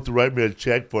he's supposed to write me a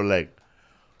check for like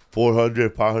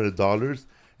 $400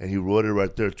 and he wrote it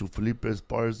right there to Felipe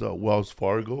Esparza, Wells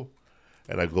Fargo.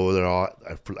 And I go there,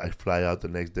 I fly out the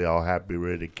next day all happy,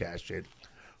 ready to cash it.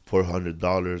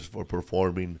 $400 for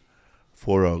performing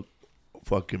for a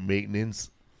fucking maintenance.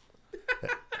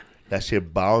 That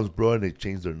shit bounced, bro, and they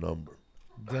changed their number.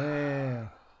 Damn.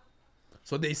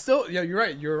 So they still, yeah, you're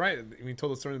right. You're right. We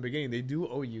told the story in the beginning. They do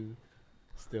owe you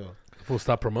still. Fool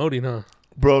stop promoting, huh?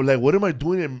 Bro, like, what am I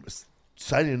doing in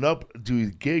signing up to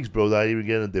these gigs, bro? Not even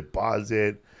getting a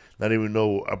deposit. Not even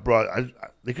know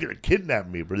they could have kidnapped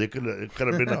me, bro. It could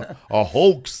have been a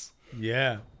hoax.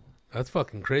 Yeah. That's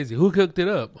fucking crazy. Who cooked it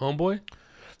up, homeboy?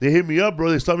 They hit me up,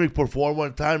 bro. They saw me perform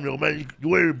one time. They go, man,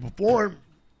 you ready to perform?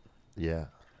 Yeah.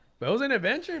 But it was an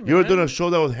adventure, man. You ever done a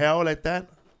show that was hell like that?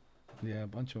 Yeah, a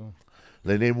bunch of them.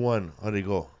 They name one. How'd they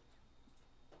go?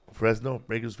 Fresno,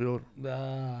 Bakersfield.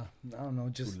 I don't know.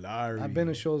 Just Tulare. I've been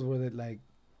to shows where there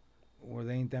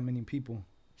ain't that many people.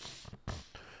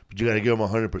 But you gotta give them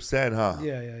 100%, huh?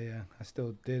 Yeah. I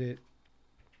still did it.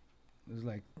 It was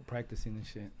like practicing and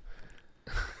shit.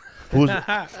 Who's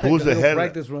the little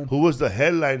practice run. Who was the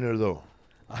headliner though?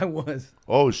 I was.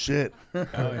 Oh shit. Oh,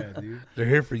 yeah, dude. They're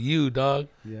here for you, dog.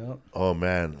 Yeah. Oh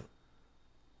man.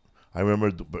 I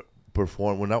remember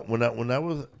perform when I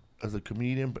was as a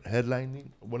comedian headlining.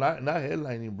 Not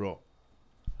headlining, bro.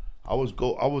 I was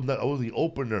the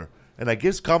opener, and I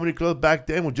guess comedy club back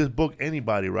then would just book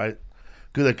anybody, right?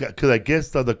 Because I guess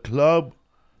the club,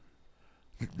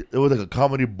 it was like a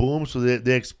comedy boom, so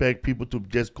they expect people to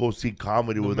just go see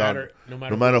comedy no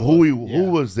matter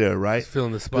who was there, right? Just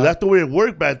filling the spot. But that's the way it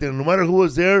worked back then. No matter who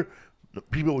was there,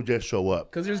 people would just show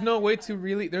up. Because there's no way to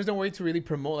really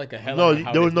promote like a headline.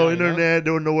 No, there was no internet.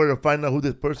 There was nowhere to find out who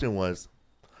this person was.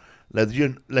 Like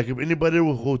if anybody who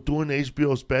was doing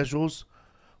HBO specials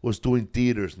was doing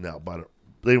theaters now, but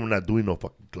they were not doing no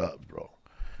fucking clubs, bro.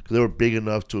 Because they were big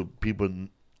enough to people.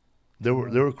 They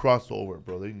were crossover,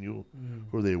 bro. They knew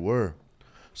who they were.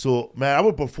 So man, I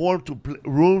would perform to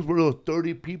rooms where there was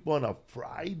 30 people on a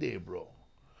Friday, bro.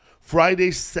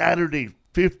 Friday, Saturday,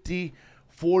 50,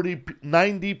 40,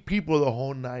 90 people the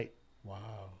whole night.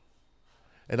 Wow.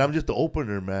 And I'm just the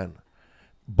opener, man.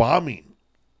 Bombing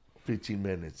 15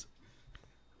 minutes.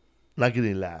 Not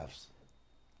getting laughs.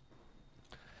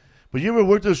 But you ever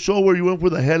worked a show where you went for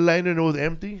the headliner and it was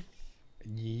empty?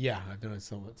 Yeah, I've done it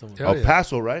somewhat. El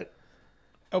Paso, right?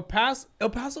 El Paso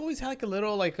always had like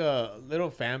a little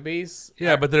fan base.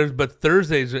 Yeah, but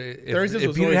Thursdays. If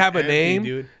you didn't have a name,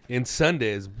 dude. And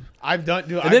Sundays. I've done,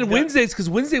 dude. And then Wednesdays, because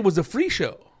Wednesday was a free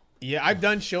show. Yeah, I've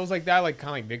done shows like that, like kind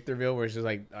of like Victorville, where it's just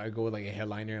like I go with like a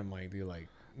headliner. I'm like, dude, like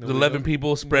There's 11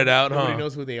 people spread out. Nobody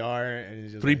knows who they are, and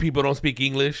it's just 3 like, people don't speak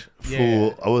English. Yeah.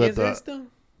 Fool, I was at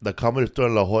the Comedy Store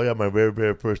in La Jolla my very,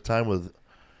 very first time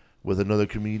with another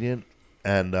comedian,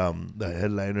 and the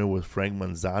headliner was Frank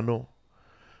Manzano.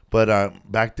 But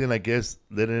back then, I guess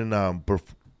they didn't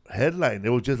headline. It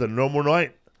was just a normal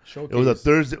night. Showcase. It was a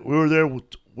Thursday. We were there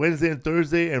Wednesday and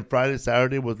Thursday, and Friday,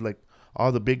 Saturday was like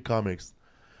all the big comics.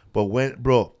 But we're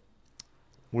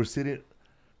sitting.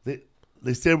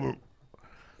 They said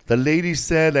the lady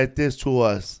said like this to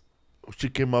us. She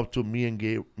came up to me and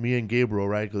Gabriel,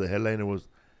 right? Because the headliner was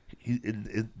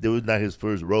it was not his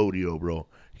first rodeo, bro.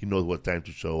 He knows what time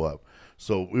to show up.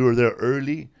 So we were there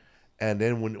early, and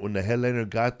then when the headliner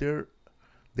got there,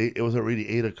 it was already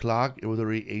 8:00. It was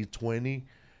already 8:20,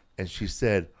 and she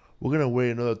said, "We're gonna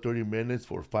wait another 30 minutes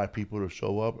for 5 people to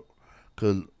show up,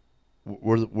 because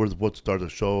we're supposed to start the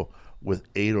show with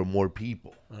 8 or more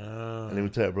people." And let me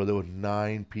tell you, bro, there was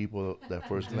 9 people that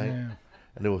first night, and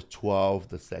there was 12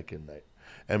 the second night.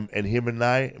 And him and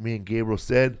me and Gabriel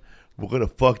said, we're gonna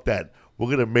fuck that. We're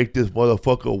gonna make this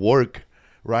motherfucker work,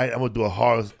 right? I'm gonna do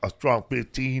a strong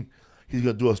 15. He's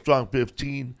gonna do a strong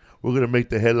 15. We're gonna make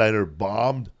the headliner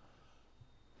bombed.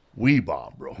 We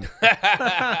bombed, bro.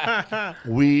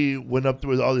 We went up there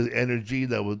with all this energy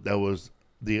that was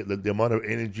the amount of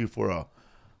energy for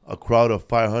a crowd of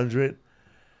 500.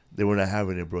 They were not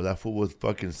having it, bro. That fool was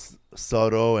fucking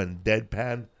subtle and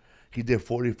deadpan. He did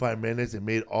 45 minutes and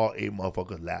made all 8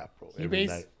 motherfuckers laugh, bro.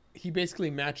 He basically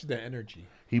matched the energy.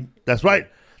 That's right.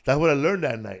 That's what I learned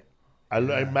that night.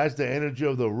 I matched the energy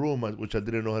of the room, which I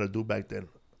didn't know how to do back then.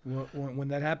 When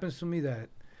that happens to me, that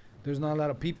there's not a lot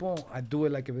of people, I do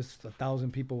it like if it's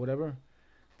 1,000 people, whatever.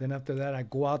 Then after that, I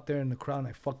go out there in the crowd and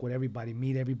I fuck with everybody,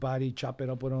 meet everybody, chop it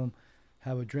up with them,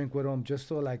 have a drink with them, just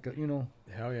so like,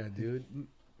 Hell yeah, dude.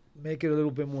 Make it a little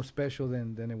bit more special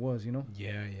than it was,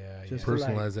 Yeah. Just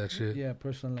personalize that shit. Yeah,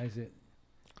 personalize it.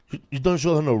 You done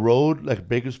shows on the road, like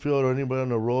Bakersfield or anybody on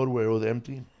the road where it was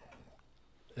empty?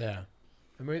 Yeah.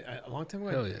 I mean, a long time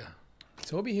ago. Hell yeah.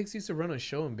 Toby Hicks used to run a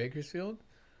show in Bakersfield.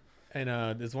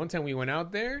 And this one time we went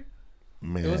out there.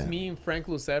 Man. It was me and Frank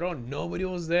Lucero. Nobody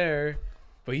was there.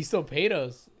 But he still paid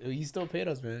us.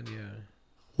 Man. Yeah.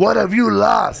 What have you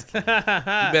lost? You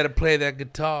better play that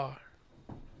guitar.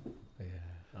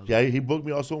 Yeah, he booked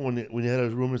me also when he had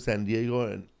his room in San Diego,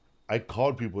 and I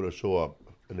called people to show up,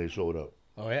 and they showed up.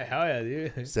 Oh, yeah. Hell yeah,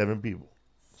 dude. 7 people.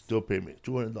 Still paid me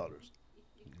 $200.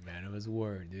 Man, it was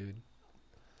word, dude.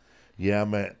 Yeah,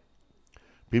 man.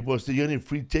 People say, you need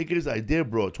free tickets? I did,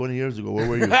 bro, 20 years ago. Where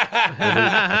were you?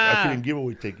 I couldn't give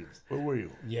away tickets. Where were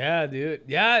you? Yeah, dude.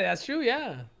 Yeah, that's true,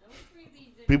 yeah.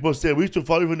 People say, we used to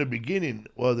follow you from the beginning.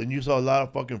 Well, then you saw a lot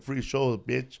of fucking free shows,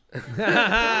 bitch.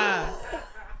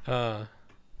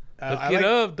 Look it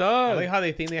up, dog. I like how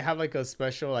they think they have like a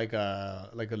special, like a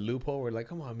loophole where like,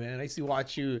 come on, man, I used to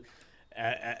watch you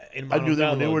in I knew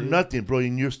that when they were nothing, bro,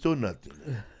 and you're still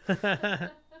nothing.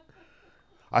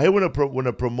 I hate when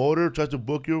a promoter tries to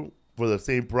book you for the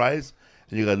same price,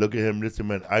 and you gotta look at him. Listen,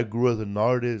 man, I grew as an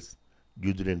artist.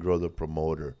 You didn't grow the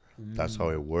promoter. That's how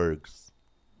it works.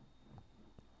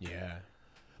 Yeah.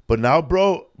 But now,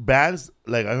 bro, bands,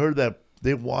 like I heard that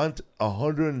they want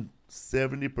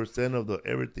 170% of the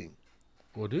everything.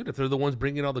 Well, dude, if they're the ones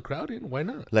bringing all the crowd in, why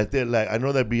not? Like I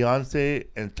know that Beyonce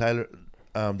and Tyler,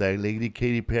 that lady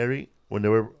Katy Perry, when they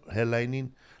were headlining,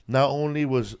 not only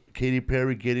was Katy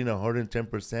Perry getting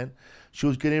 110%, she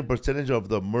was getting a percentage of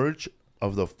the merch,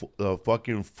 of the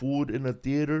fucking food in the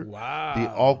theater, Wow. the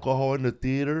alcohol in the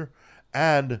theater,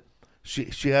 and she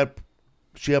had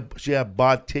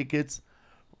bought tickets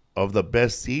of the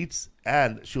best seats,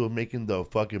 and she was making the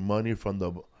fucking money from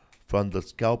the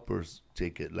scalpers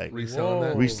ticket, like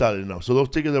reselling them. So those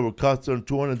tickets that were costing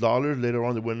 $200, later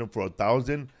on they went up for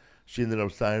 $1,000. She ended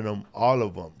up signing them, all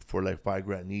of them, for like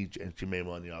 $5,000 each, and she made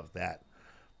money off that.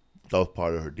 That was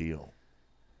part of her deal,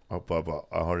 up about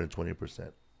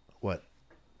 120%. What?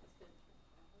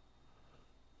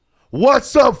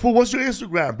 What's up, fool? What's your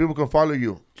Instagram? People can follow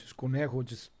you. Just Conejo.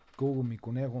 Just Google me,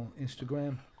 Conejo,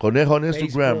 Instagram. Conejo on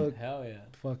Instagram. Facebook, Hell yeah.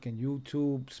 fucking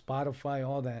YouTube, Spotify,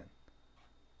 all that.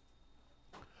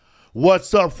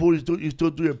 What's up, fool? You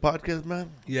still do your podcast, man?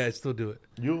 Yeah, I still do it.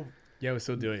 You? Yeah, we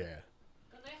still do it, yeah.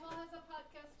 Conejo has a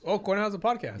podcast. Oh, Conejo has a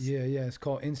podcast. Yeah. It's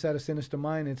called Inside a Sinister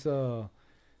Mind. It's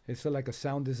like a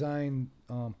sound design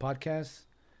podcast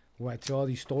where I tell all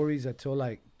these stories. I tell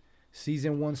like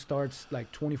season 1 starts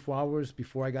like 24 hours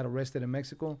before I got arrested in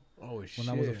Mexico Oh, shit.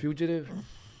 when I was a fugitive,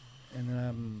 and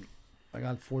then I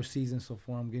got 4 seasons so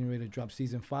far. I'm getting ready to drop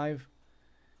season 5,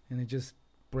 and it just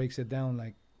breaks it down.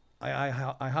 Like I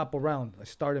hop around. I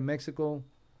start in Mexico,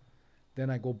 then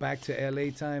I go back to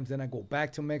LA times, then I go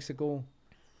back to Mexico,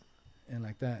 and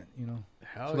like that, you know.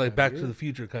 Hell So like yeah, Back dude. to the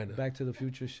Future, kind of. Back to the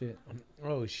Future shit.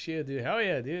 Oh, shit, dude. Hell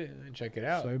yeah, dude. Check it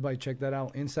out. So everybody check that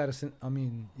out. Inside a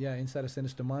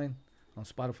Sinister Mind on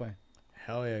Spotify.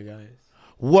 Hell yeah, guys.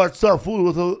 What's up, fool?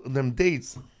 With them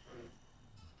dates?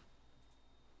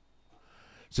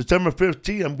 September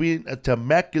 15th, I'm being at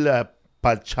Temecula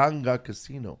Pachanga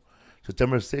Casino.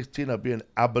 September 16th, I'll be in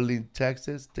Abilene,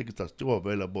 Texas. Tickets are still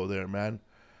available there, man.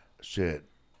 Shit.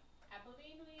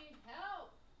 Abilene, we need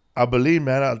help. Abilene,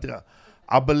 man.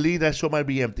 I believe that show might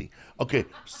be empty. Okay,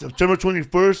 September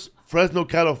 21st, Fresno,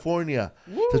 California.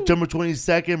 Woo. September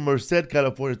 22nd, Merced,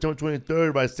 California. September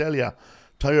 23rd, Visalia.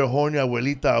 Tell your horny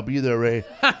abuelita I'll be there, Ray.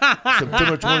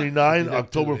 September 29th,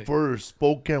 October 1st,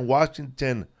 Spokane,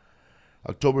 Washington.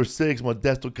 October 6th,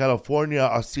 Modesto, California.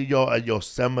 I'll see y'all at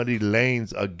Yosemite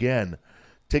Lanes again.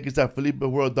 Tickets at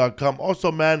FelipeWorld.com.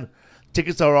 Also, man,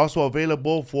 tickets are also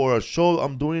available for a show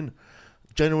I'm doing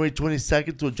January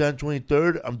 22nd to January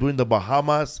 23rd. I'm doing the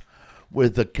Bahamas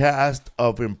with the cast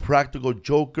of Impractical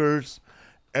Jokers,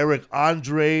 Eric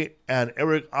Andre and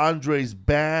Eric Andre's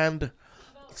band.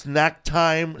 Snack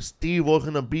Time. Steve was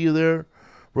going to be there.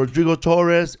 Rodrigo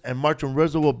Torres and Martin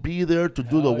Reza will be there to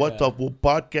do the What's Up Fool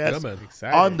podcast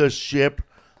on the ship.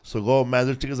 So go, man.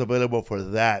 There's tickets available for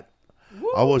that.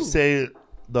 Woo. I would say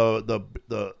the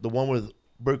one with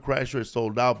Bert Kreischer is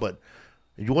sold out, but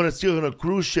if you want to see us on a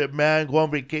cruise ship, man, go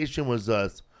on vacation with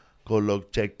us. Go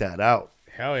check that out.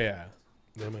 Hell yeah.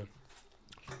 Yeah, man.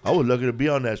 I was lucky to be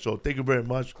on that show. Thank you very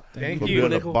much. Thank for you.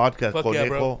 being on the podcast, Fuck yeah, Conejo.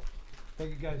 bro. Thank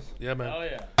you, guys. Yeah, man. Hell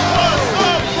yeah.